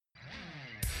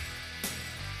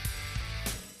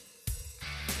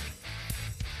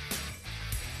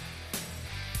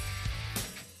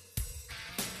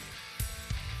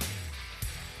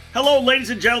Hello, ladies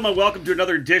and gentlemen. Welcome to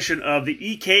another edition of the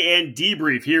EKN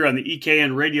Debrief here on the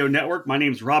EKN Radio Network. My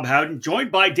name is Rob Howden, joined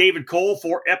by David Cole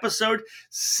for episode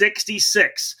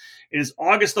 66. It is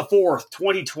August the 4th,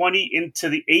 2020, into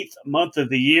the 8th month of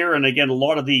the year. And again, a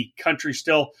lot of the country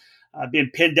still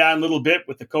being pinned down a little bit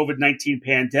with the COVID-19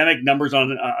 pandemic. Numbers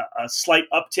on a slight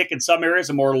uptick in some areas,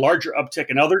 a more larger uptick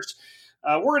in others.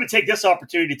 We're going to take this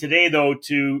opportunity today, though,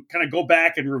 to kind of go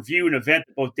back and review an event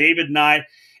that both David and I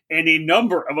and a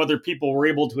number of other people were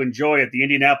able to enjoy at the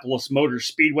Indianapolis Motor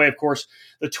Speedway. Of course,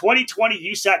 the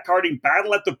 2020 USAC Karting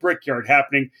Battle at the Brickyard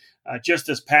happening just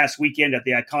this past weekend at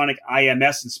the iconic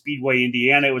IMS in Speedway,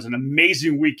 Indiana. It was an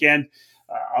amazing weekend.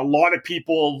 A lot of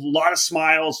people, a lot of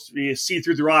smiles. You see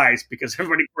through their eyes because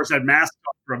everybody, of course, had masks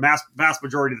on for a vast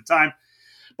majority of the time.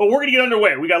 But we're going to get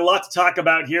underway. We got a lot to talk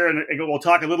about here, and we'll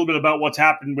talk a little bit about what's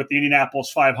happened with the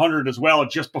Indianapolis 500 as well.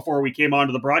 Just before we came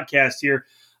onto the broadcast here,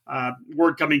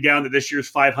 word coming down that this year's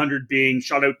 500 being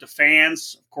shot out to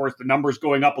fans. Of course, the numbers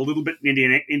going up a little bit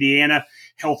in Indiana.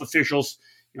 Health officials,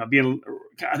 being,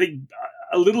 I think,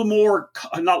 a little more,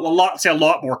 not a lot, say a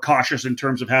lot more cautious in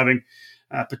terms of having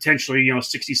potentially,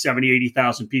 60, 70,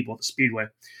 80,000 people at the Speedway.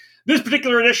 This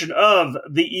particular edition of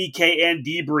the EKN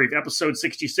Debrief, episode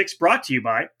 66, brought to you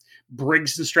by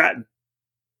Briggs & Stratton.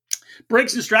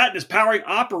 Briggs & Stratton is powering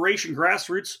Operation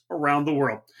Grassroots around the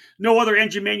world. No other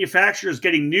engine manufacturer is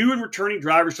getting new and returning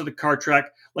drivers to the kart track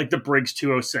like the Briggs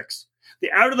 206.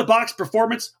 The out-of-the-box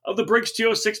performance of the Briggs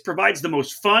 206 provides the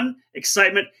most fun,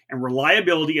 excitement, and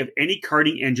reliability of any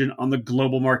karting engine on the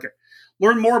global market.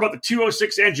 Learn more about the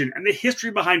 206 engine and the history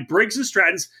behind Briggs &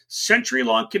 Stratton's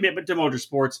century-long commitment to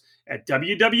motorsports at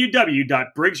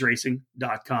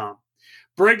www.briggsracing.com.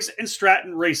 Briggs &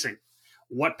 Stratton Racing.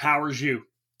 What powers you?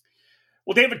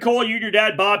 Well, David Cole, you and your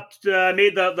dad, Bob,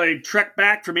 made the trek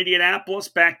back from Indianapolis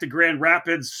back to Grand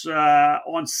Rapids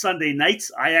on Sunday nights.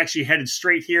 I actually headed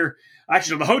straight here,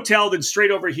 to the hotel, then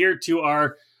straight over here to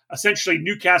our essentially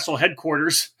Newcastle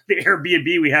headquarters, the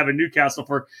Airbnb we have in Newcastle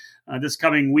for this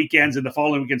coming weekends and the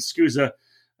following weekend, SCUSA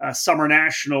Summer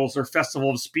Nationals or Festival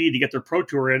of Speed to get their Pro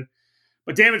Tour in.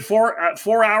 But David,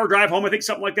 4-hour drive home, I think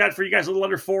something like that for you guys, a little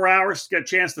under 4 hours, get a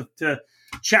chance to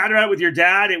chat about it with your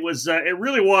dad. It was, it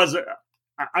really was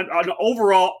an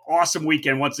overall awesome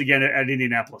weekend once again at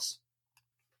Indianapolis.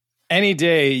 Any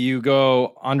day you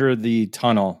go under the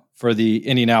tunnel for the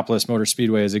Indianapolis Motor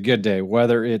Speedway is a good day,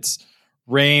 whether it's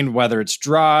rain, whether it's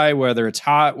dry, whether it's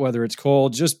hot, whether it's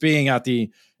cold. Just being at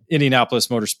the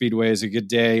Indianapolis Motor Speedway is a good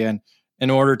day. And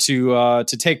in order to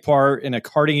take part in a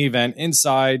karting event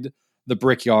inside the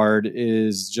Brickyard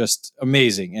is just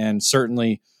amazing, and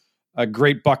certainly a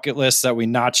great bucket list that we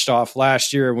notched off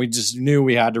last year. And we just knew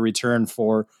we had to return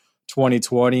for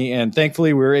 2020. And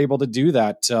thankfully we were able to do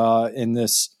that in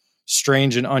this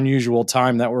strange and unusual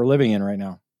time that we're living in right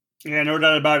now. Yeah, no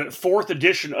doubt about it. Fourth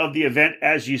edition of the event,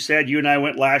 as you said. You and I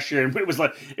went last year, and it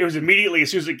was immediately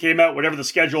as soon as it came out, whatever the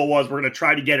schedule was, we're going to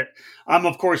try to get it. I'm,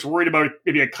 of course, worried about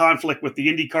maybe a conflict with the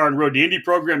IndyCar and Road to Indy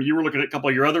program. You were looking at a couple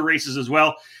of your other races as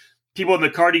well. People in the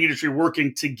karting industry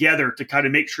working together to kind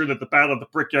of make sure that the Battle of the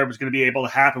Brickyard was going to be able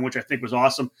to happen, which I think was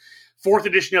awesome. Fourth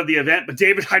edition of the event. But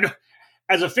David, I know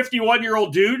as a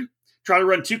 51-year-old dude trying to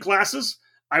run two classes,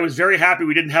 I was very happy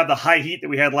we didn't have the high heat that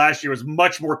we had last year. It was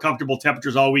much more comfortable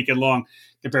temperatures all weekend long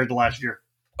compared to last year.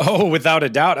 Oh, without a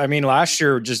doubt. I mean, last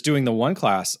year, just doing the one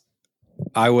class,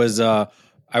 I was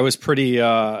pretty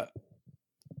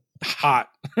hot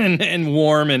and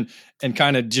warm and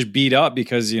kind of just beat up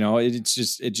because, it's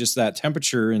just that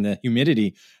temperature and the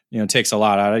humidity, takes a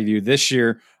lot out of you. This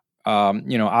year,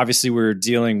 obviously we were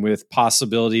dealing with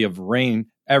possibility of rain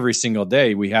every single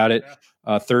day. We had it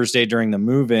Thursday during the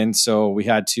move-in, so we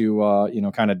had to,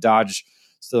 kind of dodge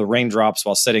the raindrops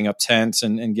while setting up tents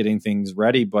and getting things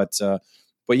ready. But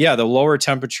yeah, the lower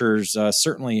temperatures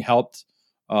certainly helped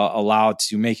allow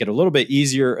to make it a little bit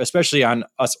easier, especially on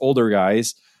us older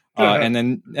guys. And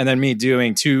then me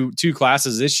doing two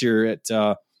classes this year.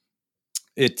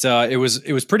 It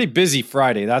was pretty busy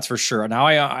Friday, that's for sure. Now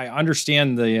I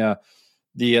understand the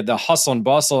hustle and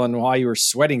bustle and why you were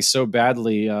sweating so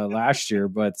badly last year,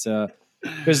 but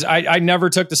because I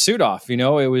never took the suit off. It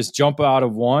was jump out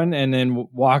of one and then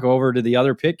walk over to the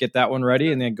other pit, get that one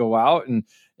ready, and then go out. And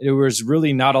it was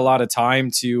really not a lot of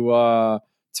time to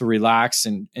relax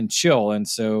and chill. And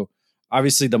so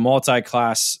obviously the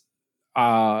multi-class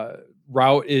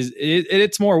route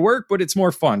it's more work, but it's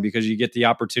more fun because you get the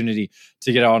opportunity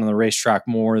to get out on the racetrack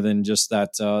more than just that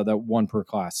one per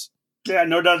class. Yeah,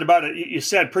 no doubt about it. You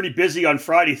said pretty busy on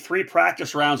Friday, 3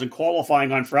 practice rounds and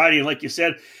qualifying on Friday. And like you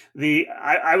said,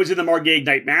 I was in the Margay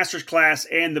Ignite Masters class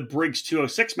and the Briggs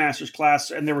 206 Masters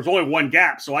class, and there was only one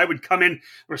gap. So I would come in, there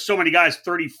were so many guys,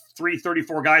 33,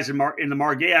 34 guys in the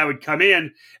Margay. I would come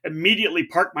in, immediately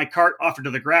park my cart off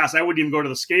into the grass. I wouldn't even go to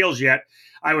the scales yet.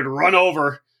 I would run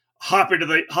over, hop into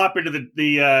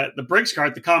the Briggs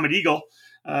cart, the Comet Eagle,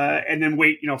 and then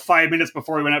wait, 5 minutes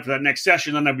before we went out for that next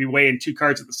session. Then I'd be weighing 2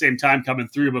 carts at the same time coming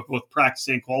through, but both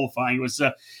practicing and qualifying. It was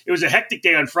a hectic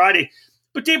day on Friday.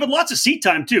 But David, lots of seat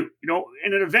time too.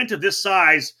 In an event of this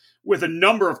size with a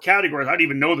number of categories, I don't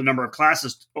even know the number of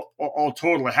classes all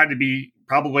total. It had to be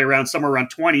probably somewhere around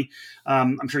 20.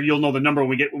 I'm sure you'll know the number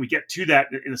when we get to that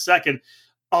in a second.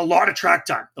 A lot of track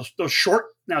time. Those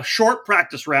short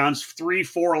practice rounds,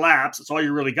 3-4 laps. That's all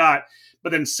you really got.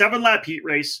 But then 7-lap heat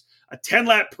race, a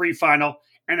 10-lap pre-final,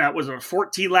 and that was a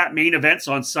 14-lap main events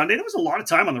on Sunday. There was a lot of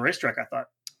time on the racetrack, I thought.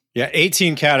 Yeah,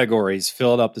 18 categories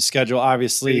filled up the schedule.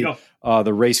 Obviously,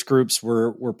 the race groups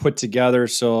were put together.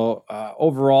 So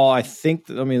overall, I think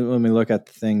let me look at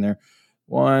the thing there.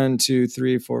 1, 2,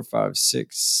 3, 4, 5,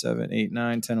 6, 7, 8,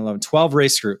 9, 10, 11, 12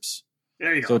 race groups.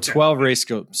 There you go. So 12 race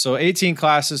groups. So 18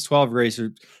 classes, 12 race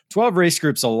groups. 12 race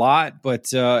groups, a lot,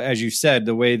 but as you said,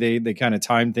 the way they kind of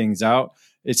time things out,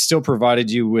 it still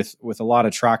provided you with a lot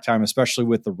of track time, especially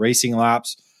with the racing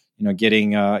laps.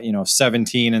 Getting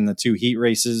 17 in the 2 heat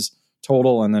races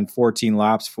total, and then 14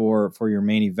 laps for your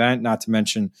main event. Not to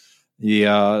mention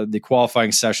the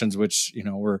qualifying sessions, which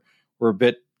were a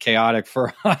bit chaotic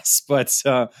for us, but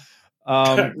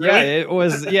Really? yeah, it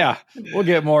was. Yeah, we'll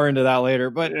get more into that later.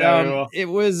 But it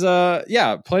was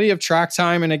plenty of track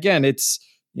time, and again, it's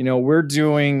we're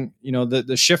doing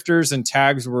the shifters and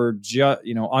tags were just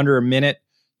under a minute.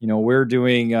 We're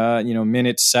doing,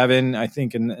 minute 7, I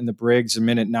think, in the Briggs, and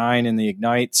minute 9 in the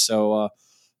Ignite. So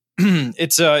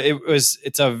it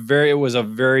was a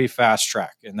very fast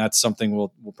track, and that's something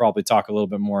we'll probably talk a little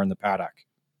bit more in the paddock.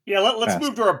 Yeah, let's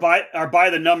move to our by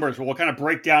the numbers. We'll kind of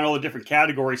break down all the different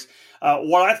categories.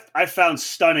 What I found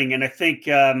stunning, and I think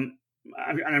I'm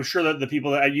sure that the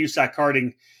people at USAC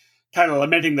Karting kind of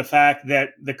lamenting the fact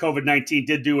that the COVID-19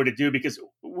 did do what it do, because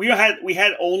we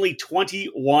had only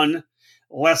 21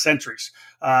 less entries,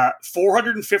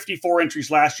 454 entries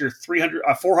last year,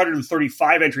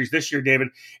 435 entries this year, David,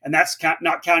 and that's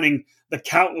not counting the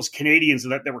countless Canadians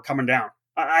that were coming down.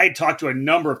 I talked to a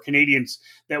number of Canadians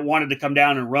that wanted to come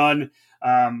down and run,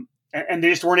 and they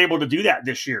just weren't able to do that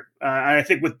this year. And I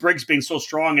think with Briggs being so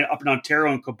strong up in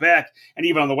Ontario and Quebec, and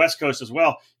even on the West Coast as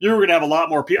well, you were going to have a lot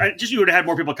more people. You would have had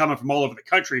more people coming from all over the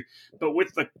country. But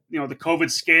with the the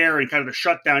COVID scare and kind of the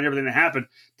shutdown and everything that happened,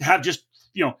 to have just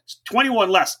 21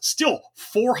 less, still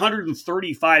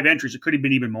 435 entries. It could have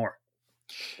been even more.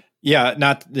 Yeah,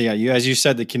 as you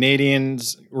said, the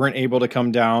Canadians weren't able to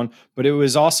come down, but it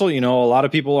was also, a lot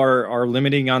of people are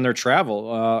limiting on their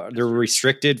travel. They're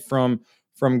restricted from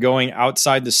going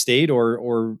outside the state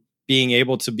or being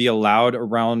able to be allowed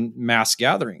around mass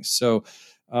gatherings. So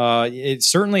it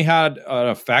certainly had an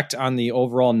effect on the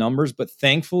overall numbers, but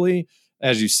thankfully,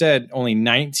 as you said, only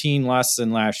 19 less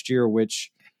than last year, which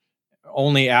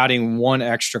only adding 1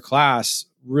 extra class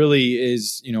really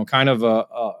is, kind of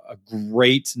a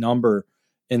great number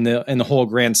in the whole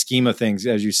grand scheme of things.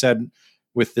 As you said,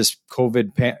 with this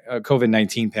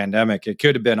COVID-19 pandemic, it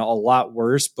could have been a lot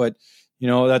worse, but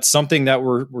that's something that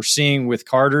we're seeing with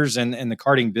karters and the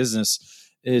karting business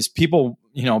is people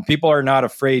are not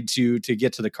afraid to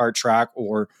get to the kart track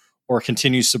or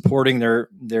continue supporting their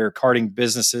karting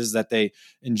businesses that they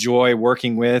enjoy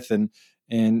working with.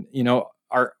 And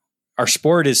our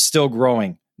sport is still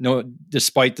growing,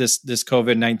 despite this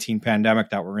COVID-19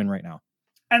 pandemic that we're in right now.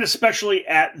 And especially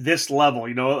at this level,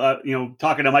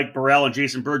 talking to Mike Burrell and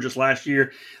Jason Burgess last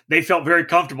year, they felt very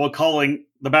comfortable calling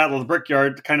the Battle of the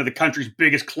Brickyard kind of the country's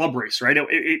biggest club race, right?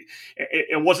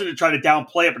 It wasn't to try to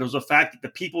downplay it, but it was the fact that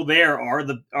the people there are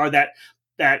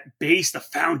that base, the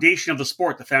foundation of the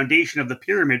sport, the foundation of the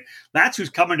pyramid. That's who's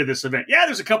coming to this event. Yeah,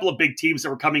 there's a couple of big teams that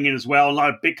were coming in as well,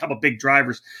 a couple of big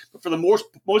drivers. But for the most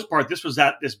part, this was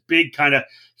this big kind of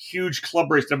huge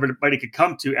club race that everybody could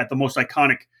come to at the most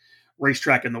iconic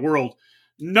racetrack in the world.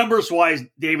 Numbers wise,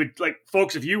 David,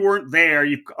 folks, if you weren't there,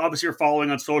 you obviously are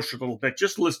following on social a little bit.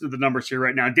 Just listen to the numbers here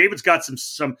right now. David's got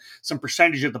some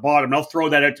percentage at the bottom, and I'll throw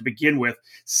that out to begin with.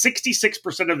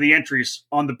 66% of the entries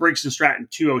on the Briggs & Stratton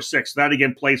 206. That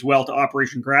again plays well to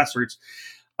Operation Grassroots.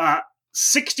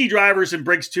 60 drivers in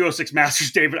Briggs 206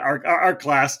 Masters, David, our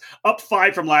class, up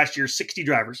 5 from last year, 60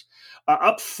 drivers.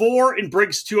 Up 4 in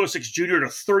Briggs 206 Junior to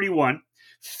 31.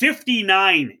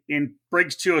 59 in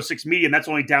Briggs 206 medium, that's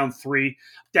only down 3.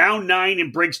 Down 9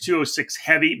 in Briggs 206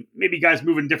 heavy. Maybe guys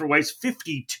move in different ways.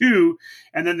 52.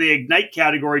 And then the Ignite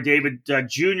category, David,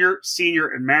 junior, senior,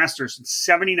 and masters.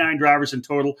 79 drivers in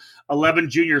total. 11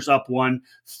 juniors up 1.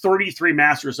 33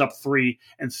 masters up 3.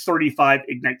 And 35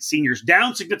 Ignite seniors.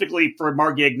 Down significantly for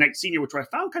Margay Ignite senior, which I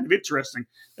found kind of interesting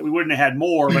that we wouldn't have had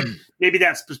more. But maybe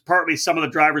that's partly some of the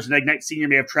drivers in Ignite senior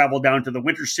may have traveled down to the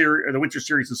Winter Series or the Winter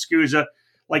Series in SCUSA.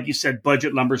 Like you said,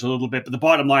 budget numbers a little bit, but the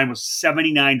bottom line was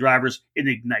 79 drivers in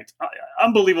Ignite.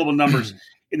 Unbelievable numbers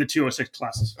in the 206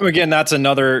 classes. Again, that's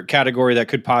another category that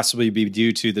could possibly be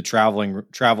due to the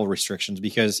travel restrictions,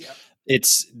 because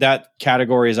it's that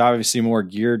category is obviously more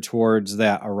geared towards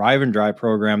that Arrive and Drive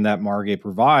program that Margay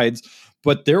provides.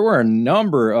 But there were a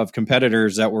number of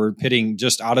competitors that were pitting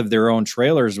just out of their own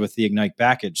trailers with the Ignite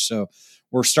package. So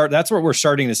that's what we're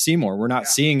starting to see more. We're not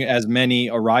seeing as many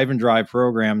Arrive and Drive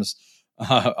programs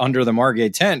under the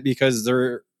Margay tent, because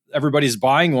everybody's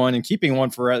buying one and keeping one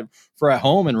for at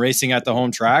home and racing at the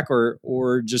home track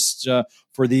or just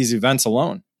for these events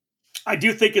alone. I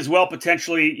do think as well,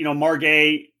 potentially,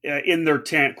 Margay in their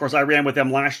tent. Of course, I ran with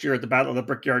them last year at the Battle of the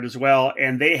Brickyard as well,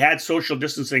 and they had social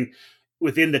distancing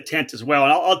within the tent as well.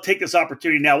 And I'll take this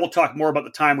opportunity now. We'll talk more about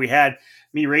the time we had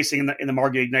me racing in the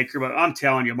Margay Ignite crew, but I'm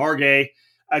telling you, Margay,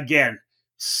 again,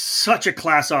 such a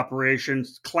class operation,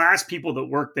 class people that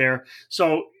work there.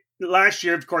 So last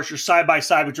year, of course, you're side by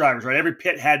side with drivers, right? Every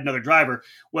pit had another driver.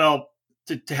 Well,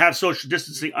 to have social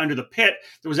distancing under the pit,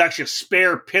 there was actually a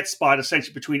spare pit spot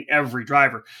essentially between every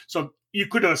driver. So you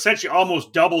could have essentially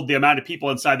almost doubled the amount of people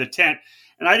inside the tent.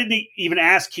 And I didn't even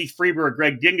ask Keith Freber or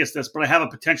Greg Dingus this, but I have a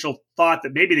potential thought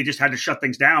that maybe they just had to shut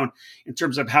things down in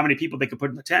terms of how many people they could put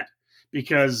in the tent,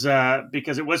 because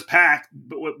it was packed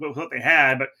with what they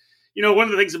had. But one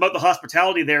of the things about the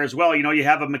hospitality there as well, you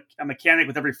have a mechanic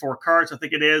with every 4 carts, I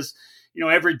think it is,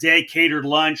 every day catered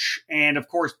lunch. And of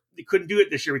course, we couldn't do it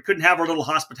this year. We couldn't have our little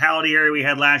hospitality area we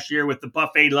had last year with the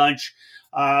buffet lunch.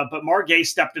 But Margay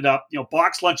stepped it up,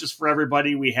 box lunches for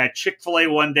everybody. We had Chick-fil-A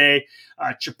one day,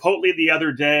 Chipotle the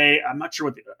other day. I'm not sure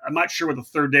what the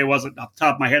third day was. Off the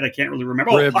top of my head, I can't really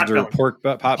remember. Ribs or pork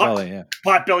potbelly, yeah.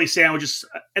 Potbelly sandwiches.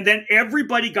 And then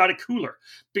everybody got a cooler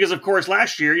because, of course,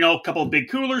 last year, a couple of big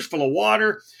coolers full of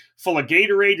water, full of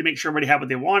Gatorade to make sure everybody had what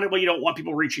they wanted. Well, you don't want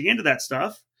people reaching into that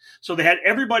stuff. So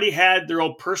everybody had their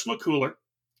own personal cooler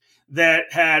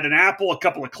that had an apple, a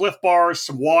couple of Cliff Bars,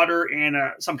 some water, and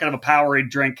some kind of a Powerade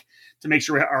drink to make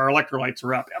sure our electrolytes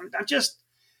are up.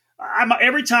 I'm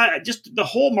every time, just the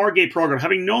whole Margay program,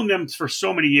 having known them for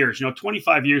so many years,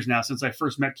 25 years now since I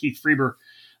first met Keith Freber,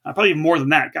 probably even more than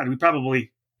that. God,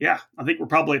 I think we're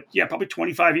probably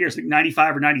 25 years. I think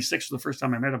 95 or 96 was the first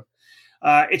time I met him.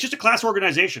 It's just a class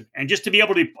organization, and just to be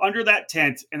able to be under that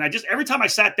tent, and every time I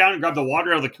sat down and grabbed the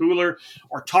water out of the cooler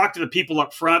or talked to the people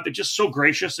up front, they're just so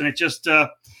gracious. And it just, I'm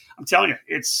telling you,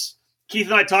 it's Keith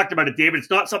and I talked about it, David. It's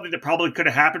not something that probably could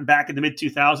have happened back in the mid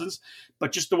 2000s,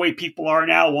 but just the way people are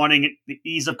now, wanting the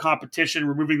ease of competition,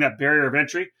 removing that barrier of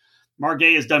entry.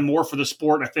 Margay has done more for the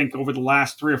sport, I think, over the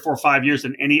last 3 or 4 or 5 years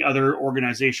than any other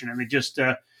organization. And they just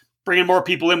bringing more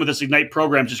people in with this Ignite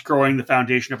program, just growing the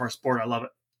foundation of our sport. I love it.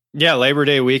 Yeah, Labor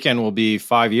Day weekend will be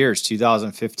 5 years.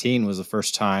 2015 was the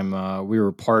first time we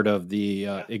were part of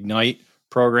the Ignite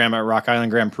program at Rock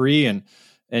Island Grand Prix, and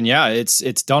yeah, it's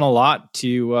done a lot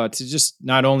to just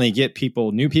not only get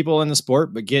new people in the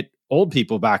sport, but get old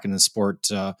people back in the sport.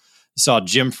 You saw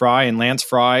Jim Fry and Lance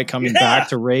Fry coming back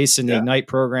to race in the Ignite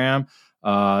program.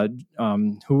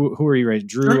 Who are you racing?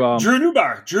 Drew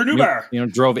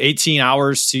Newbar. Drove 18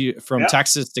 hours from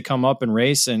Texas to come up and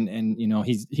race, and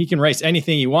he can race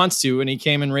anything he wants to, and he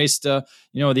came and raced the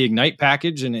Ignite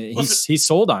package, and he's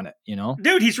sold on it.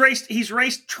 Dude, he's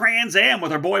raced Trans Am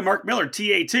with our boy Mark Miller,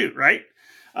 TA2, right?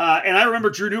 And I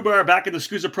remember Drew Newbar back in the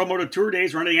SCUSA Pro Moto Tour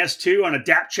days running S2 on a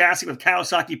DAP chassis with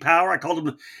Kawasaki power. I called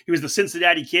him, he was the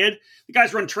Cincinnati Kid. The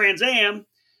guys run Trans Am.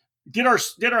 Did our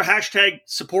hashtag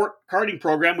support karting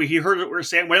program. He heard what we were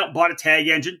saying, went out and bought a tag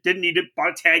engine, didn't need it,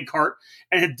 bought a tag cart,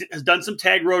 and has done some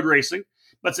tag road racing.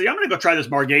 But said, I'm going to go try this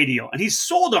Margay deal. And he's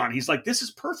sold on it. He's like, this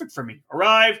is perfect for me.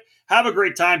 Arrive, have a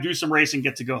great time, do some racing,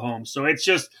 get to go home. So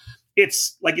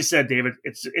it's like you said, David,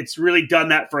 it's really done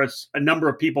that for a number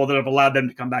of people that have allowed them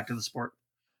to come back to the sport.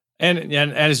 And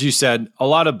as you said, a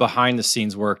lot of behind the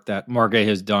scenes work that Margay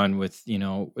has done with,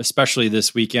 especially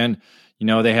this weekend.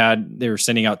 They were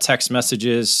sending out text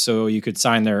messages so you could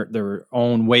sign their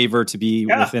own waiver to be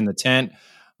within the tent.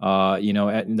 At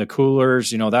the coolers,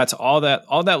 that's all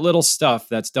that little stuff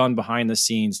that's done behind the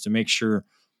scenes to make sure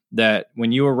that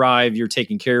when you arrive, you're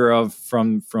taken care of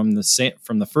from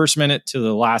the first minute to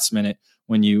the last minute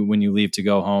when you leave to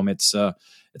go home. It's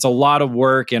it's a lot of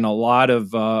work and a lot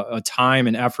of time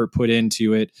and effort put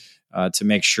into it to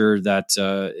make sure that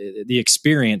the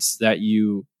experience that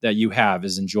you have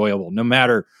is enjoyable, no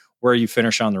matter where you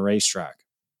finish on the racetrack.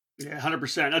 Yeah,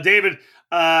 100%. Now, David,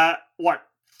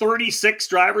 36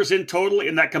 drivers in total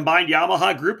in that combined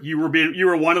Yamaha group. You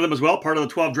were one of them as well, part of the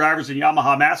 12 drivers in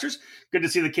Yamaha Masters. Good to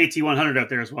see the KT100 out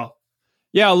there as well.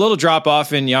 Yeah, a little drop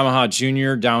off in Yamaha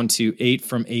Junior, down to 8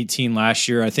 from 18 last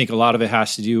year. I think a lot of it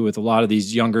has to do with a lot of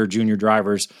these younger junior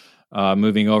drivers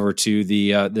moving over to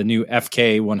the new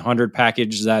FK100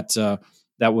 package that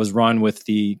was run with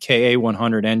the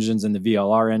KA100 engines and the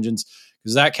VLR engines,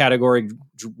 because that category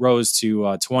rose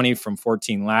to 20 from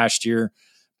 14 last year.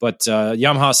 But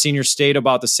Yamaha Senior stayed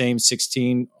about the same,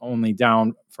 16, only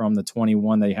down from the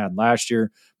 21 they had last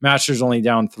year. Masters only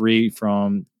down 3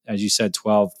 from, as you said,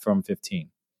 12 from 15.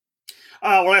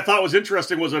 What I thought was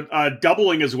interesting was a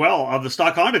doubling as well of the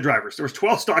stock Honda drivers. There was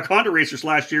 12 stock Honda racers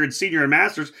last year in Senior and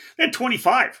Masters. They had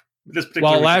 25.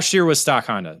 Last year was stock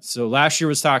Honda. So last year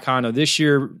was stock Honda. This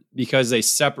year, because they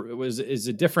separate, is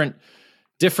a different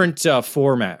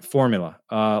formula.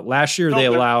 Last year they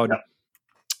allowed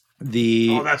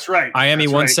the that's right. IME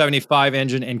 175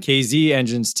 engine and KZ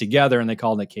engines together, and they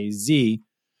called it KZ.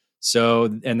 So,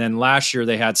 and then last year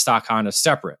they had stock Honda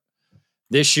separate.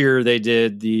 This year they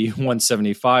did the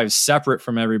 175 separate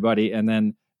from everybody, and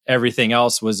then everything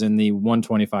else was in the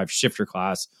 125 shifter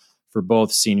class for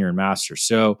both Senior and Master.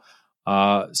 So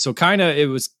kind of it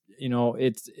was,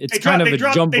 it's kind of a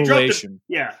jumbulation.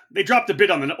 They dropped a bit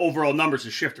on the overall numbers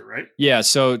of shifter, right? Yeah,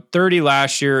 so 30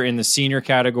 last year in the senior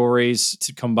categories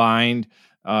combined,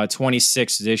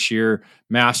 26 this year.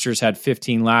 Masters had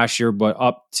 15 last year, but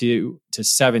up to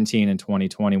 17 in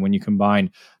 2020 when you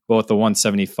combine both the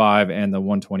 175 and the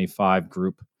 125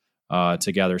 group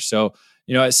together. So,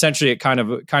 essentially it kind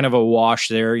of a wash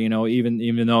there,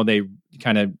 even though they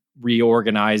kind of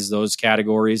reorganized those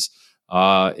categories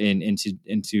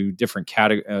into different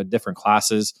different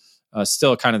classes,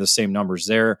 still kind of the same numbers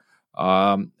there.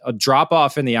 A drop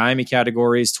off in the IME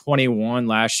categories, 21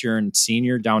 last year in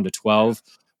senior down to 12,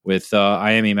 with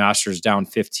IME Masters down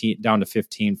to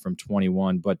 15 from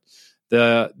 21. But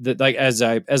the like as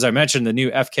I mentioned, the new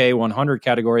FK 100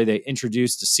 category, they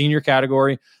introduced a senior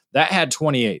category that had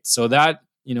 28. So that,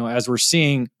 as we're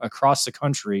seeing across the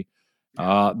country, the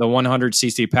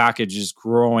 100cc package is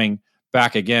growing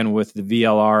back again with the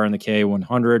VLR and the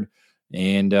K100.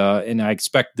 And I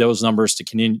expect those numbers to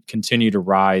continue to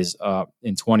rise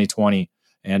in 2020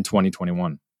 and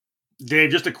 2021.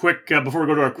 Dave, just a quick, before we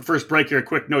go to our first break here, a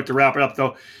quick note to wrap it up,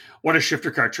 though. What a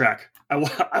shifter car track.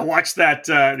 I watched that,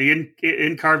 the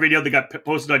in-car video that got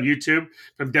posted on YouTube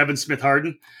from Devin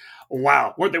Smith-Harden.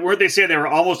 Wow. Weren't they say they were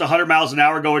almost 100 miles an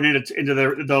hour going into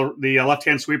the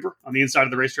left-hand sweeper on the inside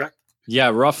of the racetrack? Yeah,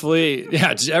 roughly.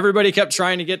 Yeah, everybody kept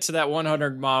trying to get to that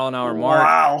 100 mile an hour mark.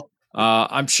 Wow.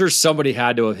 I'm sure somebody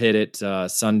had to have hit it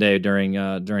Sunday during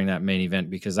that main event,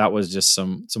 because that was just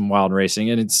some wild racing,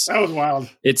 and that was wild.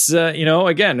 It's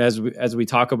again, as we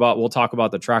talk about, we'll talk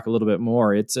about the track a little bit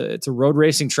more. It's a road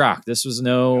racing track. This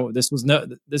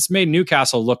made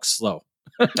Newcastle look slow.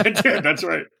 It did. That's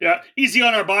right. Yeah, easy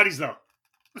on our bodies though.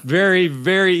 Very,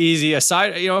 very easy.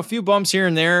 Aside, a few bumps here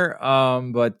and there,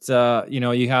 but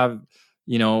you have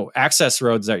access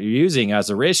roads that you're using as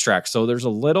a racetrack. So there's a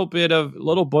little bit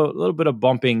of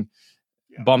bumping,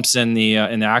 bumps in the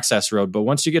access road. But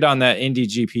once you get on that Indy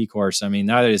GP course, I mean,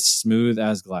 that is smooth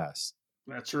as glass.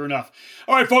 That's true enough.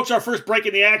 All right, folks, our first break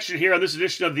in the action here on this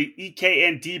edition of the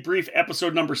EKN Debrief,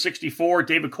 episode number 64.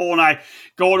 David Cole and I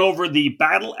going over the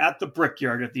battle at the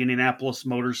Brickyard at the Indianapolis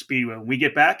Motor Speedway. When we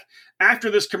get back after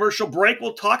this commercial break,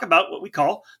 we'll talk about what we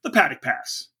call the Paddock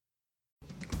Pass.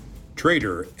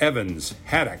 Trader, Evans,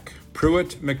 Haddock,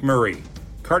 Pruitt, McMurray.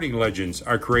 Karting legends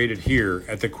are created here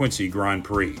at the Quincy Grand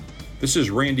Prix. This is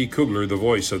Randy Kugler, the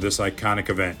voice of this iconic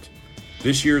event.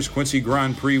 This year's Quincy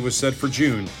Grand Prix was set for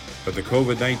June, but the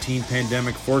COVID-19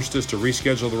 pandemic forced us to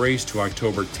reschedule the race to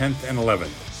October 10th and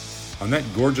 11th. On that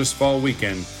gorgeous fall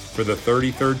weekend, for the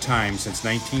 33rd time since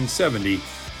 1970,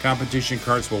 competition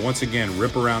karts will once again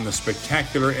rip around the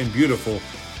spectacular and beautiful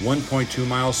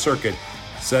 1.2-mile circuit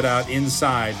set out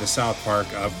inside the South Park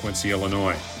of Quincy,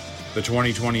 Illinois. The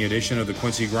 2020 edition of the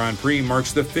Quincy Grand Prix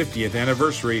marks the 50th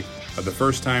anniversary of the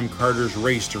first time karters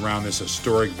raced around this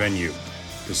historic venue.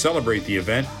 To celebrate the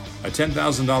event, a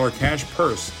 $10,000 cash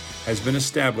purse has been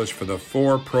established for the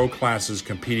 4 pro classes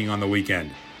competing on the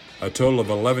weekend. A total of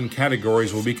 11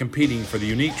 categories will be competing for the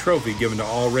unique trophy given to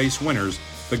all race winners,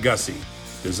 the Gussie,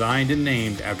 designed and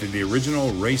named after the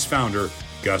original race founder,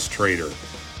 Gus Trader.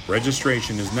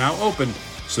 Registration is now open,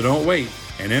 so don't wait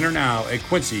and enter now at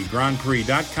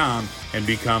QuincyGrandPrix.com and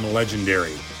become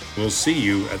legendary. We'll see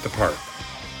you at the park.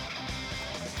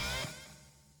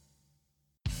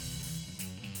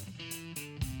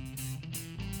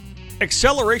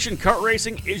 Acceleration Kart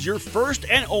Racing is your first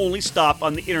and only stop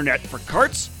on the internet for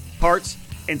karts, parts,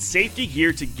 and safety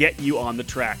gear to get you on the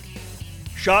track.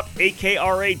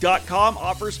 ShopAKRA.com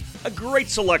offers a great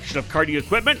selection of karting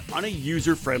equipment on a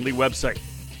user-friendly website.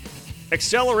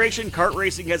 Acceleration Kart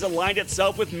Racing has aligned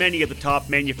itself with many of the top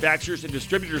manufacturers and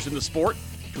distributors in the sport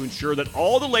to ensure that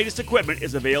all the latest equipment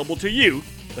is available to you,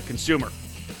 the consumer.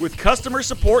 With customer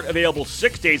support available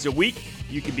 6 days a week,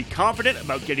 you can be confident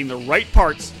about getting the right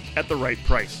parts at the right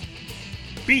price.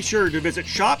 Be sure to visit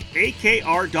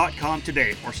shopakr.com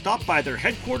today or stop by their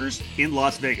headquarters in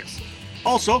Las Vegas.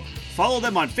 Also, follow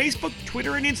them on Facebook,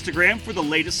 Twitter, and Instagram for the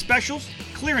latest specials,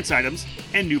 clearance items,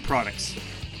 and new products.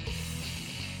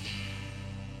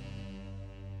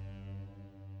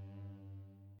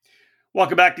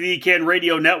 Welcome back to the EKN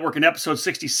Radio Network and episode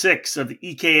 66 of the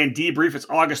EKN Debrief. It's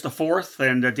August the 4th,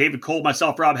 and David Cole,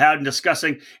 myself, Rob Howden,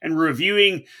 discussing and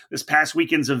reviewing this past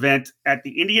weekend's event at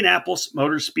the Indianapolis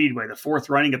Motor Speedway, the fourth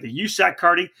running of the USAC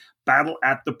Karting Battle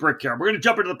at the Brickyard. We're going to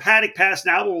jump into the Paddock Pass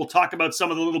now, where we'll talk about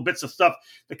some of the little bits of stuff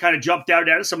that kind of jumped out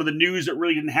at us, some of the news that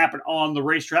really didn't happen on the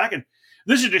racetrack. And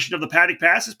this edition of the Paddock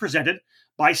Pass is presented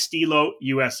by Stilo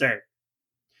USA.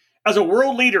 As a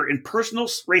world leader in personal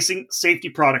racing safety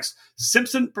products,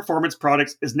 Simpson Performance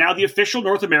Products is now the official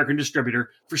North American distributor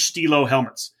for Stilo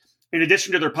helmets. In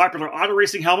addition to their popular auto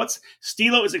racing helmets,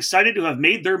 Stilo is excited to have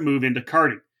made their move into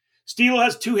karting. Stilo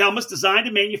has two helmets designed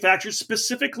and manufactured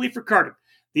specifically for karting: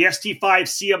 the ST5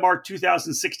 CMR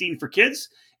 2016 for kids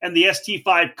and the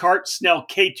ST5 Kart Snell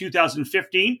K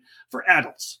 2015 for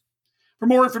adults. For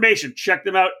more information, check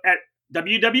them out at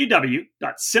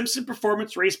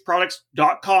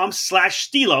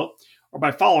www.simpsonperformanceraceproducts.com/Stilo or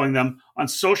by following them on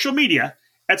social media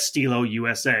at Stilo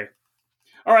USA.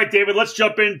 All right, David, let's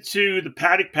jump into the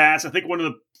Paddock Pass. I think one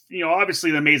of the,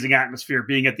 obviously the amazing atmosphere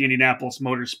being at the Indianapolis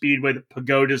Motor Speedway, the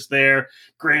pagoda's there,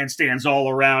 grandstands all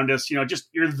around us, just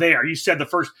you're there. You said the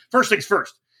first things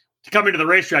first. To come into the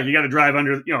racetrack, you got to drive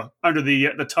under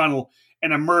the tunnel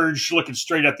and emerge looking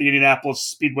straight at the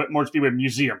Indianapolis Motor Speedway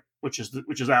Museum, which is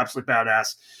absolutely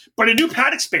badass. But a new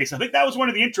paddock space, I think that was one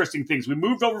of the interesting things. We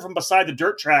moved over from beside the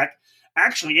dirt track,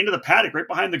 actually into the paddock, right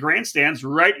behind the grandstands,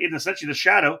 right in essentially the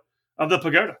shadow of the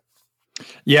pagoda.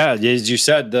 Yeah, as you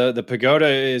said, the pagoda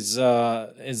is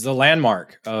the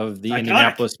landmark of the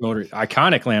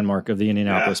iconic landmark of the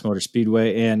Indianapolis Motor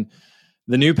Speedway, and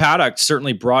the new paddock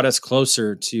certainly brought us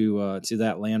closer to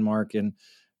that landmark and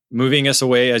moving us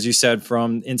away, as you said,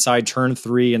 from inside turn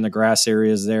 3 in the grass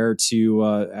areas there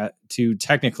to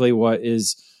technically what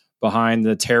is behind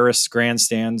the terrace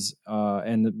grandstands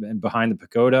and behind the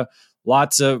pagoda.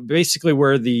 Lots of basically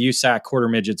where the USAC quarter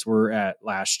midgets were at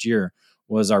last year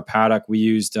was our paddock. We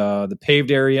used the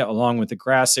paved area along with the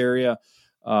grass area.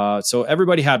 So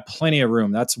everybody had plenty of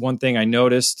room. That's one thing I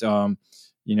noticed.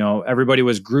 Everybody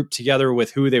was grouped together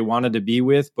with who they wanted to be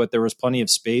with, but there was plenty of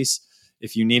space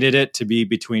if you needed it to be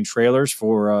between trailers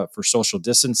for social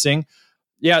distancing.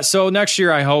 Yeah, so next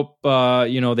year I hope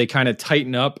they kind of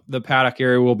tighten up the paddock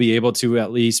area. We'll be able to,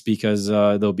 at least, because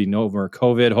there'll be no more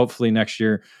COVID hopefully next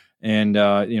year, and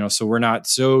so we're not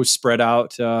so spread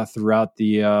out throughout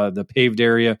the paved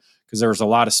area, because there was a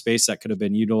lot of space that could have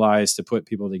been utilized to put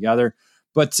people together.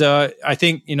 But I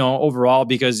think overall,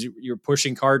 because you're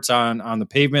pushing carts on the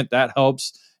pavement, that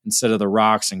helps, instead of the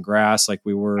rocks and grass like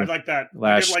we were. I like that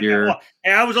last year. That.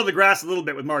 Well, I was on the grass a little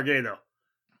bit with Margay, though.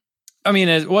 I mean,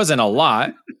 it wasn't a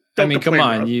lot. Come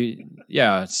on,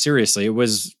 bro. Seriously, it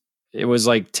was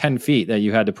like 10 feet that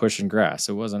you had to push in grass.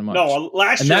 It wasn't much. No,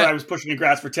 last year I was pushing in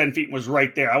grass for 10 feet and was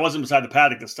right there. I wasn't beside the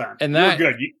paddock this time. And you were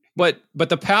good. But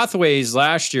the pathways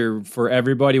last year for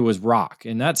everybody was rock,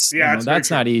 and that's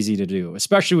not easy to do,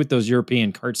 especially with those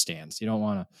European kart stands. You don't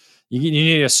want to. You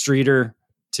need a streeter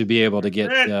to be able to get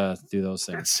through those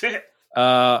things. That's it.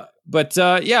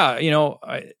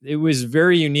 It was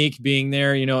very unique being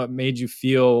there. It made you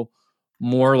feel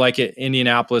more like an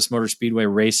Indianapolis Motor Speedway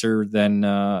racer than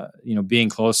being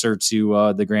closer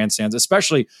to the grandstands,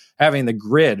 especially having the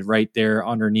grid right there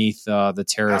underneath the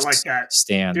terrace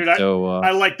stand. Dude,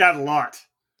 I like that a lot.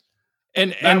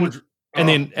 And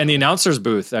the announcer's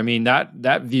booth. I mean,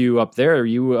 that view up there,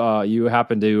 you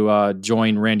happen to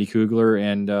join Randy Kugler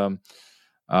and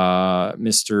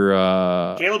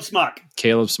Mr.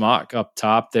 Caleb Smock up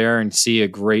top there and see a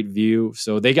great view.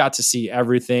 So they got to see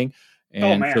everything.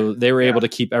 And so they were able to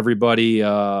keep everybody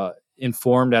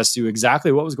informed as to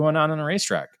exactly what was going on the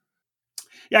racetrack.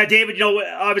 Yeah, David,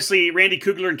 obviously Randy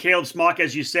Kugler and Caleb Smock,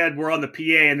 as you said, were on the PA,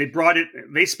 and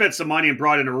they spent some money and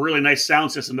brought in a really nice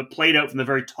sound system that played out from the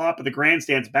very top of the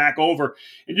grandstands back over.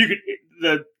 And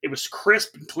it was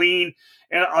crisp and clean.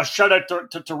 And a shout out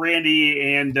to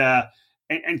Randy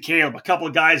and Caleb, a couple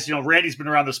of guys. Randy's been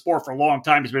around the sport for a long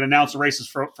time. He's been announcing races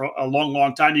for a long,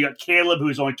 long time. You got Caleb,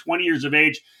 who's only 20 years of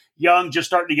age, young, just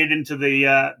starting to get into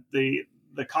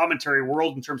the commentary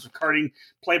world in terms of karting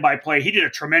play-by-play. He did a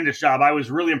tremendous job. I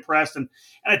was really impressed. And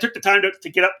I took the time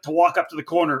to walk up to the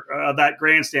corner of that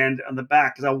grandstand on the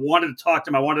back because I wanted to talk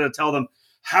to them. I wanted to tell them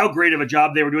how great of a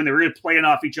job they were doing. They were really playing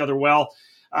off each other well.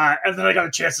 And then I got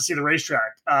a chance to see the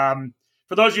racetrack.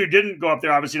 For those of you who didn't go up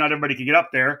there, obviously not everybody could get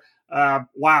up there.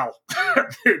 Wow.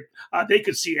 They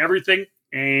could see everything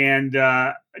and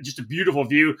just a beautiful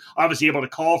view, obviously able to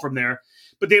call from there.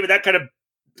 But David, that kind of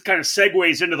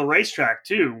segues into the racetrack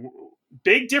too.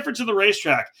 Big difference in the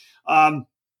racetrack. I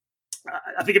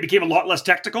think it became a lot less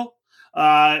technical,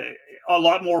 a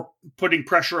lot more putting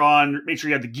pressure on, make sure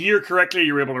you had the gear correctly.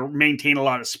 You were able to maintain a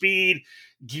lot of speed,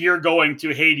 gear going to,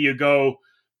 hey, do you go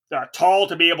tall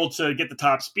to be able to get the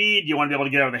top speed? You want to be able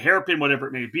to get out of the hairpin, whatever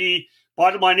it may be.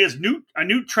 Bottom line is a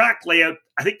new track layout.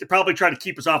 I think to probably try to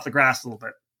keep us off the grass a little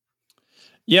bit.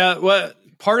 Yeah. Well,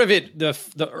 part of it, the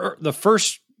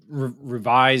first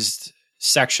revised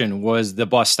section was the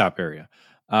bus stop area.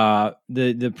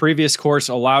 The previous course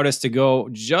allowed us to go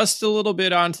just a little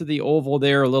bit onto the oval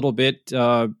there, a little bit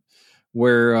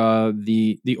where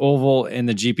the oval and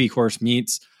the GP course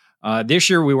meets. This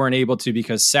year we weren't able to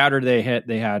because Saturday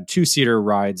they had 2-seater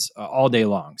rides all day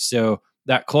long. So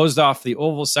that closed off the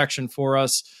oval section for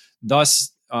us,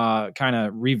 thus kind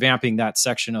of revamping that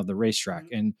section of the racetrack.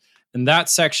 And in that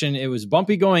section, it was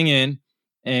bumpy going in,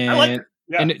 and I like it.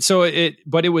 Yeah. And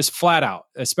but it was flat out,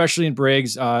 especially in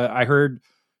Briggs. I heard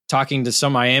talking to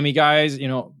some Miami guys,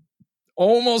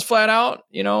 almost flat out,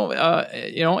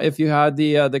 if you had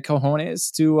the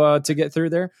cojones to get through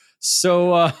there.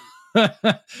 So,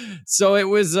 so it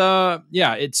was,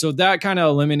 so that kind of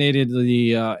eliminated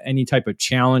the any type of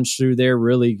challenge through there,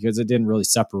 really, because it didn't really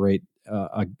separate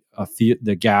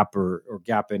the gap or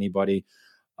gap anybody.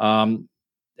 And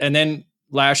then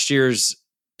last year's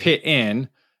pit in,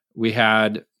 we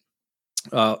had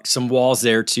some walls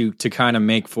there to kind of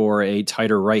make for a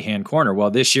tighter right-hand corner.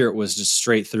 Well, this year it was just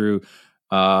straight through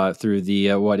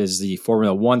the what is the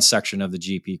Formula One section of the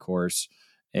GP course,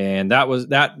 and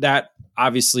that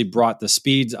obviously brought the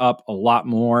speeds up a lot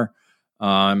more,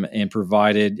 and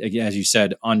provided, again, as you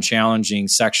said, unchallenging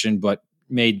section, but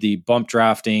made the bump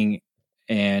drafting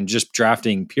and just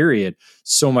drafting period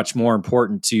so much more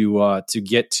important to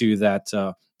get to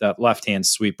that left-hand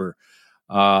sweeper.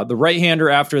 The right-hander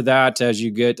after that, as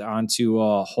you get onto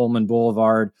Holman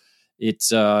Boulevard, it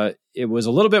was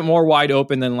a little bit more wide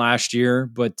open than last year,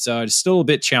 but still a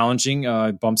bit challenging.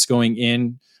 Bumps going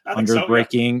in, under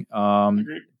braking,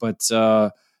 but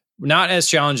not as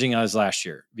challenging as last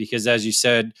year because, as you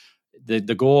said,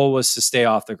 the goal was to stay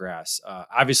off the grass.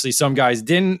 Obviously, some guys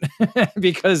didn't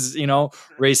because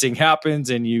racing happens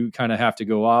and you kind of have to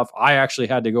go off. I actually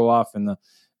had to go off in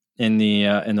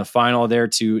the final there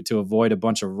to avoid a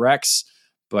bunch of wrecks.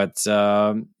 But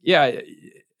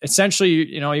essentially,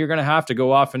 you're going to have to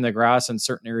go off in the grass in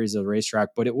certain areas of the racetrack.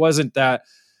 But it wasn't that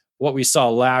what we saw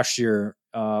last year,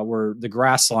 where the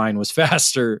grass line was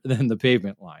faster than the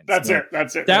pavement line. That's it.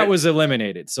 That was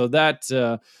eliminated. So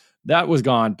that was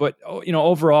gone. But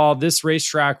overall, this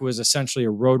racetrack was essentially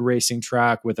a road racing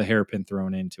track with a hairpin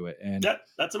thrown into it. And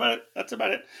that's about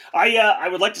it. I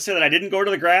would like to say that I didn't go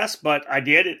to the grass, but I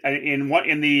did in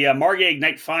the Margay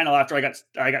Ignite final. After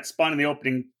I got spun in the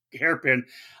opening hairpin,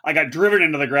 I got driven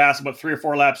into the grass about 3 or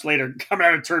 4 laps later. Coming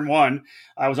out of turn 1,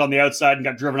 I was on the outside and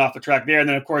got driven off the track there. And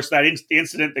then, of course, the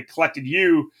incident that collected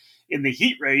you in the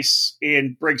heat race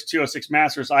in Briggs 206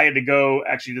 Masters, I had to go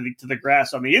actually to the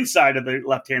grass on the inside of the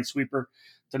left-hand sweeper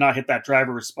to not hit that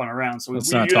driver who spun around. So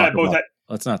let's not talk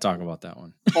about that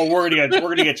one. Oh, we're gonna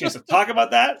get a chance to talk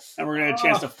about that, and we're gonna get a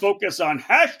chance to focus on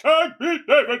hashtag Beat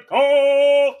David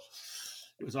Cole.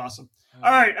 It was awesome.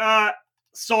 All right.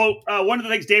 So one of the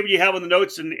things, David, you have on the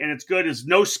notes, and it's good, is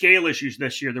no scale issues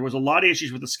this year. There was a lot of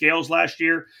issues with the scales last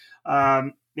year.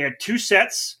 They had 2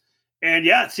 sets. And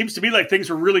yeah, it seems to me like things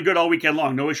were really good all weekend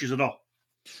long. No issues at all.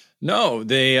 No,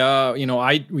 they,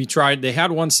 we tried. They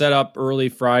had one set up early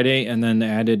Friday, and then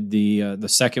added the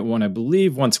second one, I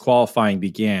believe, once qualifying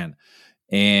began.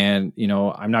 And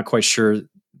I'm not quite sure.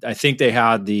 I think they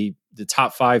had the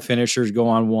top 5 finishers go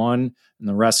on one, and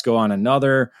the rest go on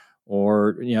another,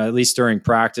 or at least during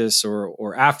practice,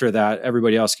 or after that,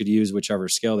 everybody else could use whichever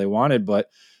scale they wanted. But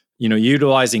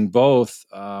utilizing both,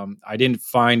 I didn't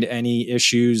find any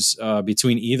issues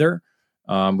between either.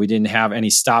 We didn't have any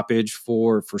stoppage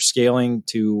for scaling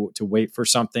to wait for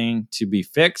something to be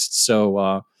fixed.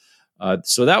 So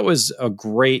that was a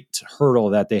great hurdle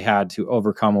that they had to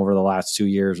overcome over the last 2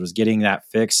 years, was getting that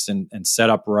fixed and set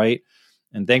up right.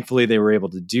 And thankfully they were able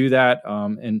to do that.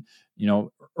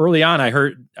 Early on,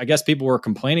 I guess people were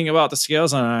complaining about the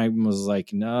scales, and I was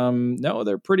like, no,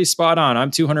 they're pretty spot on. I'm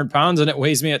 200 pounds and it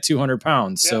weighs me at 200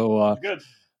 pounds. Yeah, so, good.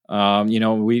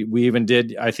 We even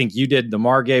did, I think you did the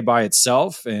Margay by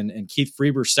itself, and Keith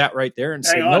Freber sat right there and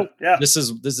said, nope, this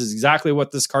is exactly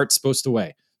what this cart's supposed to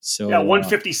weigh. So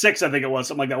 156, I think it was,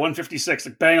 something like that. 156,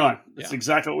 like bang on. That's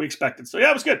exactly what we expected. So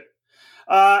it was good.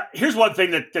 Here's one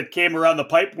thing that came around the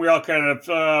pipe. We're all kind of,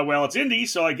 it's Indy,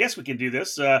 so I guess we can do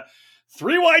this.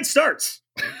 3 wide starts.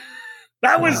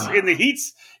 That was in the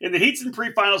heats and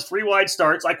pre-finals, 3 wide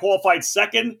starts. I qualified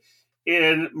second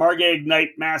in Margay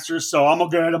Ignite Masters, so I'm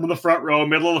good. I'm in the front row,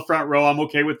 middle of the front row. I'm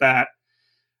okay with that.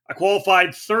 I qualified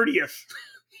 30th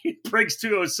in Briggs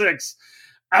 206.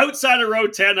 Outside of row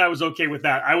 10, I was okay with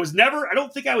that. I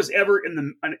don't think I was ever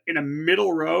in a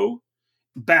middle row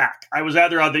back. I was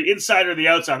either on the inside or the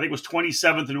outside. I think it was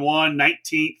 27th in one,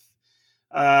 19th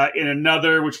in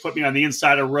another, which put me on the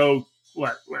inside of row,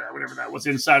 whatever that was,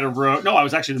 inside of row. No, I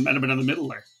was actually might have been in the middle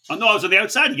there. Oh, no, I was on the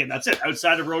outside again. That's it.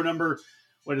 Outside of row number,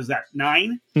 what is that,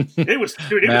 9? It was,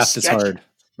 dude, it Math was is hard.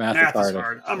 Math is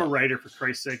hard. I'm a writer, for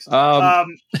Christ's sakes.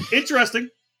 Interesting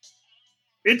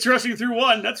through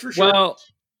one, that's for sure. Well,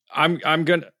 I'm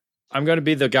gonna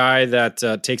be the guy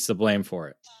that takes the blame for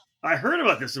it. I heard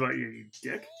about this about you, you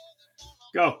dick.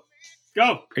 Go.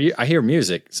 I hear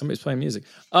music. Somebody's playing music.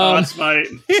 That's my.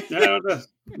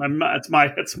 That's my.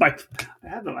 I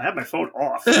have my phone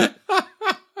off.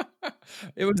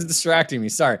 It was distracting me.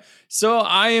 Sorry. So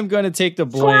I am going to take the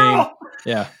blame.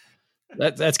 Yeah.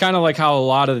 That's kind of like how a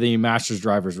lot of the Masters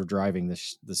drivers were driving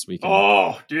this weekend.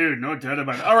 Oh, dude, no doubt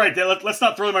about it. All right, let's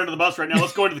not throw them under the bus right now.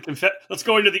 Let's go into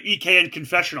the EKN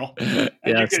confessional.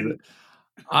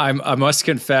 I must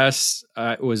confess,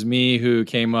 it was me who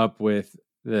came up with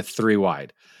the 3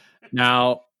 wide.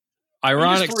 Now,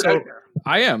 ironic. So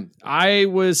I am. I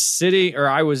was sitting,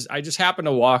 I just happened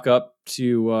to walk up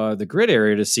to the grid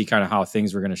area to see kind of how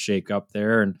things were going to shake up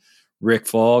there, and Rick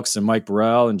Fulks and Mike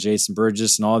Burrell and Jason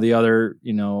Burgess and all the other,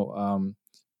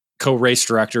 co-race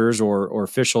directors or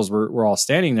officials were all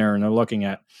standing there, and they're looking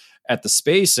at the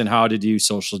space and how to do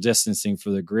social distancing for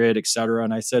the grid, et cetera.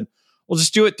 And I said, we'll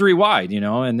just do it 3 wide,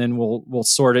 and then we'll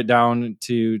sort it down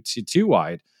to 2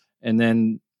 wide. And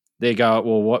then they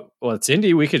go, well, it's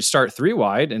Indy. We could start 3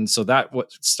 wide. And so that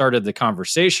what started the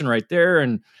conversation right there.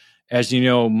 And as you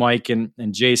know, Mike and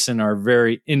Jason are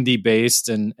very Indy based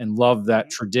and love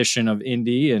that tradition of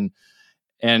Indy. And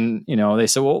they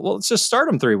said, well, let's just start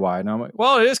them 3 wide. And I'm like,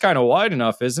 well, it is kind of wide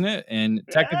enough, isn't it? And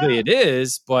technically it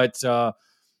is, but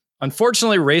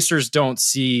unfortunately racers don't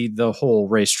see the whole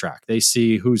racetrack. They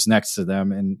see who's next to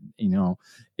them. And,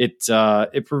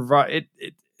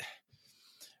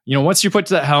 once you put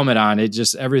that helmet on,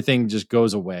 everything just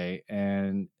goes away.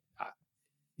 And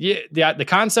the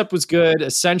concept was good.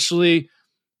 Essentially,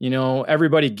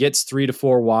 everybody gets 3 to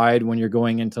 4 wide when you're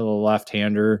going into the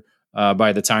left-hander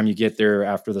by the time you get there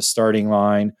after the starting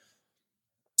line.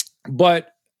 But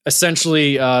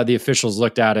essentially, the officials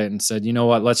looked at it and said, you know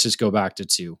what, let's just go back to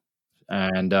 2.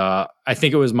 And I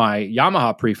think it was my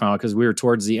Yamaha pre-final, because we were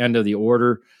towards the end of the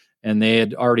order and they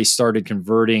had already started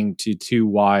converting to 2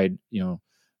 wide,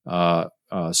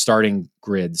 starting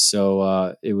grids.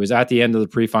 So it was at the end of the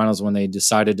pre-finals when they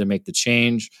decided to make the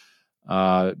change.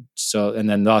 And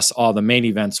then thus all the main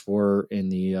events were in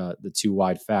the 2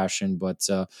 wide fashion, but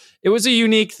it was a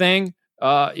unique thing.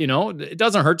 It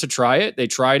doesn't hurt to try it. They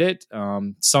tried it.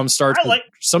 Some starts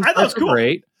were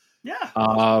great. Yeah.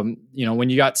 When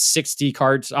you got 60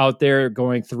 carts out there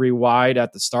going 3 wide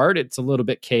at the start, it's a little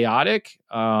bit chaotic.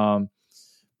 But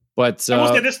I will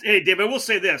say this, hey Dave, I will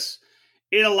say this.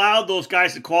 It allowed those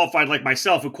guys that qualified, like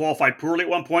myself, who qualified poorly at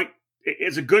one point.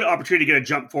 It's a good opportunity to get a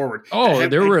jump forward. Oh,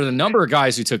 there were a number of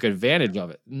guys who took advantage of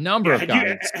it.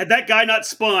 Had that guy not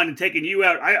spun and taken you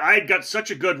out, I had got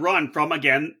such a good run from,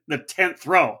 again, the 10th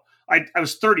row. I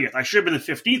was 30th. I should have been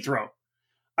the 15th row.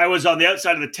 I was on the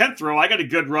outside of the 10th row. I got a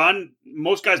good run.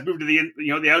 Most guys moved to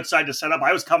the outside to set up.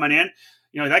 I was coming in.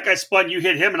 That guy spun, you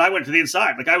hit him, and I went to the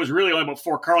inside. Like, I was really only about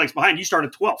 4 car lengths behind. You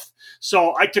started 12th.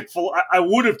 So I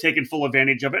would have taken full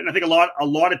advantage of it. And I think a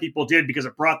lot of people did, because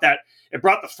it brought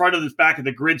the front of the back of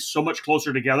the grid so much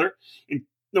closer together. And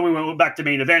then we went back to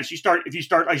main events. If you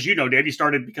start, as you know, Dave, you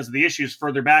started because of the issues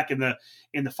further back in the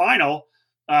final.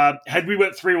 Had we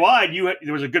went 3 wide,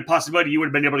 there was a good possibility you would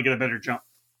have been able to get a better jump.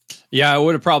 Yeah, it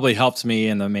would have probably helped me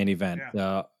in the main event.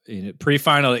 Yeah.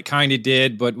 Pre-final, it kind of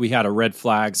did, but we had a red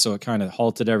flag, so it kind of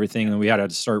halted everything, and we had to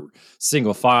start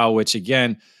single file, which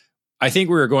again, I think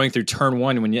we were going through turn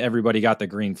 1 when everybody got the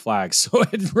green flag. So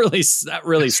that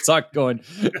really sucked going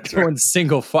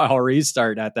single file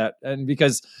restart at that. And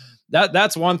because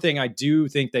that's one thing I do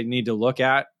think they need to look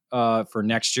at for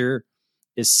next year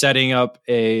is setting up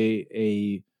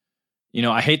I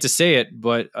hate to say it,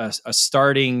 but a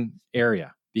starting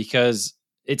area, because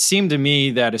it seemed to me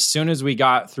that as soon as we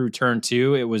got through turn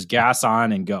 2, it was gas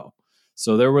on and go.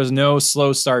 So there was no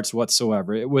slow starts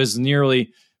whatsoever. It was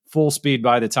nearly full speed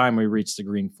by the time we reached the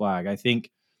green flag. I think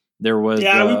there was.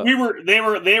 Yeah,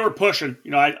 they were pushing.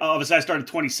 I started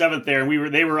 27th there,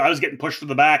 and I was getting pushed to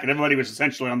the back, and everybody was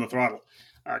essentially on the throttle.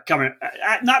 Coming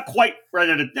not quite right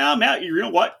at it. No, Matt, you know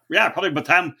what? Yeah, probably by the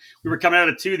time we were coming out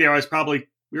of 2 there,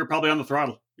 we were probably on the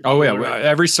throttle. Oh yeah, right.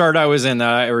 Every start I was in that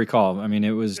I recall. I mean,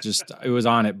 it was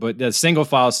on it. But the single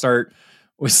file start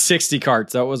was 60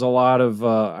 carts. That was a lot of.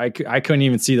 I couldn't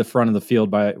even see the front of the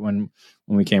field when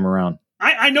we came around.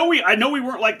 I know we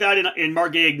weren't like that in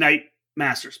Margay Ignite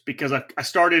Masters, because I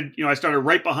started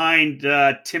right behind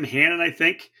Tim Hannon, I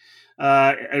think,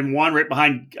 and one right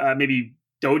behind maybe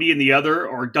Doty in the other,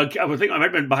 or Doug. I think I might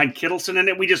have been behind Kittleson,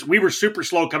 and we were super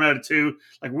slow coming out of 2.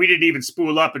 Like, we didn't even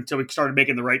spool up until we started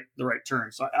making the right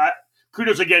turn. So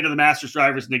kudos again to the Masters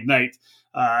drivers in Ignite,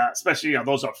 especially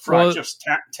those up front, just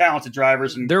talented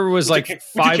drivers. And there was we took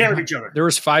care of each other. There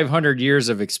was 500 years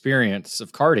of experience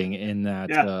of karting in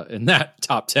that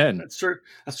top 10. That's true.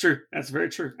 That's very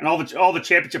true. And all the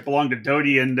championship belonged to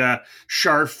Doty and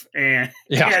Scharf and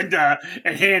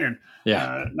Hannon.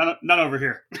 Yeah, none over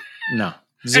here. No.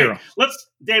 Zero.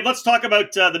 Hey, let's talk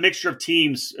about the mixture of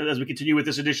teams as we continue with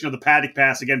this edition of the Paddock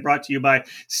Pass, again brought to you by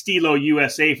Stilo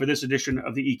USA for this edition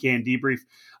of the EKN Debrief.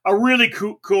 A really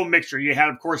cool mixture. You had,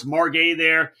 of course, Margay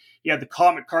there. You had the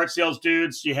Comet Kart Sales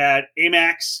dudes. You had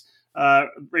AMAX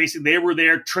Racing. They were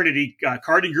there. Trinity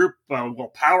Karting Group.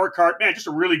 Power Kart. Man, just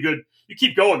a really good. You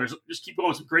keep going. Just keep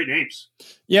going. Some great names.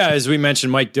 Yeah, as we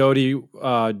mentioned, Mike Doty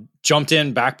jumped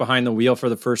in back behind the wheel for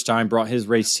the first time, brought his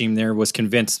race team there, was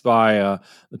convinced by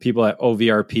the people at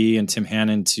OVRP and Tim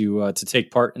Hannon to take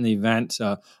part in the event.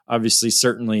 Obviously,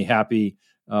 certainly happy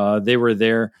they were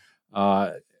there.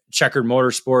 Checkered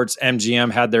Motorsports,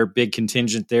 MGM had their big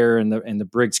contingent there in the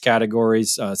Briggs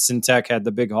categories. Syntec had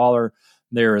the big hauler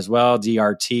there as well.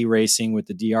 DRT Racing with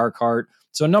the DR kart.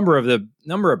 So a number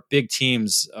of big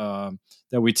teams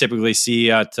that we typically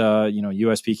see at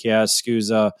USPKS,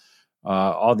 SCUSA,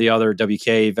 all the other WK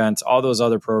events, all those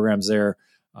other programs there.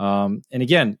 And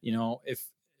again,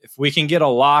 if we can get a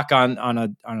lock on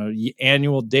an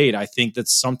annual date, I think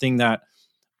that's something that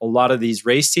a lot of these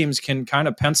race teams can kind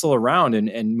of pencil around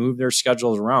and move their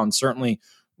schedules around. Certainly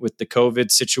with the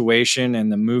COVID situation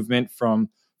and the movement from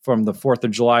the 4th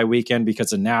of July weekend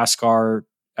because of NASCAR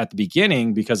at the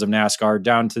beginning, because of NASCAR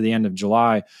down to the end of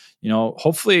July,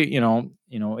 hopefully,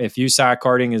 if USAC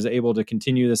Karting is able to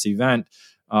continue this event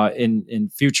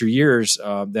in future years,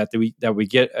 that we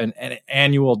get an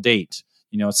annual date,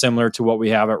 similar to what we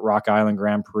have at Rock Island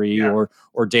Grand Prix or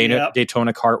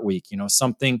Daytona Kart Week,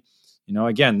 something,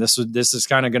 again, this is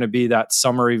kind of going to be that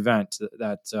summer event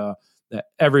that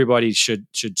everybody should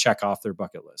check off their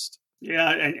bucket list.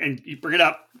 Yeah, and you bring it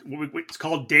up. It's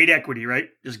called date equity, right?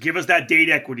 Just give us that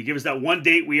date equity. Give us that one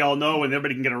date we all know and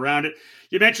everybody can get around it.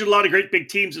 You mentioned a lot of great big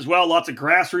teams as well, lots of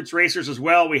grassroots racers as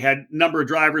well. We had a number of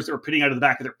drivers that were pitting out of the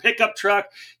back of their pickup truck,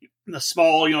 the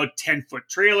small, 10-foot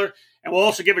trailer. And we'll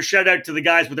also give a shout out to the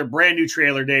guys with their brand new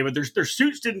trailer, David. Their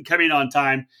suits didn't come in on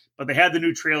time, but they had the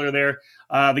new trailer there.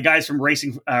 The guys from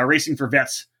Racing for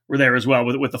Vets were there as well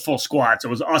with the full squad. So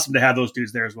it was awesome to have those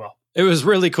dudes there as well. It was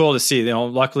really cool to see.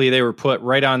 Luckily they were put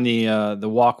right on the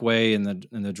walkway and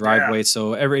the driveway. Yeah.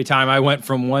 So every time I went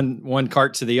from one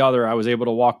cart to the other, I was able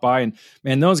to walk by. And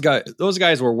man, those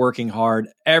guys were working hard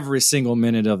every single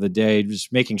minute of the day,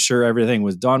 just making sure everything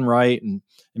was done right and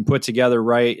put together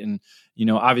right. And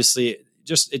obviously,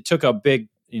 it took a big,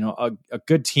 a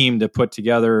good team to put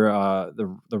together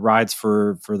the rides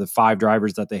for the 5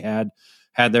 drivers that they had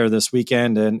there this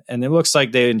weekend, and it looks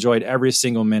like they enjoyed every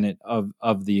single minute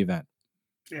of the event.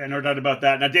 Yeah, no doubt about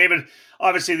that. Now, David,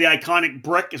 obviously the iconic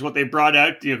brick is what they brought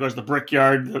out. Of course, the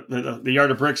Brickyard, the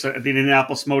Yard of Bricks at the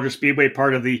Indianapolis Motor Speedway,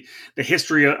 part of the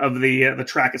history of the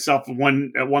track itself. At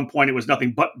one point, it was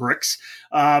nothing but bricks.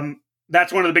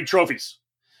 That's one of the big trophies.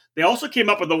 They also came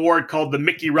up with an award called the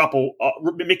Mickey Rupp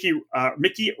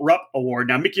Award.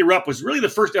 Now, Mickey Rupp was really the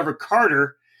first ever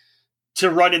karter to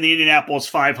run in the Indianapolis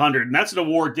 500. And that's an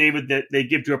award, David, that they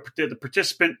give to the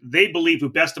participant they believe who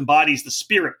best embodies the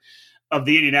spirit of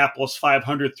the Indianapolis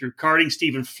 500 through karting.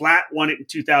 Stephen Flatt won it in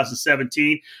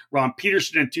 2017. Ron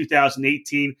Peterson in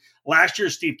 2018. Last year,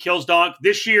 Steve Kilsdonk.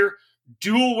 This year,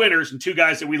 dual winners and two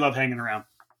guys that we love hanging around.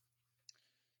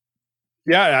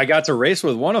 Yeah, I got to race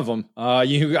with one of them.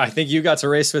 I think you got to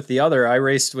race with the other. I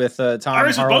raced with Tom. I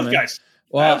raced with both guys.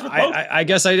 Well, I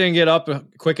guess I didn't get up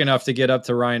quick enough to get up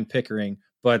to Ryan Pickering,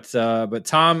 but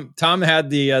Tom had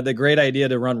the great idea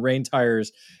to run rain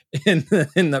tires in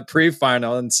the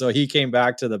pre-final, and so he came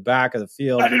back to the back of the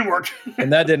field. That didn't work,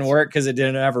 and that didn't work because it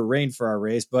didn't ever rain for our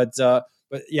race. But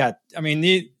yeah, I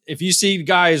mean, if you see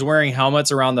guys wearing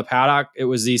helmets around the paddock, it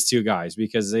was these two guys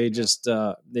because they just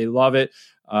they love it.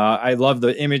 I love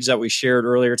the image that we shared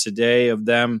earlier today of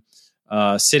them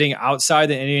sitting outside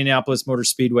the Indianapolis Motor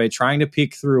Speedway, trying to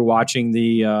peek through, watching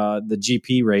the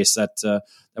GP race that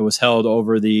was held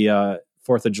over the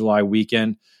 4th of July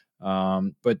weekend.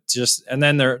 But just, and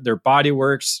then their body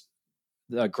works,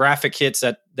 the graphic hits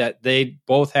that they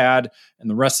both had, and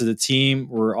the rest of the team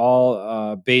were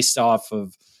all based off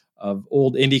of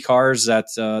old Indy cars that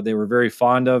they were very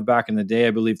fond of back in the day.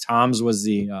 I believe Tom's was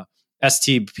the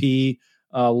STP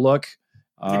look.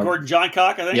 The Gordon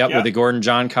Johncock, I think. Yep, with the Gordon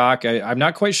Johncock. I'm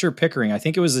not quite sure Pickering. I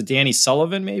think it was the Danny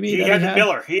Sullivan, maybe. He had the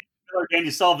Miller. He had the Miller, Danny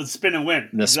Sullivan spin and win.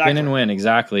 Spin and win,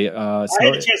 exactly. I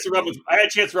had a chance to run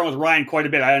with Ryan quite a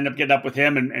bit. I ended up getting up with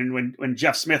him, and when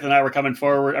Jeff Smith and I were coming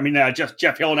forward,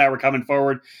 Jeff Hill and I were coming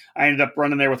forward, I ended up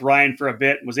running there with Ryan for a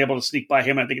bit and was able to sneak by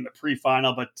him, I think, in the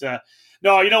pre-final. But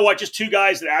no, you know what? Just two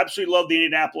guys that absolutely love the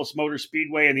Indianapolis Motor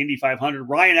Speedway and the Indy 500.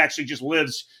 Ryan actually just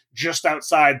lives just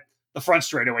outside the front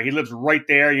straightaway. He lives right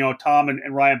there. You know, Tom and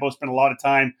Ryan both spent a lot of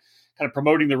time kind of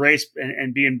promoting the race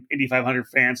and being Indy 500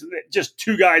 fans. Just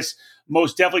two guys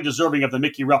most definitely deserving of the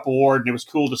Mickey Rupp Award, and it was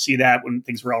cool to see that when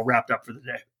things were all wrapped up for the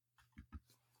day.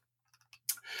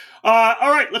 All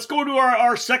right, let's go to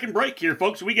our second break here,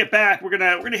 folks. When we get back, we're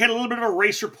gonna hit a little bit of a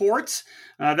race report.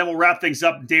 Then we'll wrap things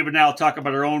up. David and I will talk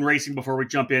about our own racing before we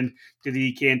jump in to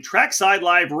the EKN Trackside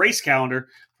Live race calendar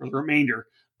for the remainder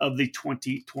of the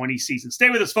 2020 season. Stay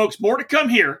with us, folks. More to come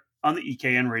here on the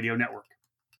EKN Radio Network.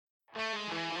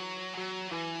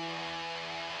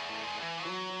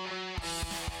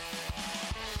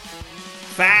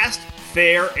 Fast,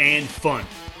 fair, and fun.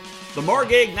 The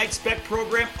Margay Ignite Spec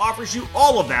program offers you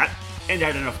all of that and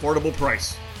at an affordable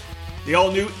price. The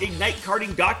all-new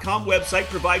IgniteKarting.com website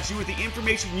provides you with the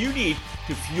information you need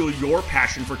to fuel your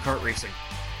passion for kart racing.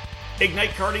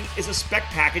 Ignite Karting is a spec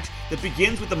package that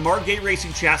begins with the Margay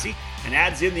Racing chassis and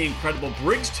adds in the incredible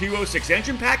Briggs 206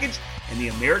 engine package and the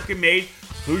American-made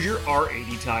Hoosier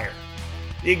R80 tire.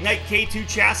 The Ignite K2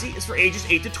 chassis is for ages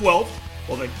 8 to 12,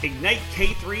 while the Ignite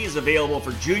K3 is available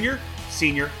for junior,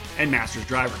 senior, and masters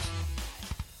drivers.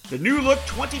 The new look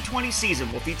 2020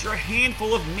 season will feature a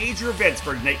handful of major events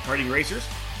for Ignite Karting racers,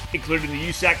 including the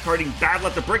USAC Karting Battle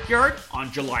at the Brickyard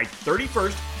on July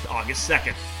 31st to August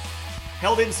 2nd.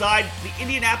 Held inside the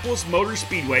Indianapolis Motor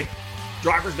Speedway,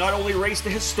 drivers not only race the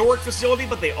historic facility,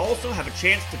 but they also have a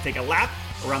chance to take a lap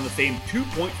around the famed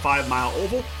 2.5-mile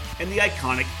oval and the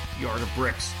iconic Yard of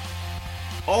Bricks.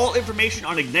 All information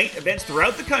on Ignite events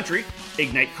throughout the country,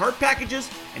 Ignite kart packages,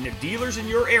 and the dealers in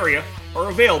your area are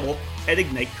available at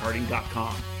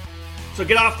IgniteKarting.com. So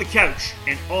get off the couch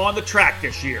and on the track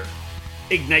this year.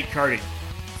 Ignite Karting.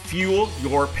 Fuel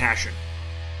your passion.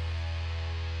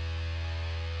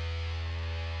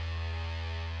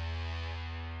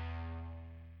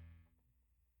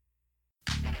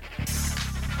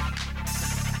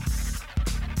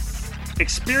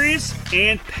 Experience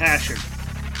and passion.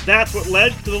 That's what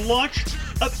led to the launch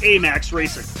of AMAX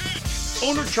Racing.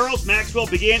 Owner Charles Maxwell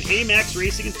began AMAX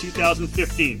Racing in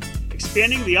 2015,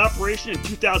 expanding the operation in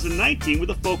 2019 with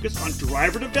a focus on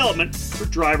driver development for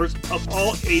drivers of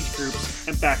all age groups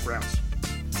and backgrounds.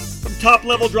 From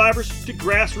top-level drivers to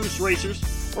grassroots racers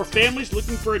or families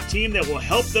looking for a team that will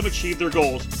help them achieve their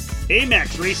goals,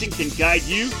 AMAX Racing can guide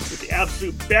you with the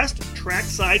absolute best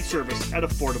trackside service at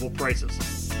affordable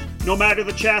prices. No matter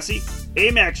the chassis,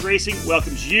 AMAX Racing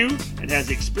welcomes you and has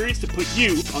the experience to put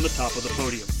you on the top of the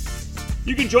podium.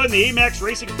 You can join the AMAX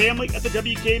Racing family at the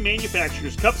WK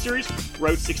Manufacturers Cup Series,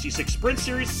 Route 66 Sprint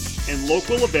Series, and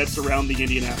local events around the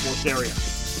Indianapolis area.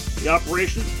 The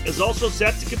operation is also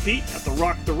set to compete at the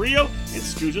Rock the Rio and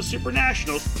SCUSA Super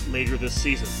Nationals later this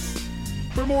season.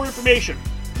 For more information,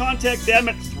 contact them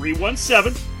at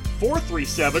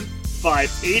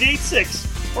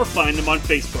 317-437-5886 or find them on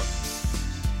Facebook.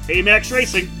 AMAX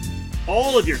Racing,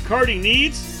 all of your karting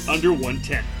needs under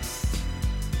 110.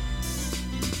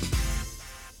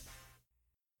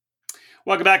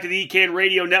 Welcome back to the EKN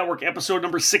Radio Network, episode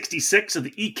number 66 of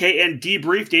the EKN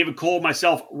Debrief. David Cole,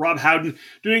 myself, Rob Howden,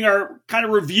 doing our kind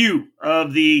of review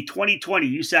of the 2020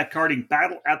 USAC karting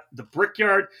battle at the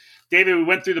Brickyard. David, we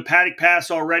went through the paddock pass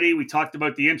already. We talked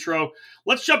about the intro.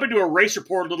 Let's jump into a race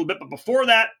report a little bit, but before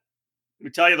that, let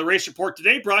me tell you the race report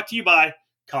today brought to you by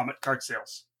Comet Kart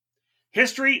Sales.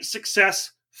 History,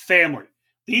 success, family.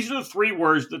 These are the three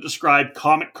words that describe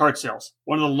Comet Kart Sales,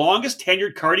 one of the longest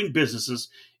tenured karting businesses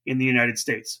in the United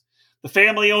States. The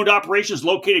family-owned operation is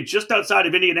located just outside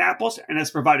of Indianapolis and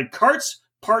has provided karts,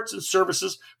 parts, and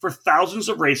services for thousands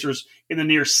of racers in the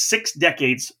near 6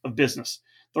 decades of business.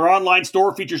 Their online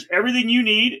store features everything you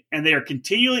need, and they are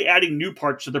continually adding new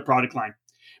parts to their product line.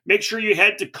 Make sure you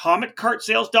head to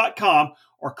CometKartSales.com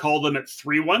or call them at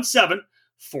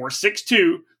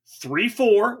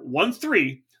 317-462-3413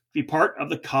 to be part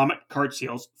of the Comet Kart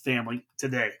Sales family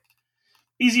today.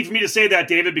 Easy for me to say that,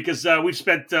 David, because we've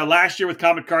spent last year with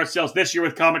Comet Kart Sales, this year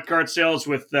with Comet Kart Sales,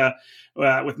 with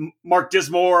Mark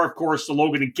Dismore, of course,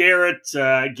 Logan and Garrett,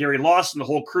 Gary Lawson, the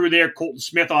whole crew there, Colton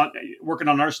Smith working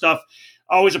on our stuff.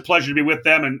 Always a pleasure to be with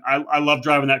them, and I love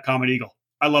driving that Comet Eagle.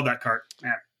 I love that kart,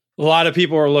 man. A lot of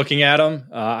people are looking at him.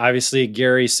 Obviously,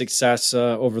 Gary's success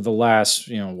over the last,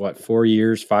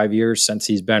 5 years since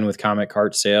he's been with Comet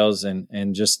Kart Sales,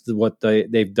 and just what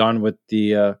they've done with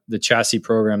the chassis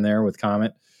program there with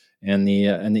Comet and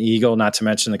the Eagle, not to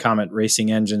mention the Comet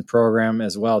Racing Engine program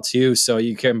as well too. So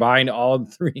you combine all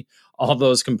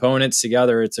those components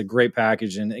together, it's a great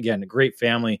package, and again, a great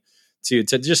family to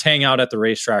just hang out at the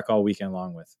racetrack all weekend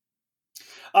long with.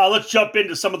 Let's jump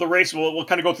into some of the races. We'll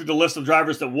kind of go through the list of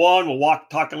drivers that won. We'll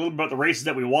talk a little bit about the races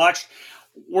that we watched.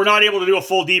 We're not able to do a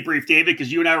full debrief, David,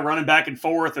 because you and I are running back and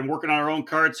forth and working on our own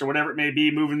karts or whatever it may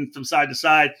be, moving from side to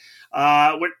side.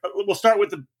 We'll start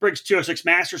with the Briggs 206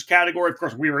 Masters category. Of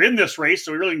course, we were in this race,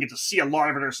 so we really didn't get to see a lot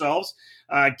of it ourselves.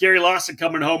 Gary Lawson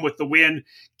coming home with the win.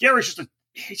 Gary's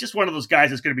he's just one of those guys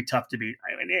that's going to be tough to beat.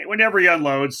 I mean, whenever he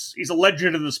unloads, he's a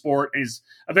legend in the sport, and he's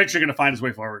eventually going to find his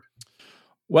way forward.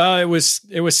 Well, it was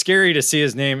scary to see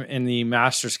his name in the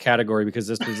Masters category because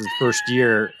this was his first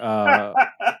year,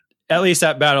 at least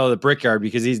at Battle of the Brickyard,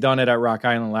 because he's done it at Rock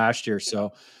Island last year.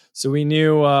 So we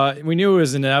knew it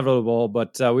was inevitable,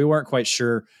 but we weren't quite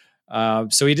sure.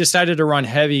 So he decided to run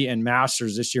heavy and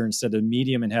Masters this year instead of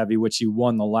medium and heavy, which he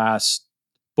won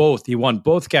both. He won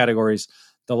both categories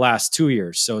the last 2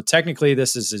 years. So technically,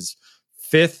 this is his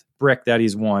 5th brick that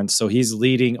he's won. So he's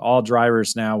leading all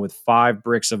drivers now with 5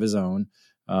 bricks of his own.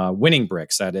 Winning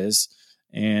bricks, that is.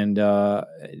 And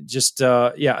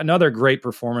another great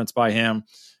performance by him.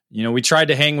 We tried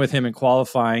to hang with him in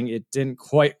qualifying. It didn't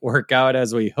quite work out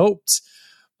as we hoped.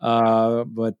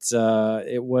 But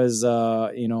it was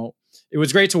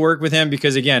great to work with him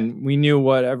because, again, we knew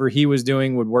whatever he was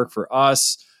doing would work for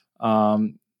us.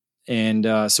 So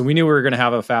we knew we were going to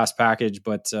have a fast package,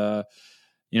 but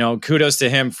kudos to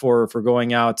him for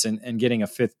going out and getting a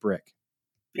 5th brick.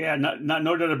 Yeah,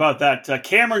 no doubt about that.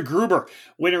 Cameron Gruber,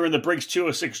 winner in the Briggs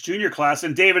 206 junior class.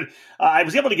 And David, I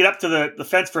was able to get up to the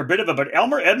fence for a bit of it, but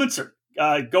Elmer Edmondson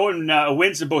going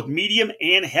wins in both medium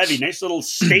and heavy. Nice little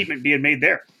statement being made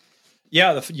there.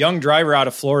 Yeah, the young driver out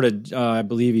of Florida, I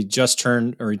believe he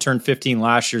turned 15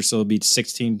 last year, so he'll be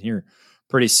 16 here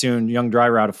pretty soon. Young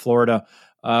driver out of Florida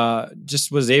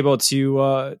just was able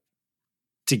to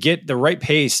get the right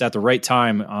pace at the right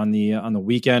time on the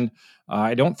weekend.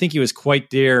 I don't think he was quite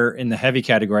there in the heavy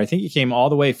category. I think he came all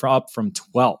the way up from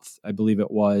 12th, I believe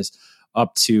it was,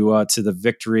 up to the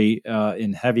victory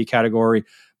in heavy category.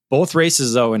 Both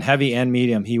races, though, in heavy and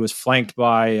medium, he was flanked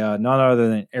by none other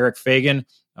than Eric Fagan,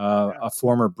 a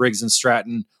former Briggs &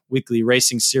 Stratton Weekly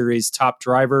Racing Series top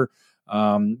driver,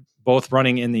 both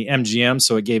running in the MGM.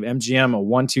 So it gave MGM a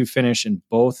 1-2 finish in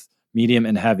both medium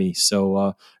and heavy.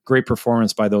 So great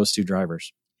performance by those two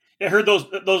drivers. I heard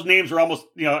those names were almost,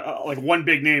 like one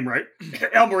big name, right?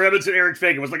 Elmer Edmondson, Eric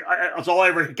Fagan was like, that's all I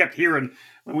ever kept hearing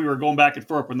when we were going back and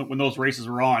forth when those races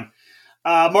were on.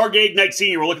 Margay Ignite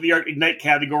Senior, we'll look at the Ignite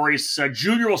categories.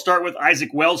 Junior will start with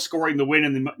Isaac Wells scoring the win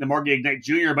in the Margay Ignite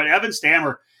Junior, but Evan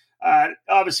Stammer,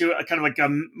 obviously kind of like a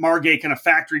Margay kind of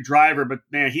factory driver, but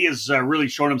man, he has really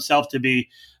shown himself to be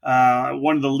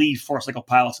one of the lead four-cycle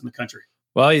pilots in the country.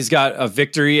 Well, he's got a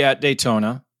victory at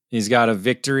Daytona. He's got a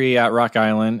victory at Rock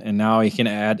Island, and now he can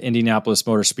add Indianapolis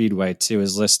Motor Speedway to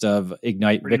his list of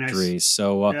Ignite victories. Nice.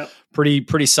 So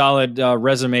pretty solid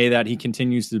resume that he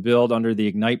continues to build under the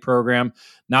Ignite program.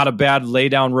 Not a bad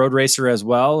laydown road racer as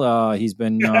well. He's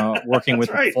been working with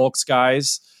the Folks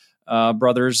guys,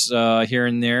 brothers here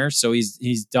and there. So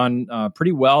he's done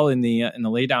pretty well in the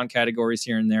laydown categories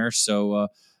here and there. So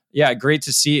yeah, great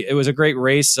to see. It was a great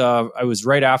race. I was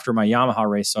right after my Yamaha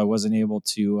race, so I wasn't able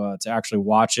to actually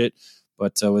watch it,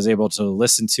 but was able to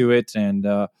listen to it, and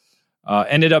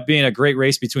ended up being a great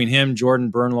race between him,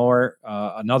 Jordan Bernlohr,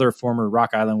 another former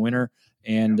Rock Island winner,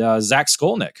 and Zach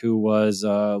Skolnick, who was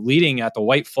leading at the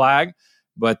white flag,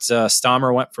 but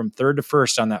Stammer went from third to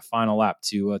first on that final lap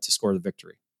to score the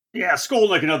victory. Yeah,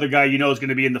 Skolnick, another guy is going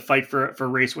to be in the fight for a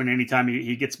race win anytime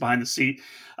he gets behind the seat.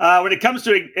 When it comes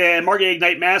to Margate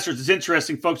Ignite Masters, it's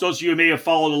interesting, folks. Those of you who may have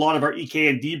followed a lot of our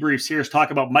EKN debriefs here is talk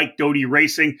about Mike Doty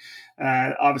Racing.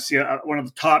 Obviously, one of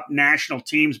the top national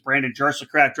teams, Brandon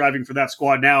Jarsocrat driving for that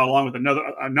squad now, along with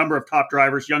a number of top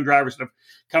drivers, young drivers that have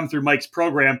come through Mike's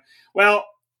program. Well,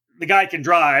 the guy can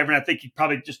drive, and I think he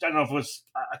probably just, I don't know if it was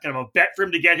kind of a bet for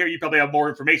him to get here. You probably have more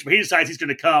information, but he decides he's going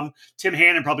to come. Tim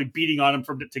Hannon probably beating on him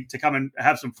to come and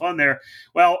have some fun there.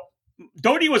 Well,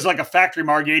 Doty was like a factory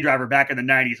Margay driver back in the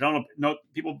 90s. I don't know,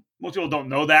 most people don't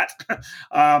know that.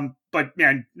 But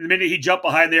man, the minute he jumped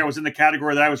behind there, was in the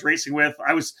category that I was racing with.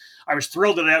 I was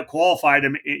thrilled that I out qualified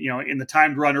him, in the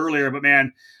timed run earlier. But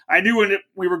man, I knew when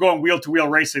we were going wheel to wheel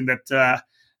racing that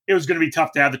it was going to be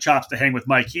tough to have the chops to hang with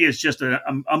Mike. He is just an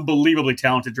unbelievably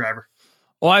talented driver.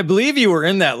 Well, I believe you were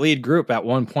in that lead group at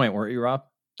one point, weren't you, Rob?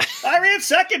 I ran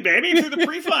second, baby, through the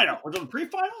pre-final. Was it the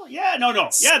pre-final? Yeah, no.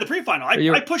 Yeah, the pre-final.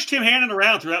 I pushed Tim Hannon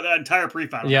around throughout that entire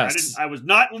pre-final. Yes. I was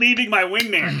not leaving my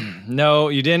wingman. No,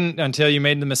 you didn't until you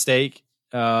made the mistake.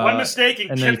 One mistake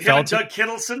and then him and Doug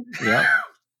Kittleson. Yeah.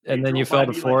 And then you fell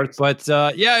to fourth. But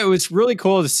it was really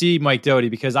cool to see Mike Doty,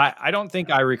 because I don't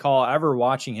think I recall ever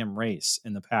watching him race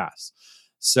in the past.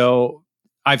 So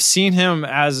I've seen him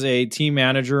as a team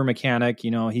manager, mechanic.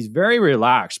 He's very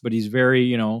relaxed, but he's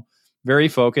very, very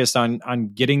focused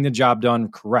on getting the job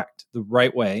done correct, the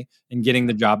right way, and getting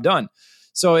the job done.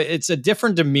 So it's a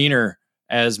different demeanor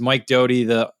as Mike Doty,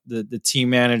 the team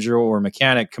manager or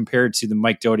mechanic, compared to the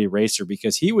Mike Doty racer,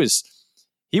 because he was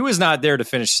not there to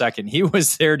finish second. He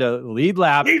was there to lead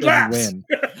laps and win.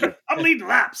 I'm leading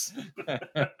laps.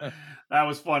 That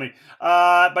was funny.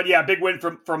 But yeah, big win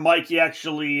from Mike. He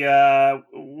actually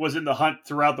was in the hunt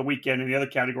throughout the weekend in the other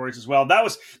categories as well. That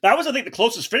was I think the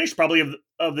closest finish probably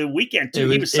of the weekend too.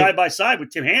 He was side by side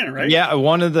with Tim Hannon, right? Yeah,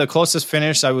 one of the closest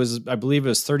finish. I believe it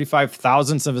was 35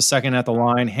 thousandths of a second at the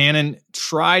line. Hannon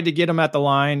tried to get him at the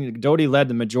line. Doty led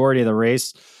the majority of the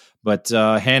race, but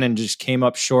Hannon just came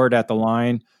up short at the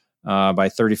line by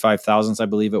 35 thousandths, I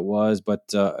believe it was. But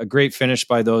a great finish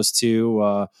by those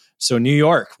two. So New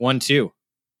York 1-2.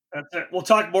 That's it. We'll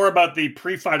talk more about the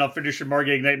pre-final finish of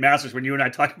Margay Ignite Masters when you and I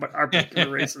talk about our particular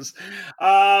races.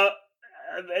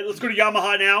 Let's go to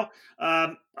Yamaha now.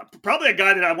 Probably a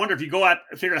guy that I wonder if you go out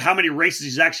and figure out how many races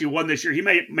he's actually won this year. He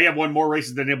may have won more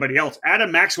races than anybody else.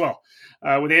 Adam Maxwell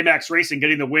with AMAX Racing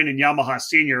getting the win in Yamaha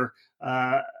Senior.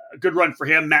 A good run for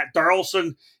him. Matt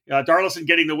Darlison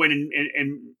getting the win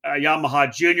in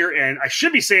Yamaha Junior. And I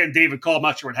should be saying David Cole, I'm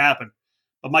not sure what happened,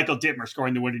 but Michael Dittmer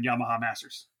scoring the win in Yamaha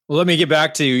Masters. Well, let me get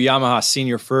back to Yamaha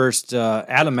Senior first.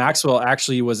 Adam Maxwell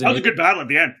actually was a good battle at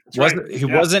the end. He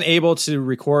wasn't able to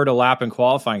record a lap in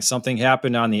qualifying. Something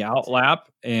happened on the out lap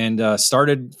and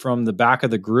started from the back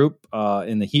of the group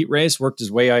in the heat race, worked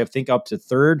his way, I think, up to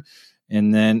third,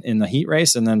 and then in the heat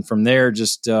race. And then from there,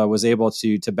 just was able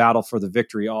to battle for the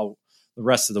victory all the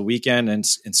rest of the weekend and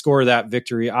score that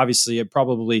victory. Obviously, it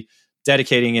probably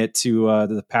dedicating it to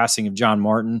the passing of John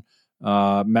Martin.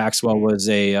 Maxwell was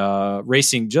a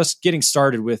racing, just getting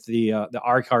started with the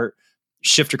R-Kart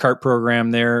shifter kart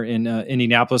program there in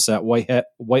Indianapolis at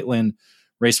Whiteland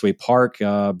Raceway Park.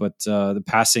 But the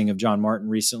passing of John Martin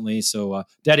recently, so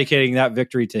dedicating that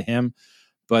victory to him.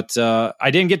 But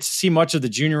I didn't get to see much of the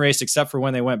junior race except for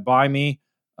when they went by me.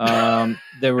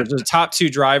 There were the top two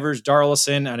drivers,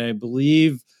 Darlison, and I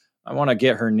believe I want to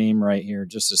get her name right here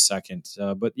just a second.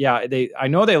 But yeah, I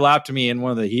know they lapped me in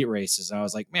one of the heat races. And I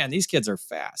was like, man, these kids are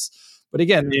fast. But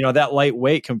again, that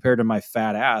lightweight compared to my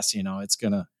fat ass, it's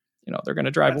gonna, they're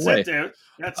gonna drive That's away. It, dude.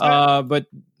 That's it. But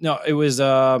no, it was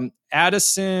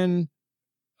Addison.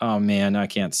 Oh man, I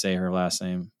can't say her last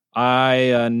name.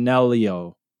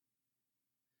 Ionelio.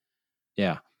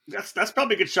 Yeah. That's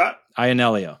probably a good shot.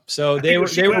 Ionelio. So they were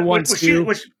 1-2.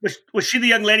 Was she the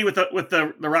young lady with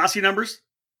the Rossi numbers?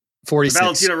 46.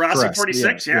 Valentina Rossi, correct.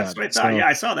 46. Yeah, that's what I thought. So,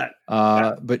 I saw that.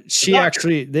 But she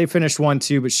actually, they finished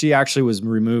 1-2, but she actually was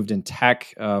removed in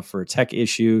tech for a tech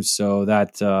issue. So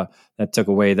that took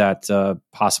away that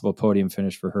possible podium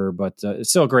finish for her. But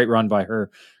it's still a great run by her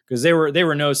because they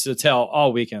were nose to tail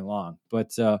all weekend long.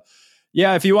 But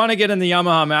yeah, if you want to get in the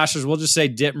Yamaha Masters, we'll just say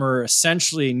Dittmer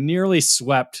essentially nearly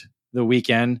swept the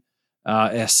weekend,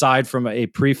 aside from a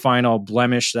pre-final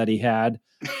blemish that he had.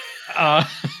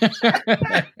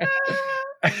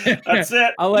 That's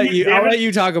it. I'll let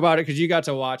you talk about it because you got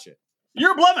to watch it.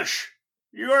 You're a blemish.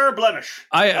 You are a blemish.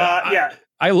 Yeah.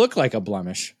 I look like a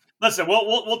blemish. Listen,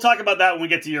 we'll talk about that when we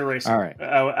get to your race. All right.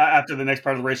 After the next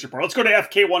part of the race report. Let's go to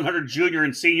FK 100 Junior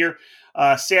and Senior.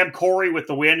 Sam Corey with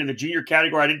the win in the junior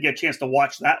category. I didn't get a chance to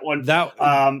watch that one.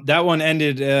 That one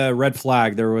ended red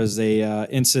flag. There was a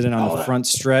incident on the front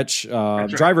stretch.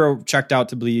 Driver checked out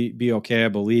to be okay, I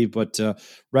believe, but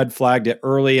red flagged it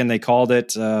early, and they called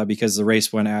it because the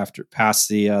race went past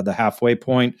the halfway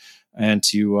point, and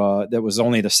that was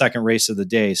only the second race of the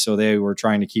day, so they were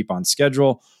trying to keep on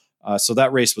schedule. So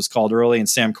that race was called early, and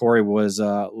Sam Corey was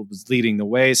leading the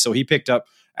way. So he picked up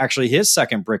actually his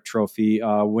second Brick Trophy,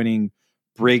 winning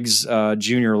Briggs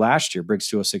Junior last year, Briggs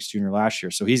 206 Junior last year.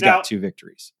 So he's got 2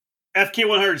 victories. FK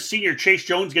 100 Senior, Chase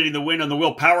Jones getting the win on the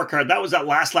Will Power Card. That was that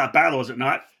last lap battle, was it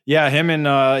not? Yeah, him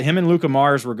and Luca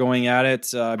Mars were going at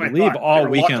it, I believe, all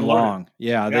weekend long.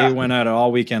 Yeah, they went at it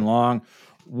all weekend long.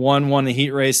 One won the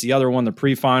heat race, the other won the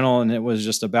pre-final, and it was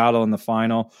just a battle in the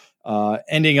final.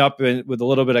 Ending up with a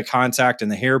little bit of contact in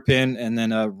the hairpin, and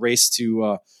then a race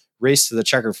to the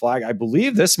checkered flag. I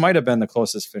believe this might have been the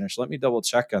closest finish. Let me double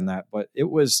check on that. But it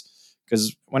was,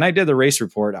 because when I did the race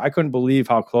report, I couldn't believe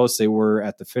how close they were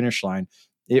at the finish line.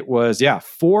 It was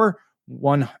 4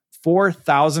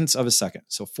 thousandths of a second.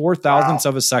 So 4 thousandths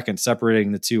of a second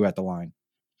separating the two at the line.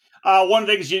 One of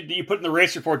the things you put in the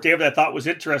race report, David, I thought was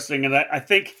interesting, and I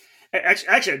think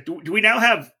actually, do we now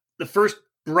have the first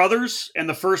brothers and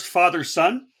the first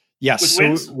father-son? Yes,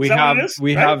 so we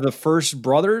have the first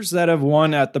brothers that have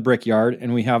won at the Brickyard,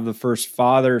 and we have the first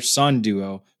father-son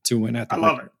duo to win at the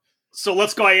Brickyard. I love it. So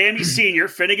let's go Miami Senior,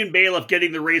 Finnegan Bailiff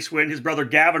getting the race win. His brother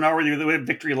Gavin already with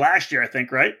victory last year, I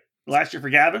think, right? Last year for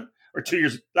Gavin? Or 2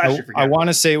 years last year for Gavin? I want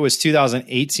to say it was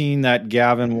 2018 that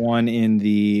Gavin won in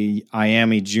the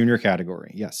Miami Junior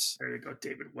category. Yes. There you go,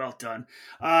 David. Well done.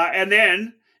 And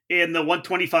then in the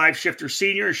 125 Shifter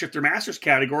Senior and Shifter Masters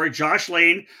category, Josh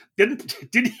Lane didn't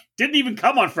even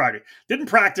come on Friday. Didn't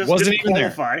practice. Wasn't even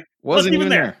qualify. There. Wasn't even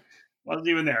there. Wasn't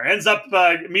even there. Ends up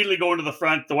immediately going to the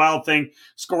front. The Wild Thing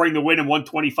scoring the win in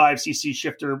 125cc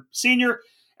Shifter Senior,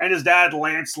 and his dad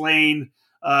Lance Lane,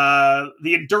 the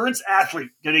endurance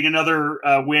athlete, getting another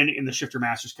win in the Shifter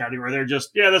Masters category. They're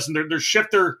just listen.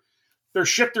 They're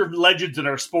shifter legends in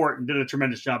our sport, and did a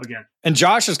tremendous job again. And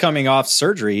Josh is coming off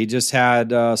surgery. He just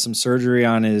had some surgery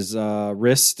on his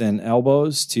wrist and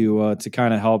elbows to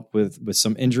kind of help with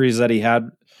some injuries that he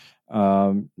had.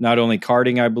 Not only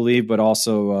karting, I believe, but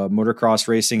also motocross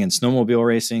racing and snowmobile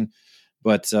racing.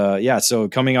 But so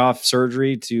coming off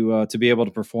surgery to be able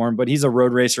to perform. But he's a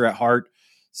road racer at heart.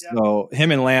 So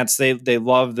him and Lance, they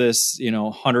love this,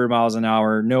 100 miles an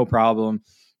hour, no problem.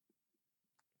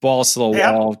 Balls to the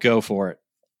wall, go for it.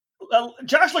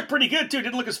 Josh looked pretty good too.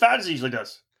 Didn't look as fat as he usually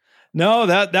does. No,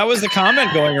 that was the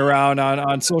comment going around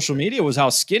on social media, was how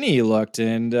skinny he looked,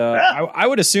 and I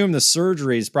would assume the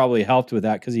surgeries probably helped with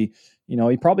that, because he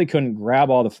probably couldn't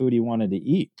grab all the food he wanted to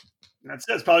eat. That's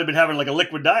it. He's probably been having like a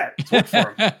liquid diet. It's worked for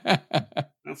him.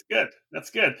 That's good.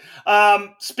 That's good.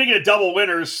 Speaking of double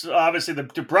winners, obviously the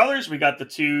two brothers. We got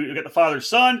the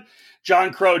father-son.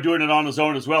 John Crow doing it on his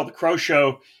own as well. The Crow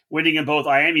Show winning in both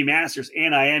Miami Masters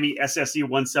and Miami SSE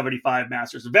 175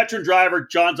 Masters. A veteran driver.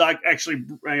 John's actually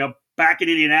back in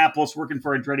Indianapolis working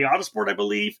for Andretti Autosport, I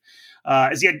believe.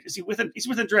 He's with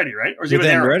Andretti, right? Or is he with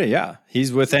Andretti? Yeah,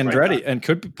 he's with Andretti, and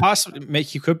could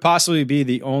possibly be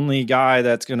the only guy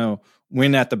that's going to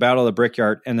win at the Battle of the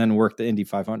Brickyard and then work the Indy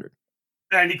 500.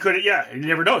 And he could, you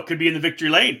never know. It could be in the victory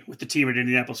lane with the team at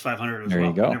Indianapolis 500 as well. There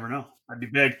you go. You never know. That'd be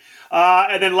big.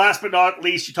 And then last but not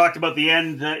least, you talked about the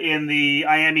end in the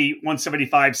Miami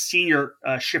 175 senior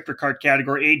shifter kart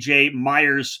category. AJ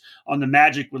Myers on the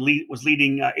Magic was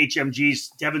leading HMG's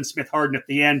Devin Smith Harden at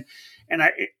the end. And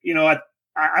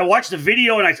I watched the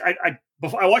video, and I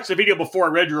watched the video before I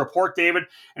read your report, David,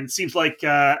 and it seems like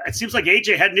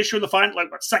AJ had an issue in the final,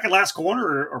 second last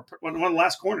corner or one of the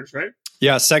last corners, right?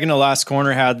 Yeah, second to last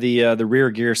corner, had the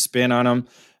rear gear spin on him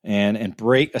and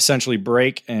break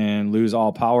and lose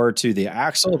all power to the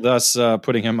axle, thus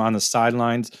putting him on the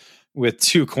sidelines with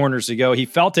 2 corners to go. He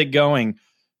felt it going,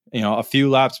 a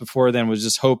few laps before then, was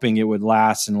just hoping it would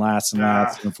last and last and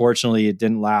last. Unfortunately, it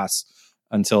didn't last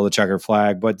until the checkered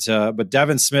flag. But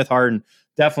Devin Smith Harden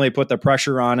definitely put the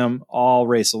pressure on him all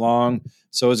race long.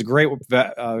 So it was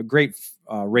a great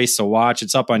race to watch.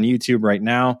 It's up on YouTube right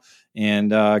now,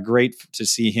 and great to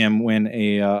see him win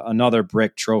another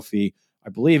Brick Trophy. I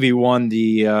believe he won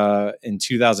the in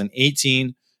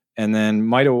 2018, and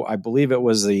then I believe it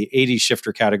was the 80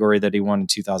 shifter category that he won in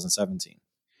 2017.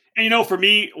 And for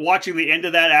me, watching the end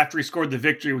of that after he scored the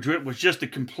victory, which was just a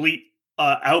complete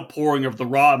outpouring of the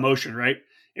raw emotion, right?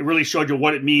 It really showed you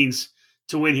what it means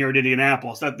to win here in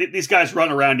Indianapolis. Now, these guys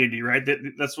run around Indy, right?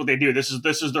 That's what they do. This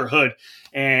is their hood,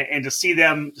 and to see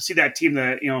that team,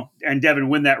 and Devin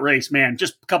win that race, man,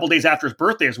 just a couple days after his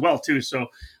birthday as well, too. So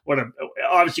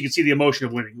obviously you can see the emotion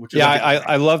of winning. Which is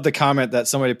I love the comment that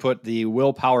somebody put, the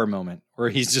willpower moment, where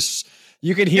he's just,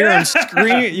 you could hear him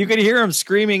scream. You could hear him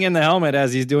screaming in the helmet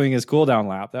as he's doing his cool down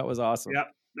lap. That was awesome.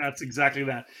 Yep. That's exactly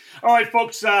that. All right,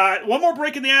 folks, one more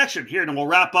break in the action here, and we'll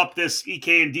wrap up this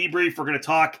EK and debrief. We're going to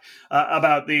talk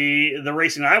about the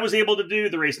racing I was able to do,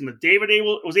 the racing that David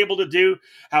was able to do,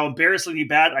 how embarrassingly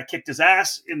bad I kicked his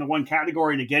ass in the one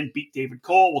category and again beat David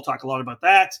Cole. We'll talk a lot about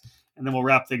that, and then we'll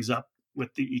wrap things up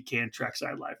with the EK and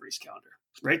Trackside Live race calendar.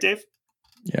 Right, Dave?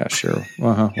 Yeah, sure.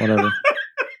 Whatever.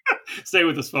 Stay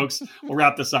with us, folks. We'll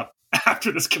wrap this up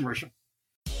after this commercial.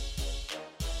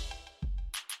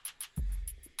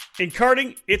 In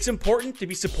karting, it's important to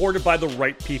be supported by the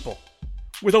right people.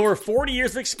 With over 40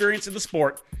 years of experience in the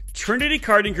sport, Trinity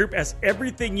Karting Group has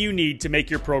everything you need to make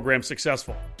your program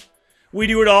successful. We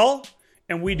do it all,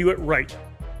 and we do it right.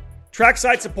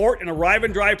 Trackside support and arrive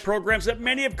and drive programs at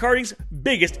many of karting's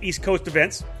biggest East Coast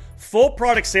events, full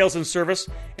product sales and service,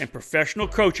 and professional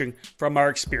coaching from our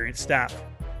experienced staff.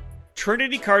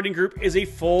 Trinity Karting Group is a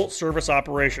full-service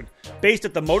operation based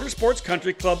at the Motorsports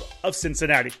Country Club of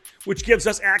Cincinnati, which gives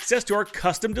us access to our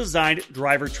custom-designed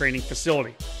driver training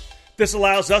facility. This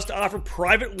allows us to offer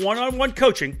private one-on-one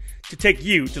coaching to take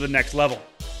you to the next level.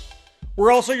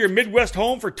 We're also your Midwest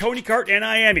home for Tony Kart and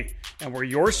IAME, and we're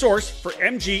your source for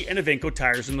MG and Evinco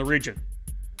tires in the region.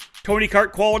 Tony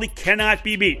Kart quality cannot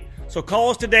be beat, so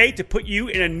call us today to put you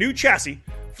in a new chassis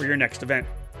for your next event.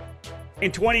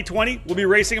 In 2020, we'll be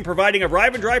racing and providing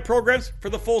arrive and drive programs for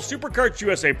the full SuperKarts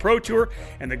USA Pro Tour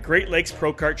and the Great Lakes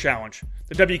Pro Kart Challenge,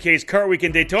 the WK's Kart Week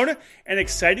in Daytona, and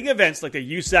exciting events like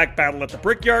the USAC Battle at the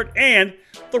Brickyard and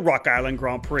the Rock Island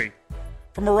Grand Prix.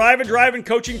 From arrive and drive and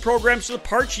coaching programs to the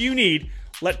parts you need,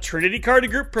 let Trinity Karting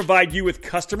Group provide you with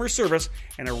customer service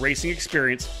and a racing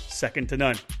experience second to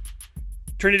none.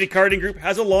 Trinity Karting Group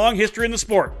has a long history in the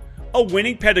sport, a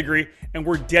winning pedigree, and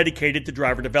we're dedicated to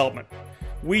driver development.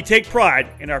 We take pride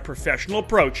in our professional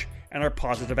approach and our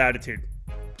positive attitude.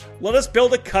 Let us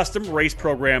build a custom race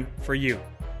program for you.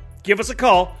 Give us a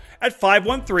call at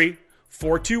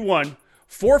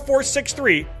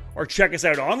 513-421-4463 or check us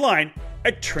out online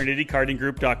at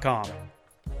trinitykartinggroup.com.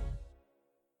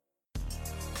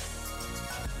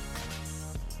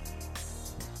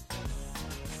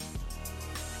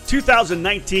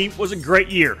 "2019 was a great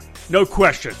year, no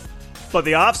question. But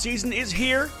the off-season is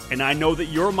here, and I know that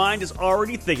your mind is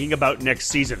already thinking about next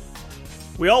season.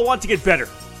 We all want to get better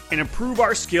and improve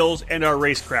our skills and our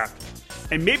racecraft.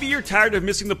 And maybe you're tired of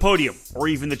missing the podium or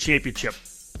even the championship.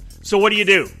 So what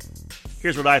do?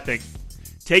 Here's what I think.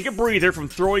 Take a breather from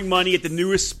throwing money at the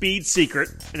newest speed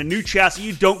secret and a new chassis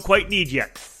you don't quite need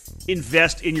yet.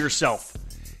 Invest in yourself.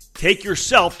 Take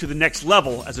yourself to the next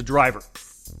level as a driver.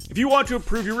 If you want to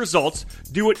improve your results,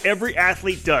 do what every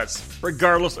athlete does,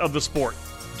 regardless of the sport.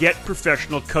 Get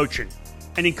professional coaching.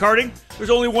 And in karting, there's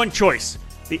only one choice.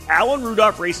 The Alan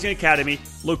Rudolph Racing Academy,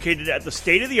 located at the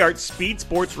state-of-the-art Speed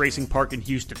Sports Racing Park in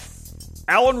Houston.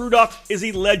 Alan Rudolph is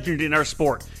a legend in our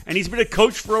sport, and he's been a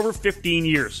coach for over 15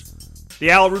 years.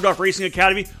 The Alan Rudolph Racing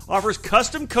Academy offers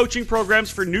custom coaching programs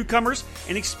for newcomers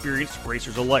and experienced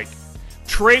racers alike.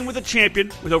 Train with a champion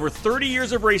with over 30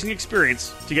 years of racing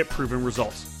experience to get proven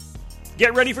results.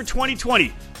 Get ready for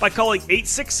 2020 by calling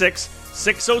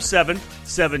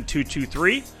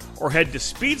 866-607-7223 or head to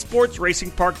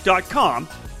speedsportsracingpark.com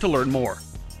to learn more.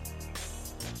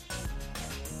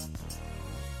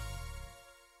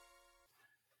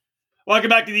 Welcome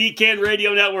back to the EKN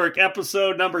Radio Network,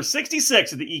 episode number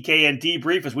 66 of the EKN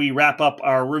Debrief, as we wrap up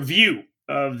our review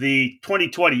of the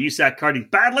 2020 USAC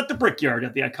Karting Battle at the Brickyard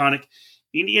at the iconic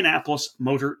Indianapolis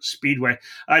Motor Speedway.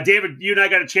 David, you and I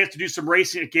got a chance to do some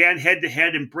racing again,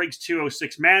 head-to-head in Briggs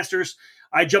 206 Masters.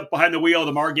 I jumped behind the wheel of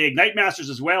the Margay Ignite Masters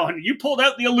as well, and you pulled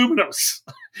out the Aluminos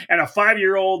and a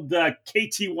 5-year-old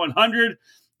KT100.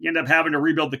 You end up having to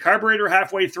rebuild the carburetor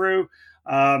halfway through.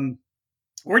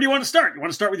 Where do you want to start? You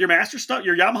want to start with your Masters stuff,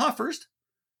 your Yamaha first?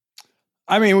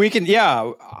 I mean, we can,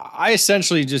 yeah. I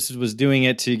essentially just was doing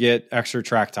it to get extra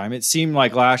track time. It seemed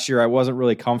like last year I wasn't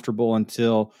really comfortable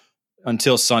until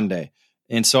Sunday.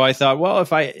 And so I thought, well,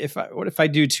 what if I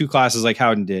do two classes like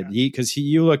Howden did?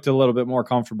 You looked a little bit more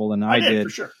comfortable than I did. For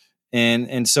sure.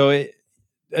 And so it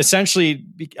essentially,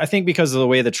 I think because of the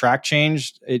way the track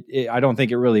changed, I don't think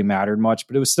it really mattered much,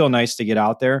 but it was still nice to get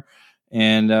out there.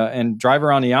 and drive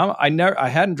around the Yamaha. I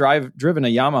hadn't driven a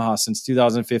Yamaha since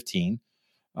 2015.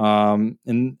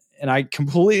 And I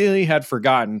completely had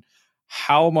forgotten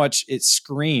how much it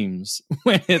screams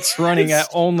when it's running at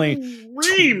only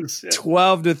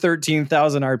 12 to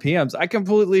 13,000 RPMs. I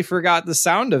completely forgot the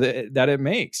sound of it that it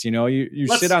makes. You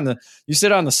sit on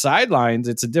the sidelines.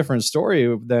 It's a different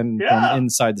story than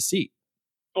inside the seat.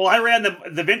 Well, I ran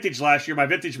the vintage last year, my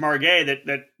vintage Margay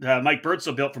that Mike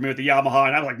Birdsell built for me with the Yamaha,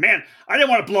 and I was like, man, I didn't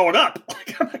want to blow it up.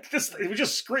 It was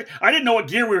just scream. I didn't know what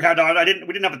gear we had on. We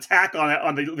didn't have a tack on it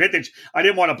on the vintage. I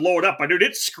didn't want to blow it up. But dude,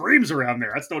 it screams around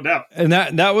there. That's no doubt. And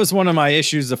that was one of my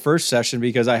issues the first session,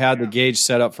 because I had the gauge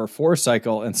set up for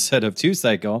 4-cycle instead of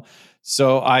 2-cycle.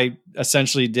 So I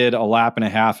essentially did a lap and a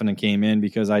half and then came in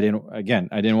because I didn't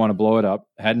want to blow it up.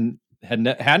 Hadn't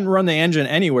run the engine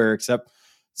anywhere except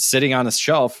sitting on the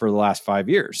shelf for the last 5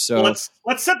 years. So let's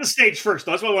set the stage first.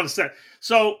 That's what I want to say.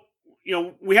 So,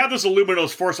 we have this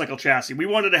Aluminos 4-cycle chassis. We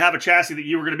wanted to have a chassis that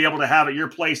you were going to be able to have at your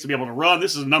place to be able to run.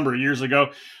 This is a number of years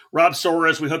ago. Rob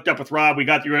Soares, we hooked up with Rob. We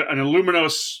got you an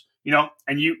Aluminos,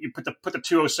 and you put the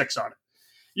 206 on it.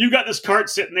 You got this cart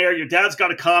sitting there. Your dad's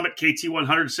got a Comet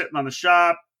KT100 sitting on the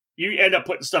shop. You end up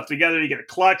putting stuff together. You get a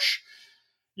clutch.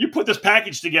 You put this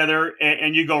package together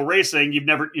and you go racing. You've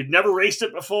never raced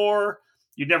it before.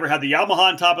 You've never had the Yamaha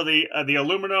on top of the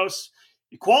Aluminos.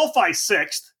 You qualify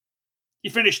 6th. You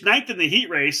finish 9th in the heat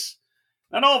race.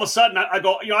 And all of a sudden, I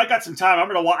go, I got some time. I'm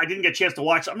going to watch. I didn't get a chance to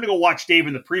watch. I'm going to go watch Dave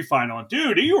in the pre-final. And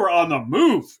dude, you were on the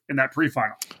move in that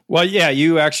pre-final. Well, yeah,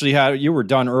 you were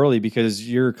done early because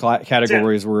your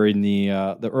categories were in the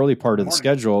early part of the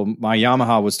schedule. My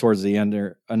Yamaha was towards the end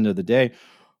of the day.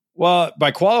 Well,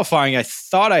 by qualifying, I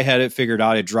thought I had it figured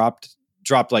out. It dropped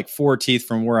like 4 teeth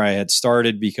from where I had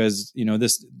started because,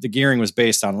 the gearing was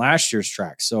based on last year's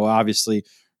track. So obviously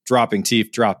dropping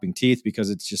teeth because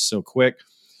it's just so quick.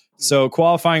 So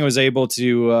qualifying was able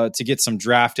to get some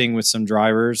drafting with some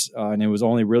drivers. And it was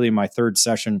only really my 3rd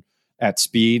session at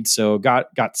speed. So got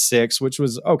 6, which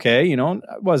was okay. It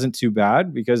wasn't too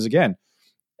bad because again,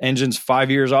 engine's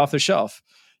 5 years off the shelf.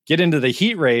 Get into the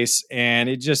heat race and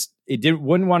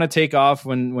wouldn't want to take off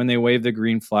when they waved the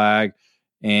green flag.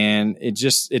 And it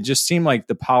just seemed like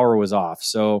the power was off.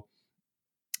 So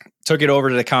took it over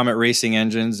to the Comet Racing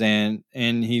Engines and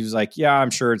he was like, yeah,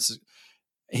 I'm sure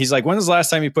he's like, when was the last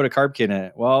time you put a carb kit in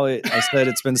it? Well, I said,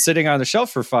 it's been sitting on the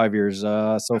shelf for 5 years.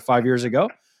 So 5 years ago.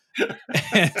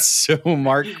 And so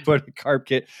Mark put a carb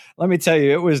kit. Let me tell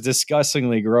you, it was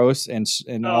disgustingly gross and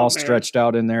stretched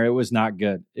out in there. It was not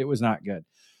good.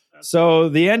 So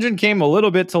the engine came a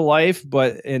little bit to life,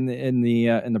 but in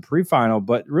the pre-final,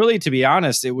 but really, to be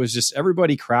honest, it was just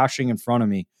everybody crashing in front of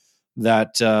me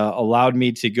that allowed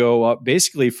me to go up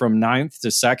basically from 9th to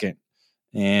 2nd,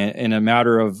 and in a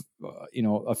matter of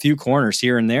a few corners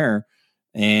here and there,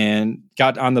 and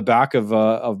got on the back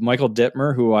of Michael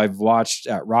Dittmer, who I've watched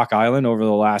at Rock Island over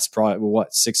the last probably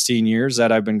 16 years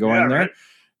that I've been going there. Right.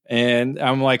 And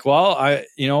I'm like, well,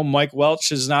 Mike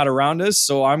Welch is not around us,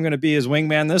 so I'm going to be his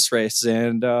wingman this race.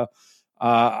 And it's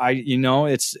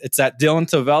that Dylan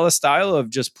Tavella style of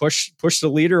just push the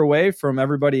leader away from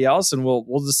everybody else, and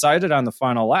we'll decide it on the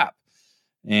final lap.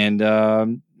 And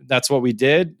that's what we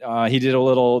did. He did a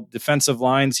little defensive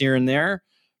lines here and there,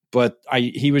 but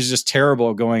he was just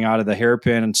terrible going out of the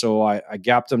hairpin, and so I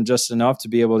gapped him just enough to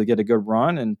be able to get a good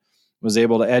run, and was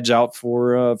able to edge out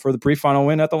for the pre-final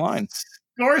win at the line.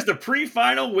 Scores the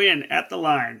pre-final win at the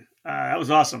line. That was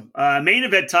awesome. Main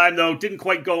event time, though, didn't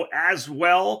quite go as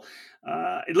well.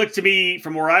 It looked to me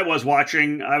from where I was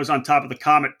watching, I was on top of the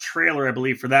Comet trailer, I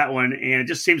believe, for that one. And it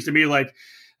just seems to me like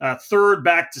 3rd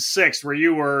back to 6th, where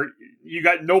you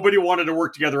got nobody wanted to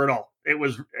work together at all. It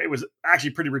was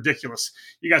actually pretty ridiculous.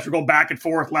 You guys were going back and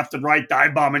forth, left and right,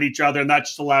 dive bombing each other, and that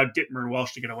just allowed Dittmer and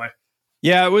Welsh to get away.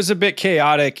 Yeah, it was a bit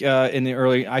chaotic in the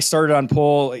early. I started on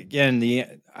pole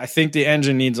again. I think the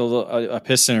engine needs a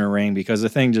piston or ring because the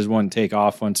thing just wouldn't take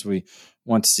off once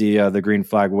the green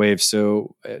flag waved.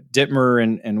 So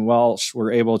Dittmer and Welsh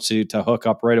were able to hook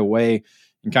up right away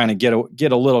and kind of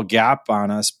get a little gap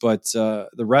on us. But the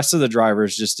rest of the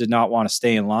drivers just did not want to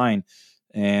stay in line,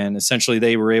 and essentially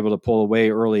they were able to pull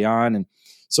away early on. And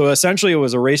so essentially it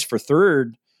was a race for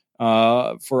 3rd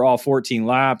for all 14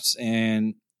 laps.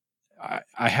 And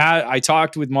I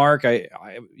talked with Mark.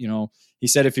 He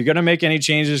said, if you're going to make any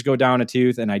changes, go down a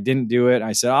tooth. And I didn't do it.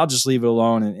 I said, I'll just leave it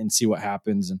alone and see what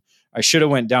happens. And I should have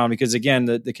went down because again,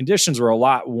 the conditions were a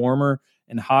lot warmer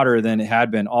and hotter than it had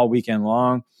been all weekend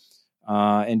long.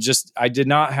 And just, I did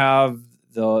not have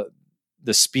the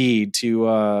speed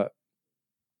to,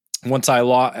 once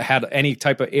I had any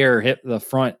type of air hit the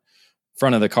front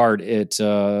front of the cart,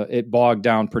 it bogged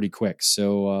down pretty quick.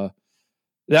 So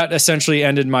that essentially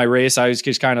ended my race. I was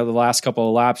just kind of the last couple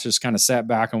of laps, just kind of sat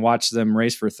back and watched them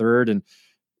race for third, and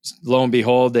lo and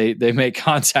behold, they make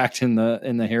contact in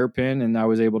the hairpin, and I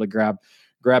was able to grab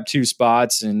 2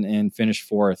 spots and finish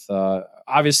fourth.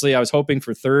 Obviously, I was hoping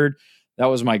for third. That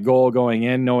was my goal going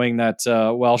in, knowing that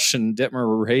Welsh and Dittmer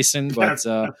were racing. But that's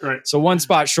right. So 1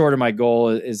 spot short of my goal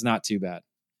is not too bad.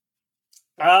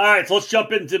 All right, so let's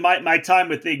jump into my time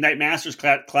with the Ignite Masters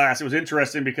class. It was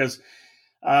interesting because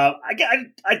I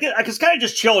was kind of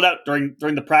just chilling out during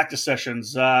the practice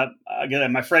sessions.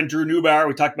 Again, my friend Drew Neubauer,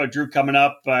 we talked about Drew coming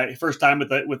up, first time with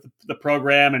the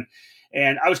program,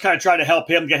 and I was kind of trying to help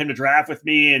him, get him to draft with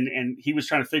me, and he was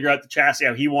trying to figure out the chassis,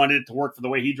 how he wanted it to work for the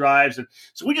way he drives, and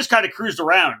so we just kind of cruised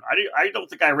around. I don't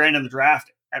think I ran in the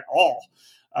draft at all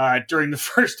during the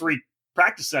first 3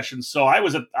 practice sessions, so I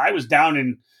was down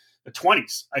in the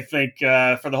 20s, I think,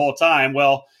 for the whole time.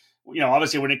 Well,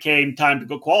 obviously when it came time to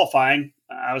go qualifying,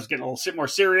 I was getting a little bit more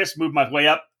serious, moved my way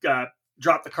up,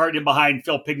 dropped the cart in behind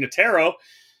Phil Pignataro,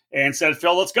 and said,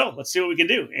 Phil, let's go. Let's see what we can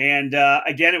do. And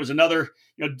again, it was another,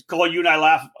 Cole, you and I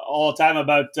laugh all the time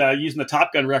about using the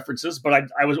Top Gun references, but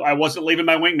I wasn't leaving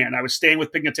my wingman. I was staying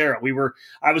with Pignataro.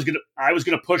 I was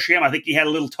gonna push him. I think he had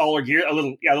a little taller gear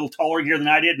than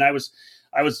I did, and I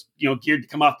was geared to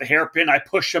come off the hairpin. I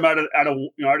pushed him out of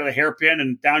the hairpin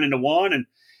and down into one, and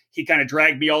he kind of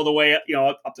dragged me all the way up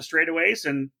the straightaways.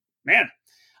 And man,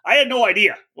 I had no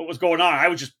idea what was going on. I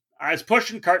was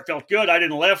pushing. Cart felt good. I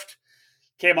didn't lift.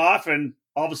 Came off, and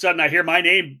all of a sudden I hear my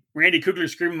name, Randy Kugler,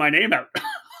 screaming my name out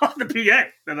on the PA.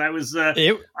 And I was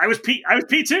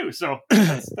P2. So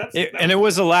and it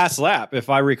was the last lap,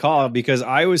 if I recall, because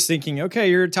I was thinking,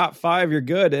 okay, you're top 5, you're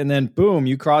good, and then boom,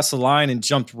 you crossed the line and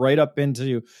jumped right up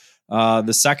into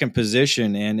the second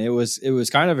position, and it was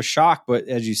kind of a shock. But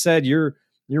as you said, you're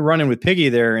running with Piggy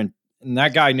there, and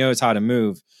that guy knows how to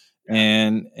move.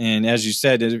 And as you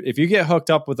said, if you get hooked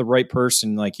up with the right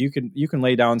person, like you can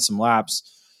lay down some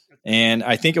laps. And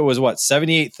I think it was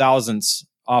 78 thousandths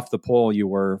off the pole you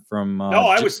were from. No,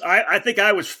 I think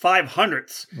I was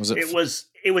 500ths. It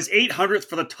was 800ths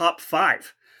for the top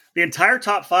 5. The entire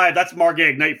top 5. That's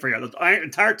Margay Ignite for you. The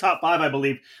entire top 5, I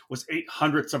believe, was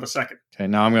 800ths of a second. Okay,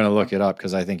 now I'm going to look it up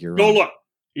because I think you're right. Go look.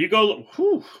 You go look.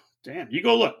 Whew, damn. You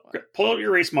go look. Pull out your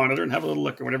race monitor and have a little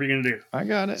look or whatever you're going to do. I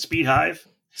got it. Speed Hive.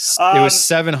 It was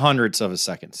 700ths of a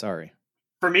second. Sorry.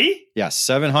 For me? Yes,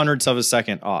 700ths of a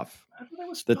second off.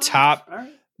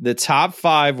 The top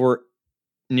 5 were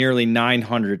nearly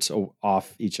 900ths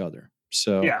off each other.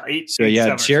 So yeah,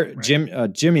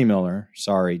 Jimmy Miller.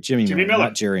 Sorry, Jimmy Miller,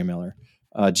 not Jerry Miller.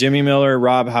 Jimmy Miller,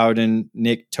 Rob Howden,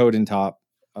 Nick Todentop,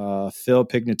 Phil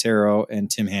Pignataro, and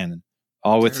Tim Hannon,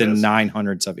 all within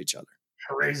 900ths of each other.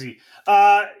 Crazy.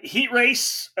 Heat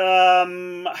race.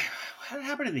 What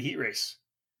happened in the heat race?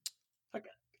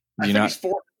 I think he's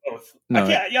 4th both. No,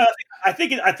 I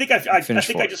think I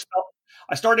just felt.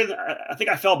 I think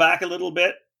I fell back a little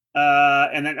bit,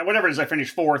 and then whatever it is, I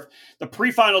finished 4th. The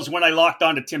pre-finals when I locked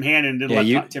on to Tim Hannon.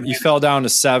 You fell down to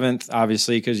 7th,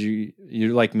 obviously, because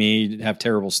you're like me, you have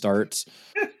terrible starts.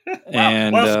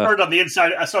 And I started on the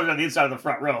inside. I started on the inside of the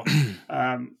front row,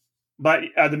 but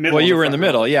the middle. Well, you were in the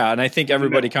middle, yeah, and I think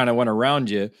everybody kind of went around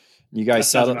you. You guys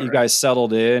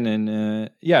settled in, and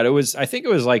it was. I think it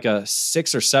was like a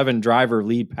 6 or 7 driver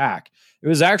lead pack. It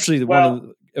was actually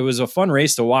it was a fun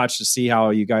race to watch to see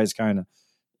how you guys kind of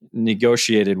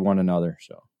negotiated one another.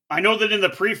 So I know that in the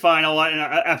pre-final,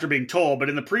 after being told, but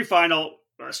in the pre-final,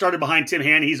 I started behind Tim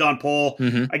Hannon. He's on pole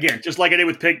again, just like I did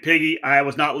with Piggy. I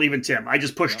was not leaving Tim. I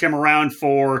just pushed Tim around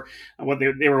for what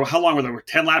they were. How long were they?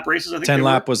 10 lap races. I think 10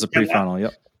 lap was the pre-final.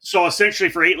 Yep. So essentially,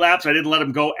 for 8 laps, I didn't let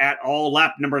him go at all.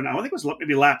 Lap number 9, I think it was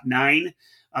maybe lap 9.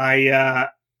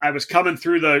 I was coming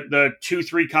through the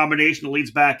 2-3 combination that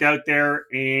leads back out there,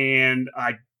 and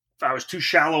I was too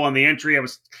shallow on the entry. I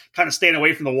was kind of staying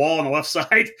away from the wall on the left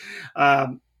side,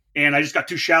 and I just got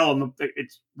too shallow, and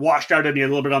it washed out at me a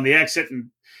little bit on the exit,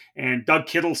 and Doug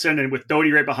Kittleson and with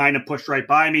Doty right behind him pushed right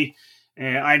by me,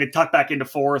 and I had to tuck back into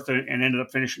 4th and ended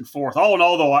up finishing 4th. All in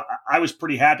all, though, I was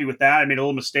pretty happy with that. I made a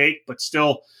little mistake, but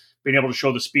still being able to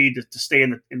show the speed to stay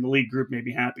in the lead group made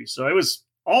me happy. So it was,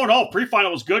 all in all,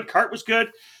 pre-final was good. Kart was good.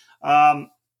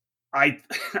 I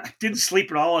didn't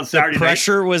sleep at all on Saturday night. The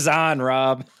pressure was on,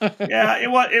 Rob. Yeah,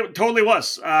 it totally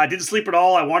was. I didn't sleep at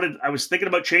all. I was thinking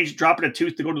about dropping a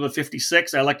tooth to go to the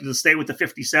 56. I elected to stay with the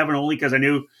 57 only because I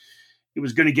knew it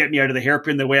was going to get me out of the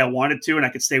hairpin the way I wanted to, and I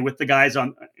could stay with the guys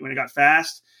on when it got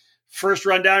fast. First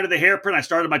run down to the hairpin, I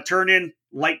started my turn in,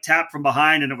 light tap from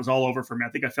behind, and it was all over for me. I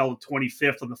think I fell to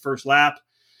 25th on the first lap.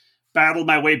 Battled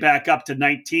my way back up to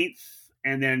 19th,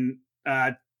 and then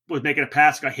was making a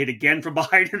pass, got hit again from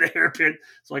behind in the hairpin.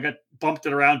 So I got bumped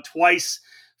it around twice,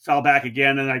 fell back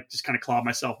again, and I just kind of clawed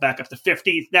myself back up to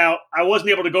 15th. Now, I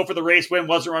wasn't able to go for the race win,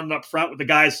 wasn't running up front with the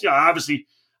guys. Obviously,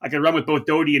 I could run with both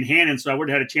Doty and Hannon, so I would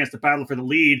have had a chance to battle for the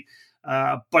lead.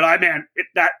 But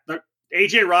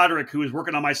AJ Roderick, who was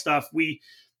working on my stuff, we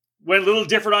went a little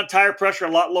different on tire pressure,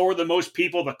 a lot lower than most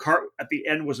people. The cart at the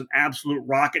end was an absolute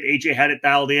rocket. AJ had it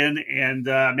dialed in, and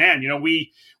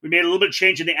we made a little bit of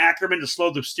change in the Ackerman to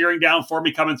slow the steering down for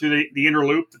me coming through the inner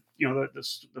loop.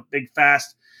 The big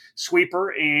fast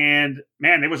sweeper, and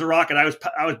man, it was a rocket. I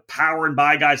was powering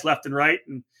by guys left and right,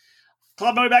 and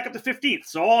clubbed my way back up to 15th.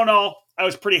 So all in all, I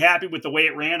was pretty happy with the way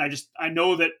it ran. I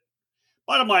know that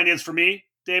bottom line is for me,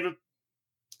 David,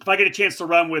 if I get a chance to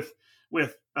run with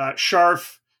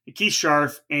Scharf, Keith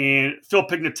Scharf, and Phil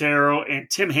Pignataro, and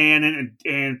Tim Hannon,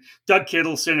 and Doug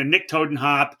Kittleson, and Nick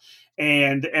Todenhop,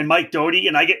 and Mike Doty,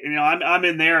 and I get, I'm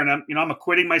in there, and I'm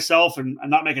acquitting myself, and I'm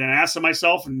not making an ass of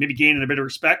myself, and maybe gaining a bit of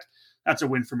respect. That's a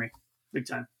win for me, big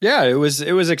time. Yeah, it was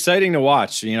exciting to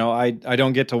watch. I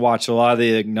don't get to watch a lot of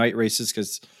the Ignite races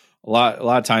because a lot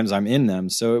of times I'm in them,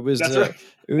 so it was right.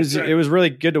 it was really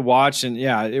good to watch, and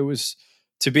yeah, it was.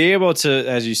 To be able to,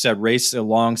 as you said, race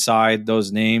alongside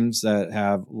those names that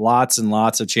have lots and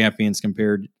lots of championships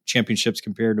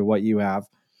compared to what you have.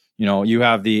 You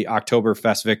have the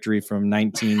Oktoberfest victory from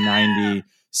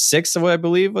 1996, I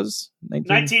believe was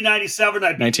 1997.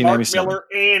 I beat Mark Miller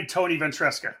and Tony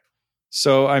Ventresca.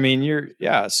 So, I mean,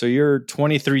 you're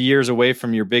 23 years away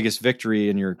from your biggest victory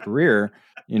in your career,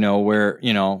 where,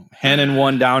 Hannon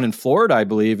won down in Florida, I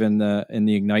believe, in the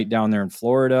Ignite down there in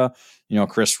Florida.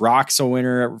 Chris Rock's a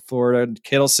winner at Florida.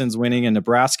 Kittleson's winning in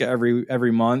Nebraska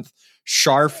every month.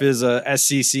 Scharf is a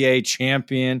SCCA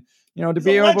champion. To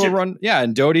be able to run,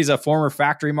 and Doty's a former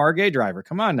factory Margay driver.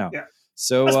 Come on now. Yeah.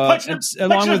 So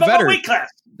along with Vetter,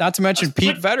 not to mention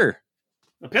Pete Vetter.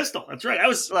 A pistol. That's right. I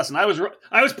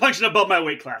was punching above my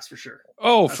weight class for sure.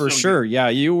 Oh, that's for sure. Good. Yeah,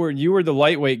 you were the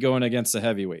lightweight going against the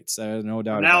heavyweights. No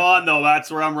doubt. Now on though,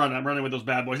 that's where I'm running. I'm running with those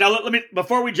bad boys. Now let me,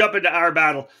 before we jump into our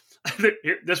battle,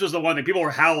 this was the one thing people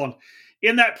were howling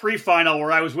in that pre-final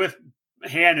where I was with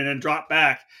Hannon and dropped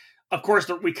back. Of course,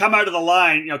 we come out of the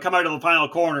line, come out of the final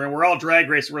corner, and we're all drag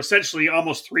racing. We're essentially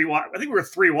almost 3 wide. I think we were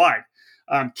 3 wide.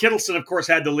 Kittleson, of course,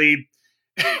 had the lead.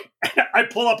 I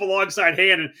pull up alongside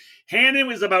Hannon. Hannon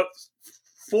was about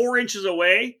 4 inches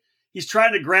away. He's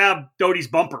trying to grab Doty's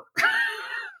bumper.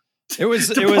 It was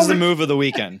the move of the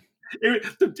weekend.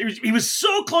 He was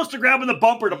so close to grabbing the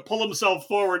bumper to pull himself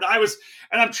forward.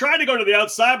 I'm trying to go to the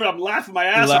outside, but I'm laughing my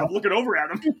ass off looking over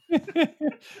at him.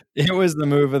 It was the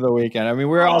move of the weekend. I mean,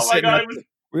 we were all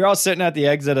sitting at the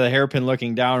exit of the hairpin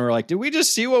looking down. We're like, did we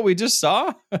just see what we just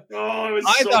saw? Oh, it was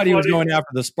I thought he was going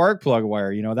after the spark plug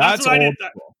wire. That's old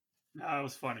school. That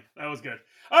was funny. That was good.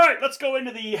 All right, let's go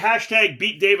into the hashtag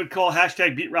Beat David Cole,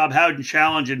 hashtag Beat Rob Howden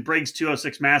challenge and Briggs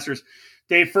 206 Masters.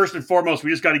 Dave, first and foremost, we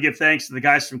just got to give thanks to the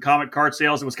guys from Comet Kart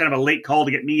Sales. It was kind of a late call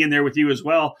to get me in there with you as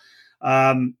well.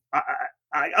 I'll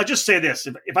just say this: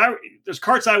 if there's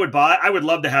carts I would buy, I would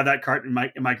love to have that cart in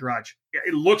my garage.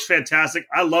 It looks fantastic.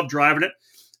 I love driving it.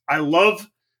 I love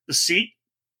the seat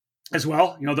as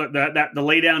well. The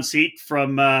lay down seat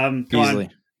from Beasley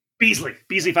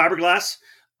Fiberglass.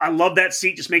 I love that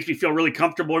seat. Just makes me feel really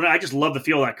comfortable, and I just love the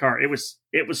feel of that car. It was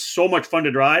so much fun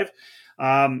to drive.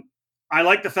 I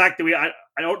like the fact that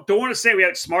I don't want to say we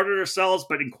outsmarted ourselves,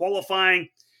 but in qualifying,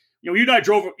 you and I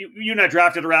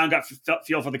drafted around, got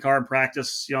feel for the car in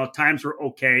practice. Times were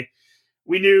okay.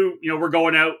 We knew, we're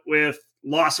going out with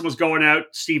Lawson was going out,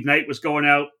 Steve Knight was going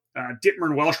out, Dittmer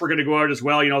and Welsh were going to go out as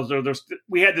well.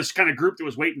 We had this kind of group that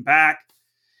was waiting back.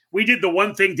 We did the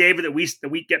one thing, David, that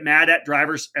we get mad at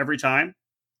drivers every time,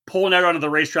 pulling out onto the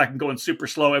racetrack and going super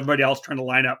slow. Everybody else trying to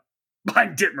line up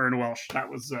behind Dittmer and Welsh. That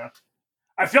was.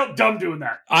 I felt dumb doing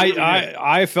that.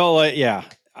 I felt like, yeah.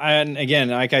 And again,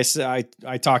 like I said,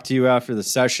 I talked to you after the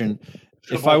session.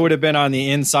 If I would have been on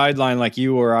the inside line like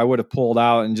you were, I would have pulled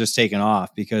out and just taken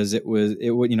off because it would,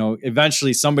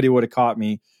 eventually somebody would have caught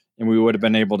me and we would have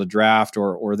been able to draft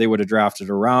or they would have drafted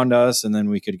around us and then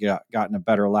we could have gotten a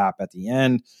better lap at the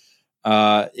end.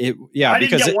 I didn't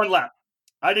get one lap.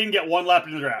 I didn't get one lap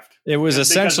in the draft. It was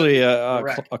essentially a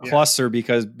cluster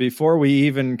because before we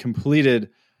even completed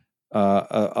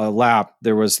a lap,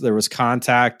 there was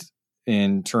contact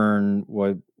in turn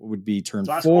what would be turn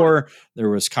 4. There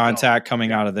was contact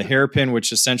coming out of the hairpin,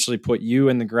 which essentially put you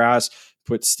in the grass,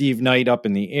 put Steve Knight up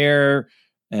in the air,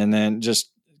 and then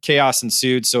just chaos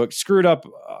ensued. So it screwed up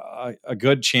a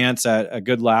good chance at a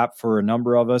good lap for a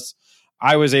number of us.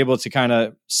 I was able to kind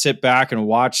of sit back and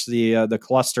watch the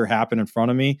cluster happen in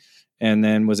front of me and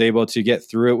then was able to get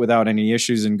through it without any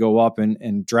issues and go up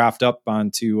and draft up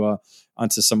onto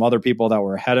some other people that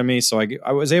were ahead of me. So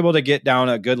I was able to get down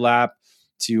a good lap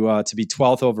to be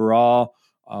 12th overall,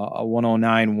 a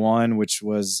 109.1, which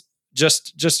was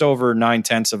just over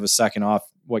 9/10 of a second off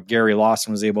what Gary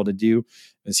Lawson was able to do,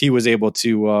 as he was able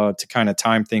to kind of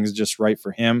time things just right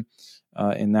for him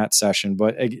in that session.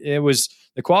 But it was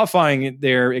the qualifying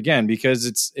there again, because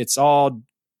it's all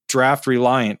draft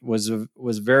reliant, was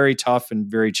very tough and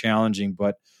very challenging.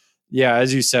 But yeah,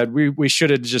 as you said, we should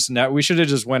have just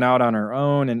went out on our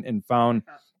own and found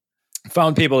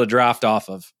people to draft off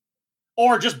of,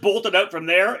 or just bolted out from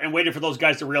there and waited for those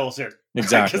guys to reel us in.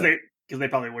 Exactly. Because they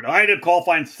probably would. I ended up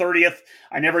qualifying 30th.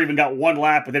 I never even got one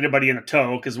lap with anybody in a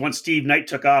tow, because once Steve Knight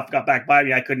took off, got back by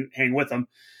me, I couldn't hang with him.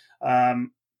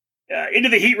 Into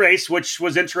the heat race, which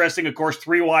was interesting. Of course,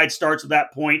 3 wide starts at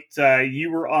that point.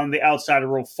 You were on the outside of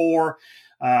row 4.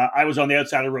 I was on the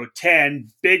outside of row 10.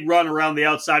 Big run around the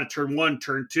outside of turn 1,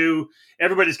 turn 2.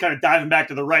 Everybody's kind of diving back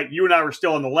to the right. You and I were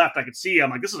still on the left. I could see. I'm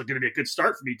like, this is going to be a good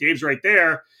start for me. Dave's right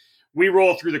there. We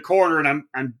roll through the corner, and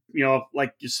I'm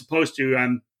like you're supposed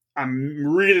to.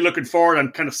 I'm really looking forward.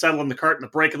 I'm kind of settling the cart and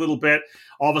the brake a little bit.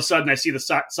 All of a sudden, I see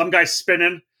some guy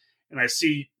spinning, and I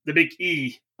see the big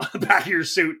E on the back of your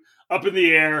suit up in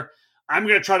the air. I'm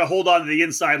going to try to hold on to the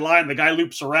inside line. The guy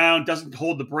loops around, doesn't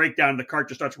hold the brake down, and the cart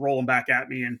just starts rolling back at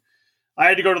me. And I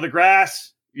had to go to the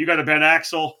grass. You got a bent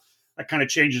axle. That kind of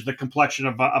changes the complexion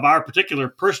of our particular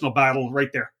personal battle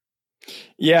right there.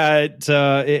 Yeah, it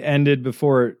ended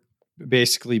before it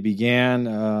basically began.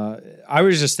 I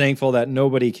was just thankful that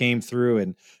nobody came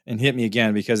through and hit me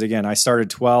again, because again, I started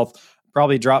 12th,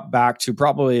 probably dropped back to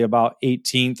probably about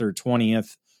 18th or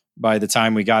 20th by the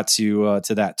time we got to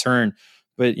that turn.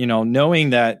 But,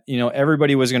 knowing that,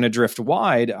 everybody was going to drift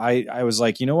wide, I was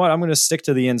like, you know what, I'm going to stick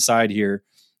to the inside here.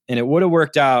 And it would have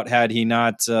worked out had he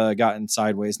not gotten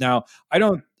sideways. Now, I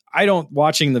don't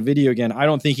watching the video again, I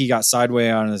don't think he got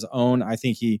sideways on his own. I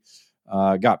think he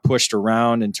got pushed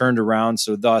around and turned around,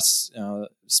 so thus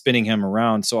spinning him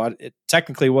around. So it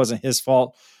technically wasn't his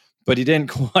fault, but he didn't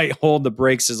quite hold the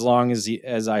brakes as long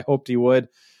as I hoped he would.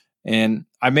 And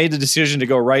I made the decision to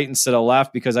go right instead of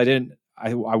left, because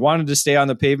I wanted to stay on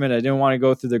the pavement. I didn't want to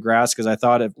go through the grass, because I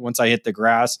thought once I hit the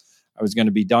grass, I was going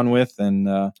to be done with. And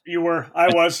you were. I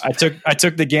was. I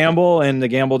took the gamble, and the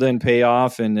gamble didn't pay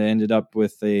off, and ended up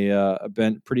with a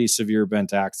pretty severe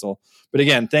bent axle. But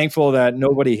again, thankful that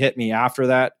nobody hit me after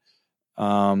that,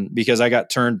 because I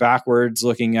got turned backwards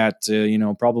looking at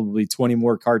probably 20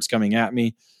 more carts coming at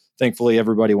me. Thankfully,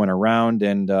 everybody went around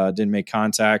and didn't make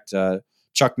contact.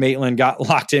 Chuck Maitland got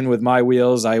locked in with my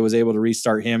wheels. I was able to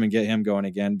restart him and get him going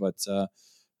again. But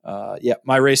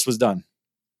my race was done.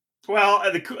 Well,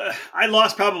 I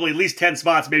lost probably at least 10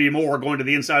 spots, maybe more, going to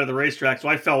the inside of the racetrack. So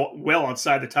I fell well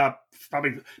outside the top,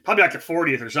 probably like the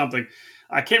 40th or something.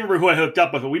 I can't remember who I hooked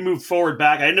up with, but we moved forward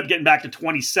back. I ended up getting back to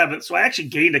 27th. So I actually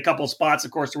gained a couple of spots.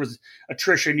 Of course, there was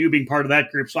Tricia and you being part of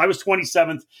that group. So I was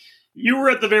 27th. You were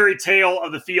at the very tail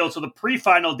of the field. So the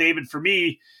pre-final, David, for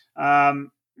me, I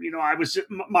was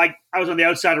on the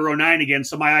outside of row 9 again.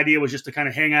 So my idea was just to kind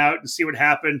of hang out and see what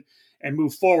happened and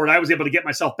move forward. I was able to get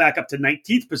myself back up to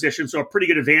 19th position. So a pretty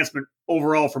good advancement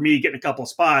overall for me, getting a couple of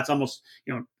spots, almost,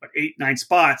 8-9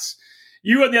 spots.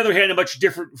 You, on the other hand, a much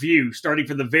different view, starting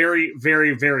from the very,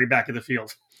 very, very back of the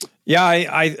field. Yeah,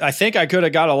 I think I could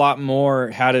have got a lot more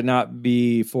had it not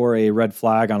be for a red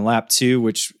flag on lap 2,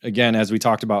 which, again, as we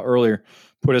talked about earlier,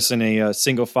 put us in a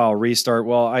single file restart.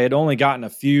 Well, I had only gotten a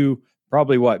few,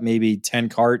 probably maybe 10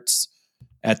 carts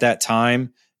at that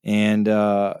time. And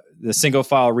the single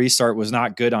file restart was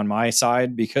not good on my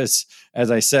side, because, as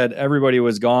I said, everybody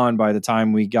was gone by the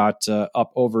time we got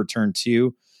up over turn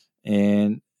 2.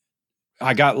 And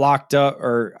I got locked up,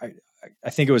 or I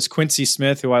think it was Quincy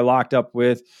Smith who I locked up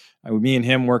with. Me and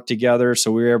him worked together,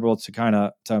 so we were able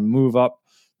to to move up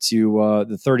to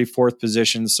the 34th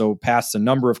position. So past a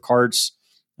number of carts,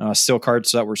 still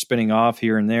carts that were spinning off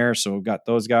here and there. So we got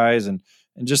those guys, and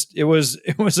just it was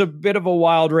a bit of a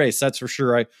wild race, that's for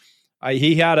sure.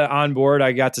 He had it on board.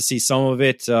 I got to see some of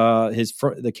it.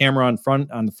 The camera on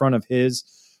the front of his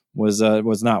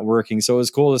was not working, so it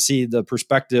was cool to see the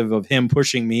perspective of him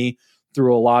pushing me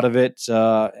through a lot of it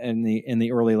in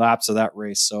the early laps of that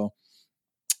race. So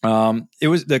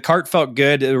the cart felt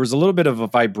good. There was a little bit of a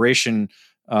vibration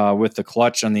with the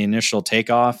clutch on the initial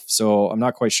takeoff, so I'm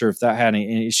not quite sure if that had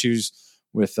any issues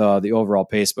with the overall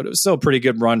pace, but it was still a pretty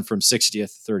good run from 60th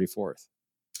to 34th.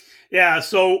 Yeah,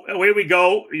 so away we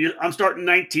go. I'm starting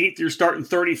 19th. You're starting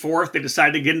 34th. They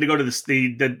decided again to go to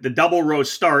the double row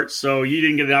start, so you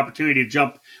didn't get an opportunity to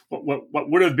jump what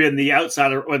would have been the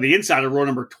outside or the inside of row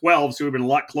number 12. So we've been a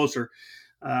lot closer.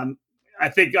 I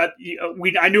think I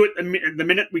knew it the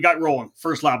minute we got rolling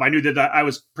first lap. I knew that I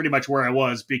was pretty much where I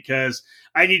was because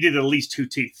I needed at least 2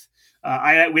 teeth.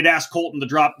 We'd asked Colton to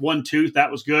drop 1 tooth.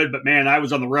 That was good, but man, I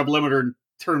was on the rev limiter in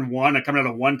turn 1. I come out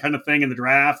of 1 kind of thing in the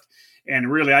draft.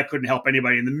 And really, I couldn't help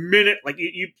anybody. And the minute, like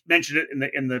you mentioned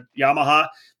it in the Yamaha,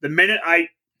 the minute I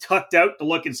tucked out to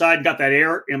look inside and got that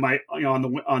air in my, on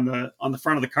the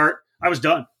front of the cart, I was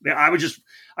done. I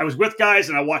was with guys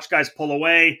and I watched guys pull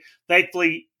away.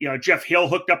 Thankfully, Jeff Hill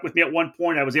hooked up with me at one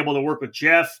point. I was able to work with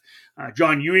Jeff.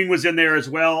 John Ewing was in there as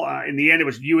well. In the end, it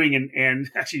was Ewing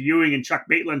and Chuck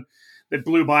Maitland that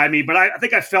blew by me. But I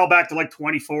think I fell back to like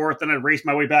 24th, and I raced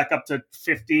my way back up to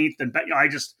 15th, and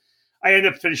I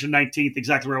ended up finishing 19th,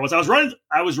 exactly where I was. I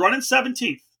was running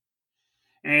 17th,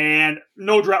 and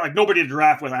no draft, like nobody to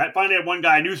draft with. I finally had one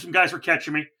guy. I knew some guys were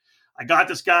catching me. I got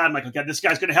this guy. I'm like, okay, this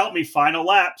guy's going to help me. Final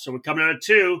lap. So we're coming out of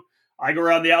 2. I go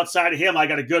around the outside of him. I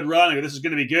got a good run. I go, this is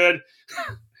going to be good.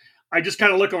 I just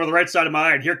kind of look over the right side of my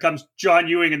eye, and here comes John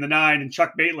Ewing in the 9 and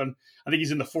Chuck Maitland. I think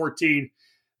he's in the 14.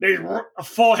 They a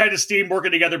full head of steam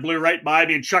working together, blew right by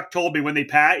me. And Chuck told me when he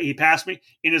passed me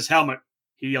in his helmet,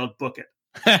 he yelled, "Book it."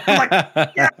 I'm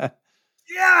like,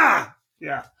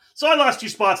 yeah. So I lost 2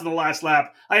 spots in the last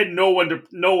lap. I had no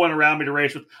one around me to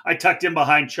race with. I tucked in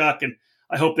behind Chuck, and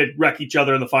I hoped they'd wreck each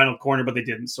other in the final corner, but they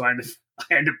didn't. So I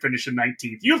ended up finishing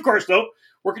 19th. You, of course, though,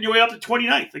 working your way up to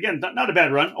 29th. Again, not a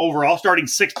bad run overall, starting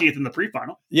 60th in the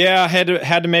pre-final. Yeah, I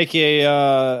had to make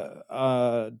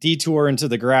a detour into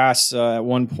the grass at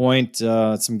one point.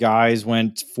 Some guys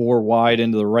went 4 wide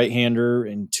into the right-hander,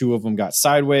 and 2 of them got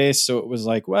sideways. So it was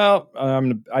like, well,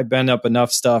 I bend up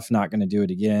enough stuff, not going to do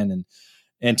it again,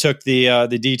 and took the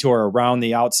detour around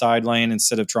the outside lane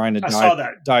instead of trying to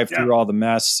dive through all the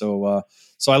mess. So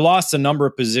I lost a number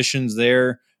of positions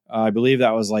there. I believe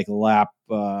that was like lap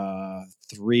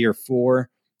 3 or 4.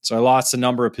 So I lost a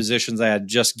number of positions I had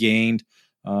just gained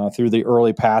through the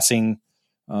early passing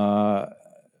of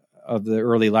the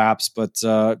early laps. But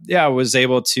I was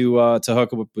able to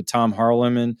hook up with Tom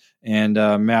Harleman and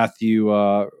Matthew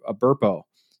Burpo.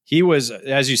 He was,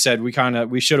 as you said, we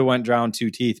should have went down 2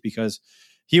 teeth because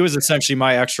he was essentially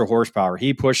my extra horsepower.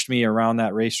 He pushed me around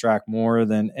that racetrack more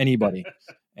than anybody.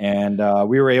 And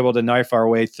we were able to knife our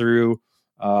way through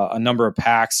a number of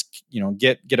packs,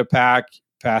 get a pack,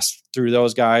 pass through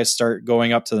those guys, start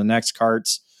going up to the next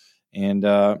carts. And,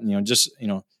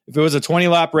 if it was a 20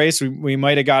 lap race, we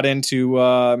might've got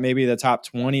into maybe the top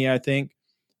 20, I think.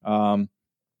 I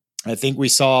think we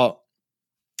saw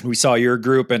your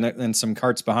group and some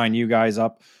carts behind you guys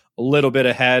up a little bit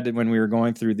ahead when we were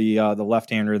going through the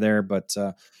left-hander there, but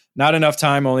not enough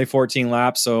time, only 14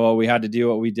 laps. So we had to do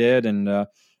what we did. And,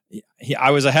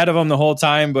 I was ahead of him the whole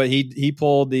time, but he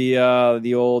pulled the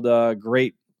old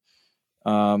great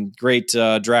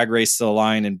drag race to the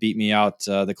line and beat me out.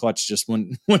 The clutch just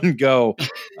wouldn't go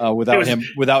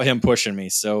without him pushing me.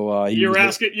 So you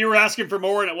were asking for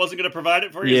more, and it wasn't going to provide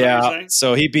it for you. Yeah.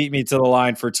 So he beat me to the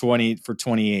line for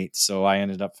 28. So I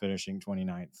ended up finishing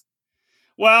 29th.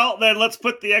 Well, then let's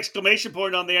put the exclamation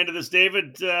point on the end of this,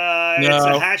 David. It's a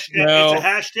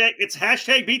hashtag. It's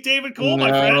hashtag beat David Cole, my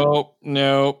friend.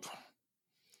 Nope.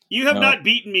 You have not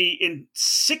beaten me in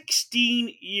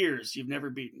 16 years. You've never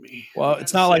beaten me. Well,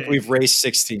 it's not like we've raced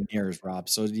 16 years, Rob.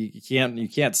 So you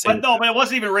can't say. But it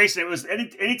wasn't even racing. It was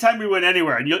anytime we went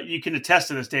anywhere, and you can attest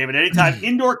to this, David. Anytime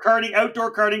indoor karting,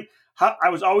 outdoor karting, I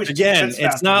was always again.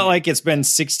 It's not like it's been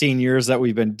 16 years that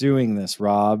we've been doing this,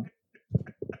 Rob.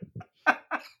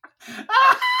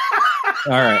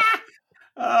 All right.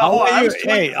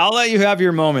 I'll let you have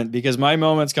your moment because my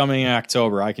moment's coming in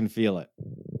October. I can feel it.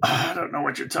 I don't know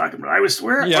what you're talking about. I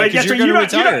swear. Yeah, because you're going to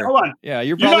retire. Hold on. Yeah,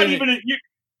 you're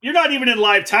not even in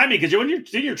live timing because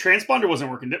your transponder wasn't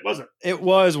working, was it? It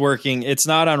was working. It's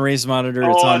not on Race Monitor.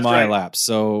 It's on my lap.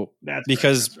 So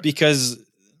because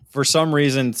for some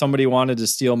reason somebody wanted to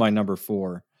steal my number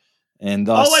 4, and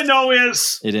thus all I know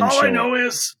is it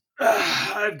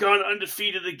I've gone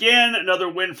undefeated again.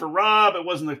 Another win for Rob. It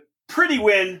wasn't a pretty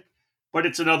win, but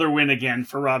it's another win again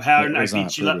for Rob Howden. I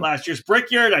beat you at last year's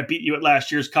Brickyard. I beat you at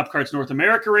last year's Cup Karts North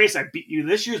America race. I beat you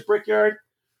this year's Brickyard.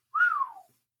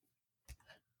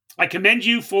 I commend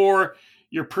you for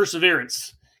your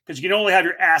perseverance because you can only have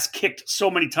your ass kicked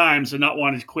so many times and not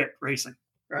want to quit racing,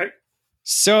 right?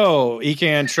 So,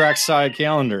 EKN trackside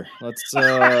calendar. Let's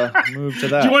move to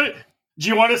that. Do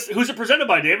you want to? Who's it presented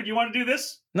by, David? Do you want to do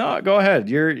this? No, go ahead.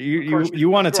 You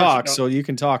want to talk, so you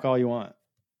can talk all you want.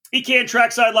 EKN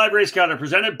Trackside Live Race Counter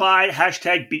presented by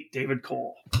hashtag Beat David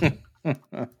Cole.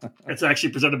 It's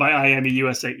actually presented by IAME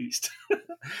USA East.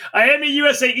 IAME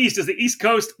USA East is the East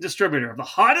Coast distributor of the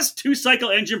hottest two-cycle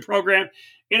engine program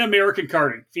in American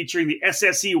karting, featuring the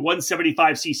SSE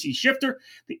 175cc shifter,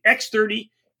 the X30,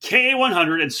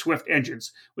 KA100, and Swift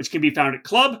engines, which can be found at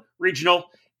club, regional,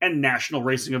 and national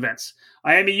racing events.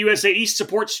 IAME USA East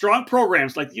supports strong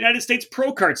programs like the United States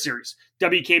Pro Kart Series,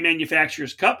 WK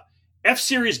Manufacturers Cup,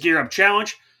 F-Series Gear Up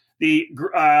Challenge, the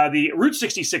Route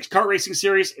 66 Kart Racing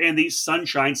Series, and the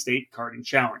Sunshine State Karting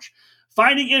Challenge.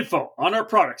 Finding info on our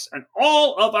products and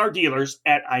all of our dealers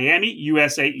at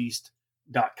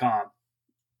IAMEUSAEast.com.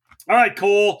 All right,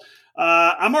 Cole,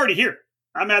 I'm already here.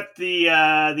 I'm at the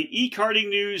e-karting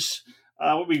news,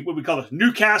 what we call it,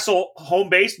 Newcastle home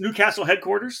base, Newcastle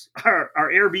headquarters, our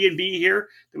Airbnb here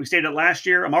that we stayed at last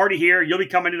year. I'm already here. You'll be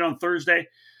coming in on Thursday.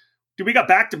 We got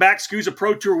back-to-back SCUSA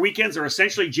Pro Tour weekends. Are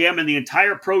essentially jamming the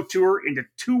entire Pro Tour into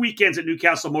 2 weekends at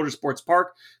Newcastle Motorsports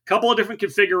Park. A couple of different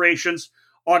configurations.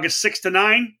 August 6th to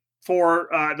 9 for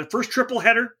the first triple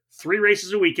header, 3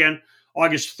 races a weekend.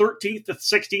 August 13th to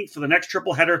 16th for the next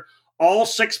triple header. All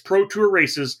 6 Pro Tour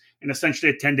races in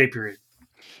essentially a 10-day period.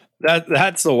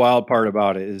 That's the wild part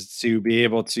about it, is to be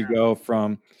able to go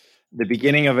from the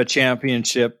beginning of a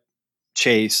championship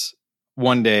chase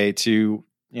one day to,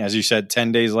 as you said,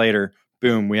 10 days later,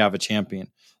 boom, we have a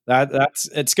champion.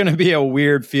 It's going to be a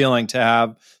weird feeling to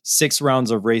have 6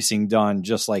 rounds of racing done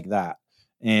just like that.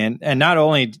 And not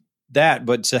only that,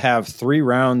 but to have 3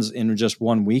 rounds in just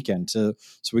one weekend. So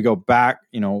we go back,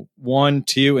 1,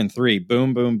 2, and 3,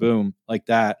 boom, boom, boom, like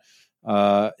that.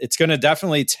 It's going to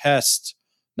definitely test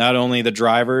not only the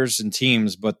drivers and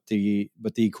teams, but the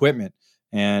equipment,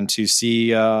 and to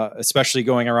see, especially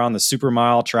going around the Super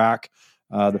Mile track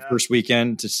first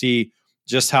weekend, to see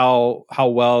just how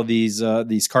well these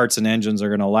karts and engines are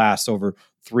going to last over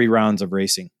 3 rounds of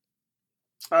racing.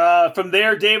 From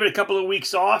there, David, a couple of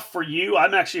weeks off for you.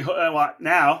 I'm actually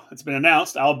now it's been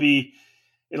announced. It'll be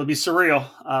surreal.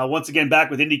 Once again, back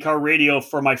with IndyCar Radio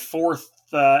for my 4th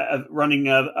running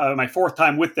my 4th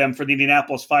time with them for the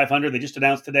Indianapolis 500. They just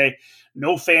announced today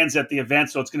no fans at the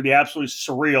event, so it's going to be absolutely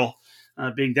surreal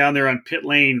being down there on pit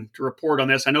lane to report on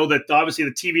this. I know that obviously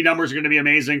the TV numbers are going to be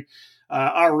amazing.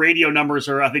 Our radio numbers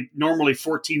are, I think, normally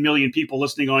 14 million people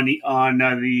listening on the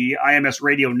IMS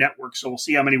radio network. So we'll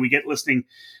see how many we get listening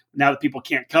now that people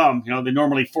can't come. They're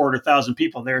normally 400,000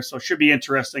 people there, so it should be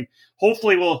interesting.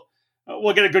 Hopefully we'll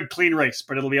get a good clean race,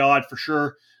 but it'll be odd for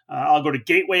sure. I'll go to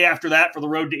Gateway after that for the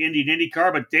road to Indy and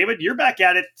IndyCar. But David, you're back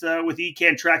at it with the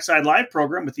EKN Trackside Live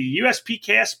program with the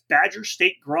USPKS Badger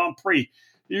State Grand Prix.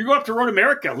 You go up to Road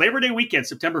America Labor Day weekend,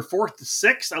 September 4th to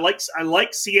 6th. I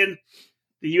like seeing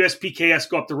the USPKS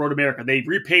go up to Road America. They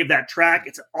repaved that track.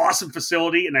 It's an awesome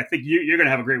facility, and I think you're going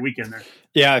to have a great weekend there.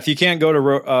 Yeah, if you can't go to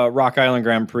Rock Island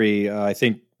Grand Prix, I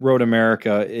think Road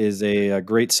America is a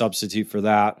great substitute for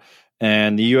that.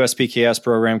 And the USPKS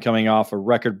program, coming off a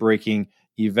record-breaking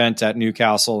event at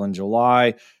Newcastle in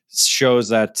July, shows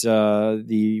that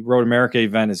the Road America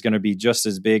event is going to be just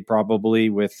as big, probably,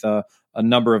 with a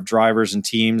number of drivers and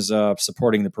teams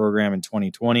supporting the program in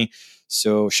 2020.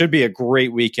 So should be a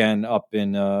great weekend up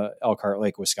in Elkhart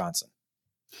Lake, Wisconsin.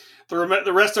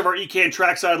 The rest of our EKN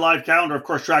Trackside Live calendar, of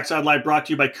course, Trackside Live brought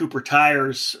to you by Cooper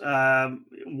Tires.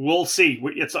 We'll see.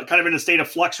 It's kind of in a state of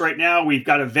flux right now. We've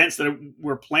got events that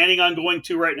we're planning on going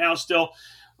to right now still.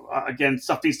 Again,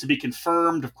 stuff needs to be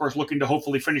confirmed. Of course, looking to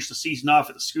hopefully finish the season off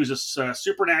at the SCUSA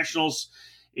Super Nationals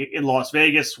in Las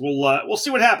Vegas. We'll see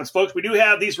what happens, folks. We do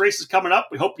have these races coming up.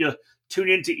 We hope you tune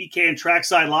into EKN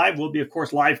Trackside Live. We'll be, of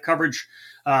course, live coverage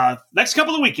next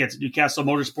couple of weekends at Newcastle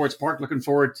Motorsports Park. Looking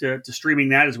forward to streaming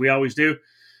that, as we always do.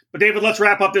 But, David, let's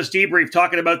wrap up this debrief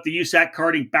talking about the USAC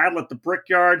Karting Battle at the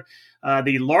Brickyard,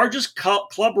 the largest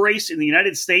club race in the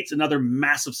United States, another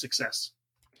massive success.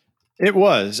 It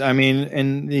was. I mean,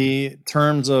 in the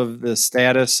terms of the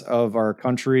status of our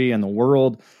country and the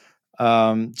world,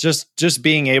 just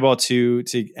being able to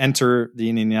enter the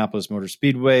Indianapolis Motor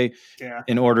Speedway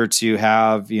in order to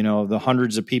have, the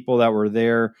hundreds of people that were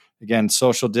there, again,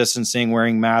 social distancing,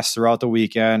 wearing masks throughout the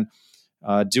weekend,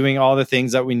 doing all the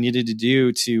things that we needed to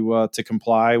do to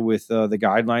comply with the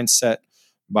guidelines set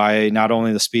by not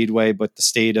only the Speedway, but the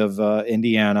state of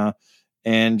Indiana.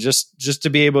 And just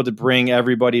to be able to bring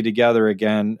everybody together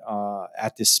again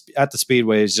at the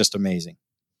Speedway is just amazing.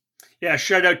 Yeah,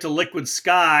 shout out to Liquid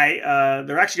Sky.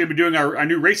 They're actually going to be doing our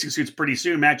new racing suits pretty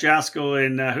soon. Matt Jasko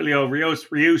and Julio Rios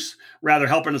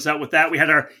helping us out with that. We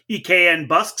had our EKN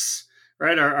Busks,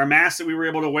 right? Our masks that we were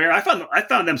able to wear. I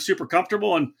found them super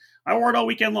comfortable, and I wore it all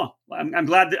weekend long. I'm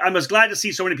was glad to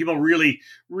see so many people really,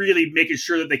 really making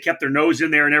sure that they kept their nose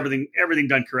in there and everything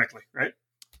done correctly, right?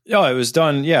 Yeah, it was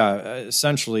done. Yeah,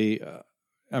 essentially.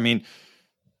 I mean,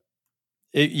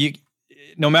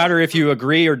 no matter if you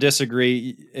agree or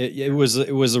disagree, it was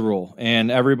a rule,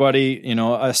 and everybody,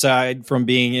 aside from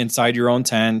being inside your own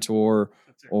tent or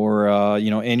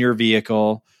in your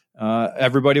vehicle,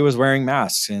 everybody was wearing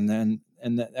masks, and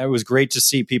it was great to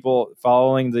see people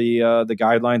following the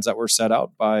guidelines that were set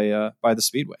out by the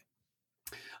Speedway.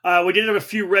 We did have a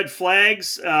few red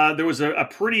flags. There was a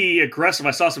pretty aggressive,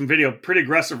 I saw some video, pretty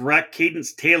aggressive wreck.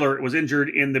 Cadence Taylor was injured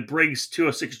in the Briggs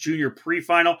 206 Junior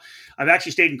pre-final. I've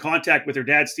actually stayed in contact with her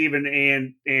dad, Stephen,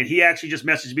 and he actually just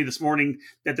messaged me this morning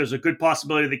that there's a good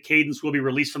possibility that Cadence will be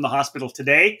released from the hospital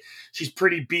today. She's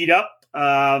pretty beat up,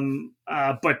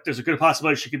 but there's a good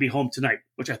possibility she could be home tonight,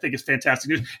 which I think is fantastic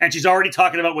news. And she's already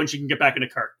talking about when she can get back in a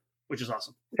cart, which is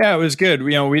awesome. Yeah, it was good.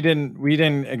 We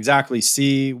didn't exactly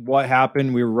see what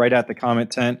happened. We were right at the comment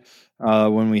tent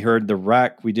when we heard the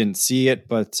wreck. We didn't see it,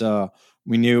 but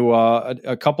we knew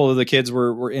a couple of the kids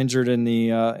were injured in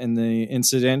the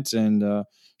incident, and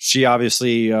she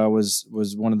obviously was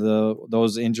one of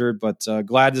those injured. But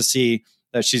glad to see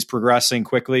that she's progressing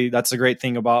quickly. That's the great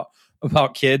thing about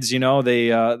kids.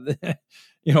 They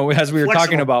as we were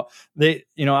talking about, they,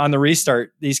 on the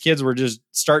restart, these kids were just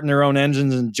starting their own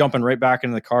engines and jumping right back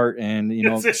into the cart. And,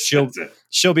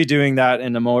 she'll be doing that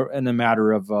in a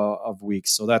matter of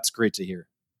weeks. So that's great to hear.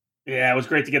 Yeah, it was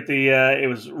great to get it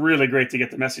was really great to get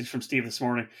the message from Steve this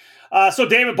morning. So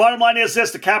David, bottom line is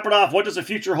this, to cap it off, what does the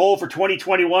future hold for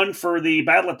 2021 for the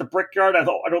Battle at the Brickyard? I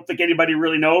don't think anybody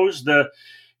really knows. The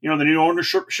new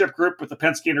ownership group with the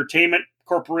Penske Entertainment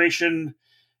Corporation,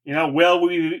 will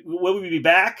we be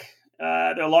back? There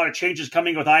are a lot of changes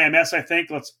coming with IMS, I think.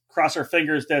 Let's cross our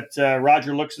fingers that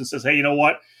Roger looks and says, hey, you know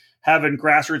what? Having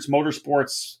grassroots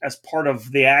motorsports as part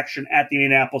of the action at the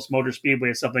Indianapolis Motor Speedway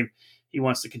is something he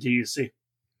wants to continue to see.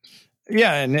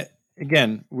 Yeah, and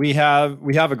again, we have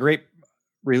a great,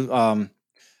 I don't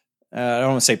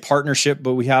want to say partnership,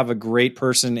 but we have a great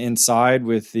person inside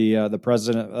with the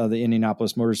president of the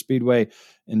Indianapolis Motor Speedway,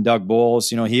 and Doug Bowles.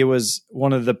 He was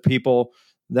one of the people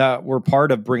that were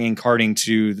part of bringing karting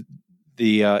to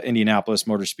the Indianapolis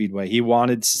Motor Speedway. He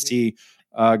wanted to see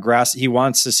He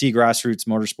wants to see grassroots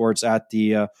motorsports at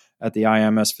the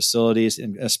IMS facilities,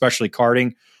 and especially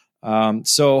karting.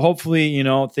 So hopefully,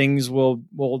 things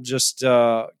will just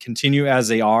continue as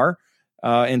they are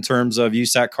in terms of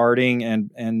USAC karting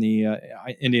and the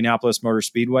Indianapolis Motor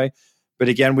Speedway. But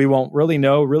again, we won't really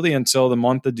know until the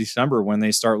month of December when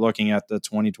they start looking at the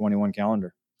 2021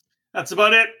 calendar. That's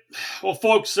about it. Well,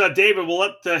 folks, David, we'll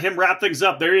let him wrap things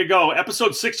up. There you go.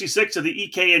 Episode 66 of the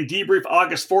EKN Debrief,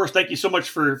 August 4th. Thank you so much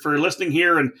for listening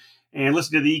here and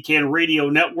listening to the EKN Radio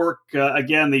Network.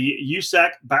 Again, the USAC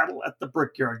Battle at the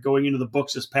Brickyard going into the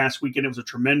books this past weekend. It was a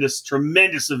tremendous,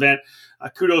 tremendous event.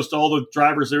 Kudos to all the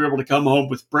drivers that were able to come home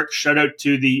with bricks. Shout out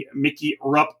to the Mickey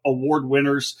Rupp Award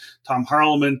winners, Tom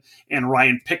Harleman and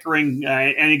Ryan Pickering.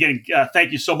 And again,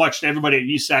 thank you so much to everybody at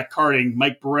USAC Karting,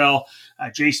 Mike Burrell,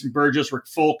 Jason Burgess, Rick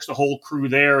Folks, the whole crew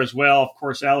there as well. Of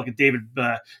course, Alec and David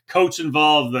Coates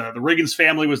involved. The Riggins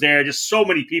family was there. Just so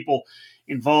many people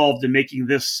involved in making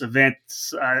this event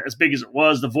as big as it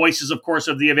was. The voices, of course,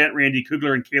 of the event, Randy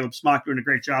Kugler and Caleb Smock, doing a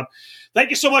great job.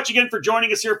 Thank you so much again for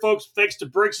joining us here, folks. Thanks to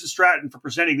Briggs & Stratton for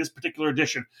presenting this particular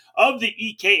edition of the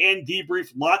EKN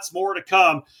Debrief. Lots more to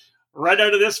come. Right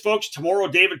out of this, folks, tomorrow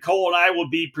David Cole and I will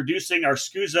be producing our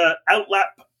SCUSA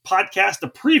Outlap podcast, a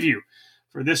preview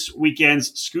for this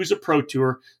weekend's SCUSA Pro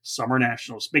Tour Summer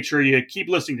Nationals. Make sure you keep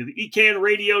listening to the EKN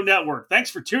Radio Network. Thanks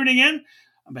for tuning in.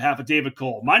 On behalf of David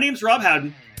Cole, my name's Rob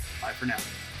Howden. Bye for now.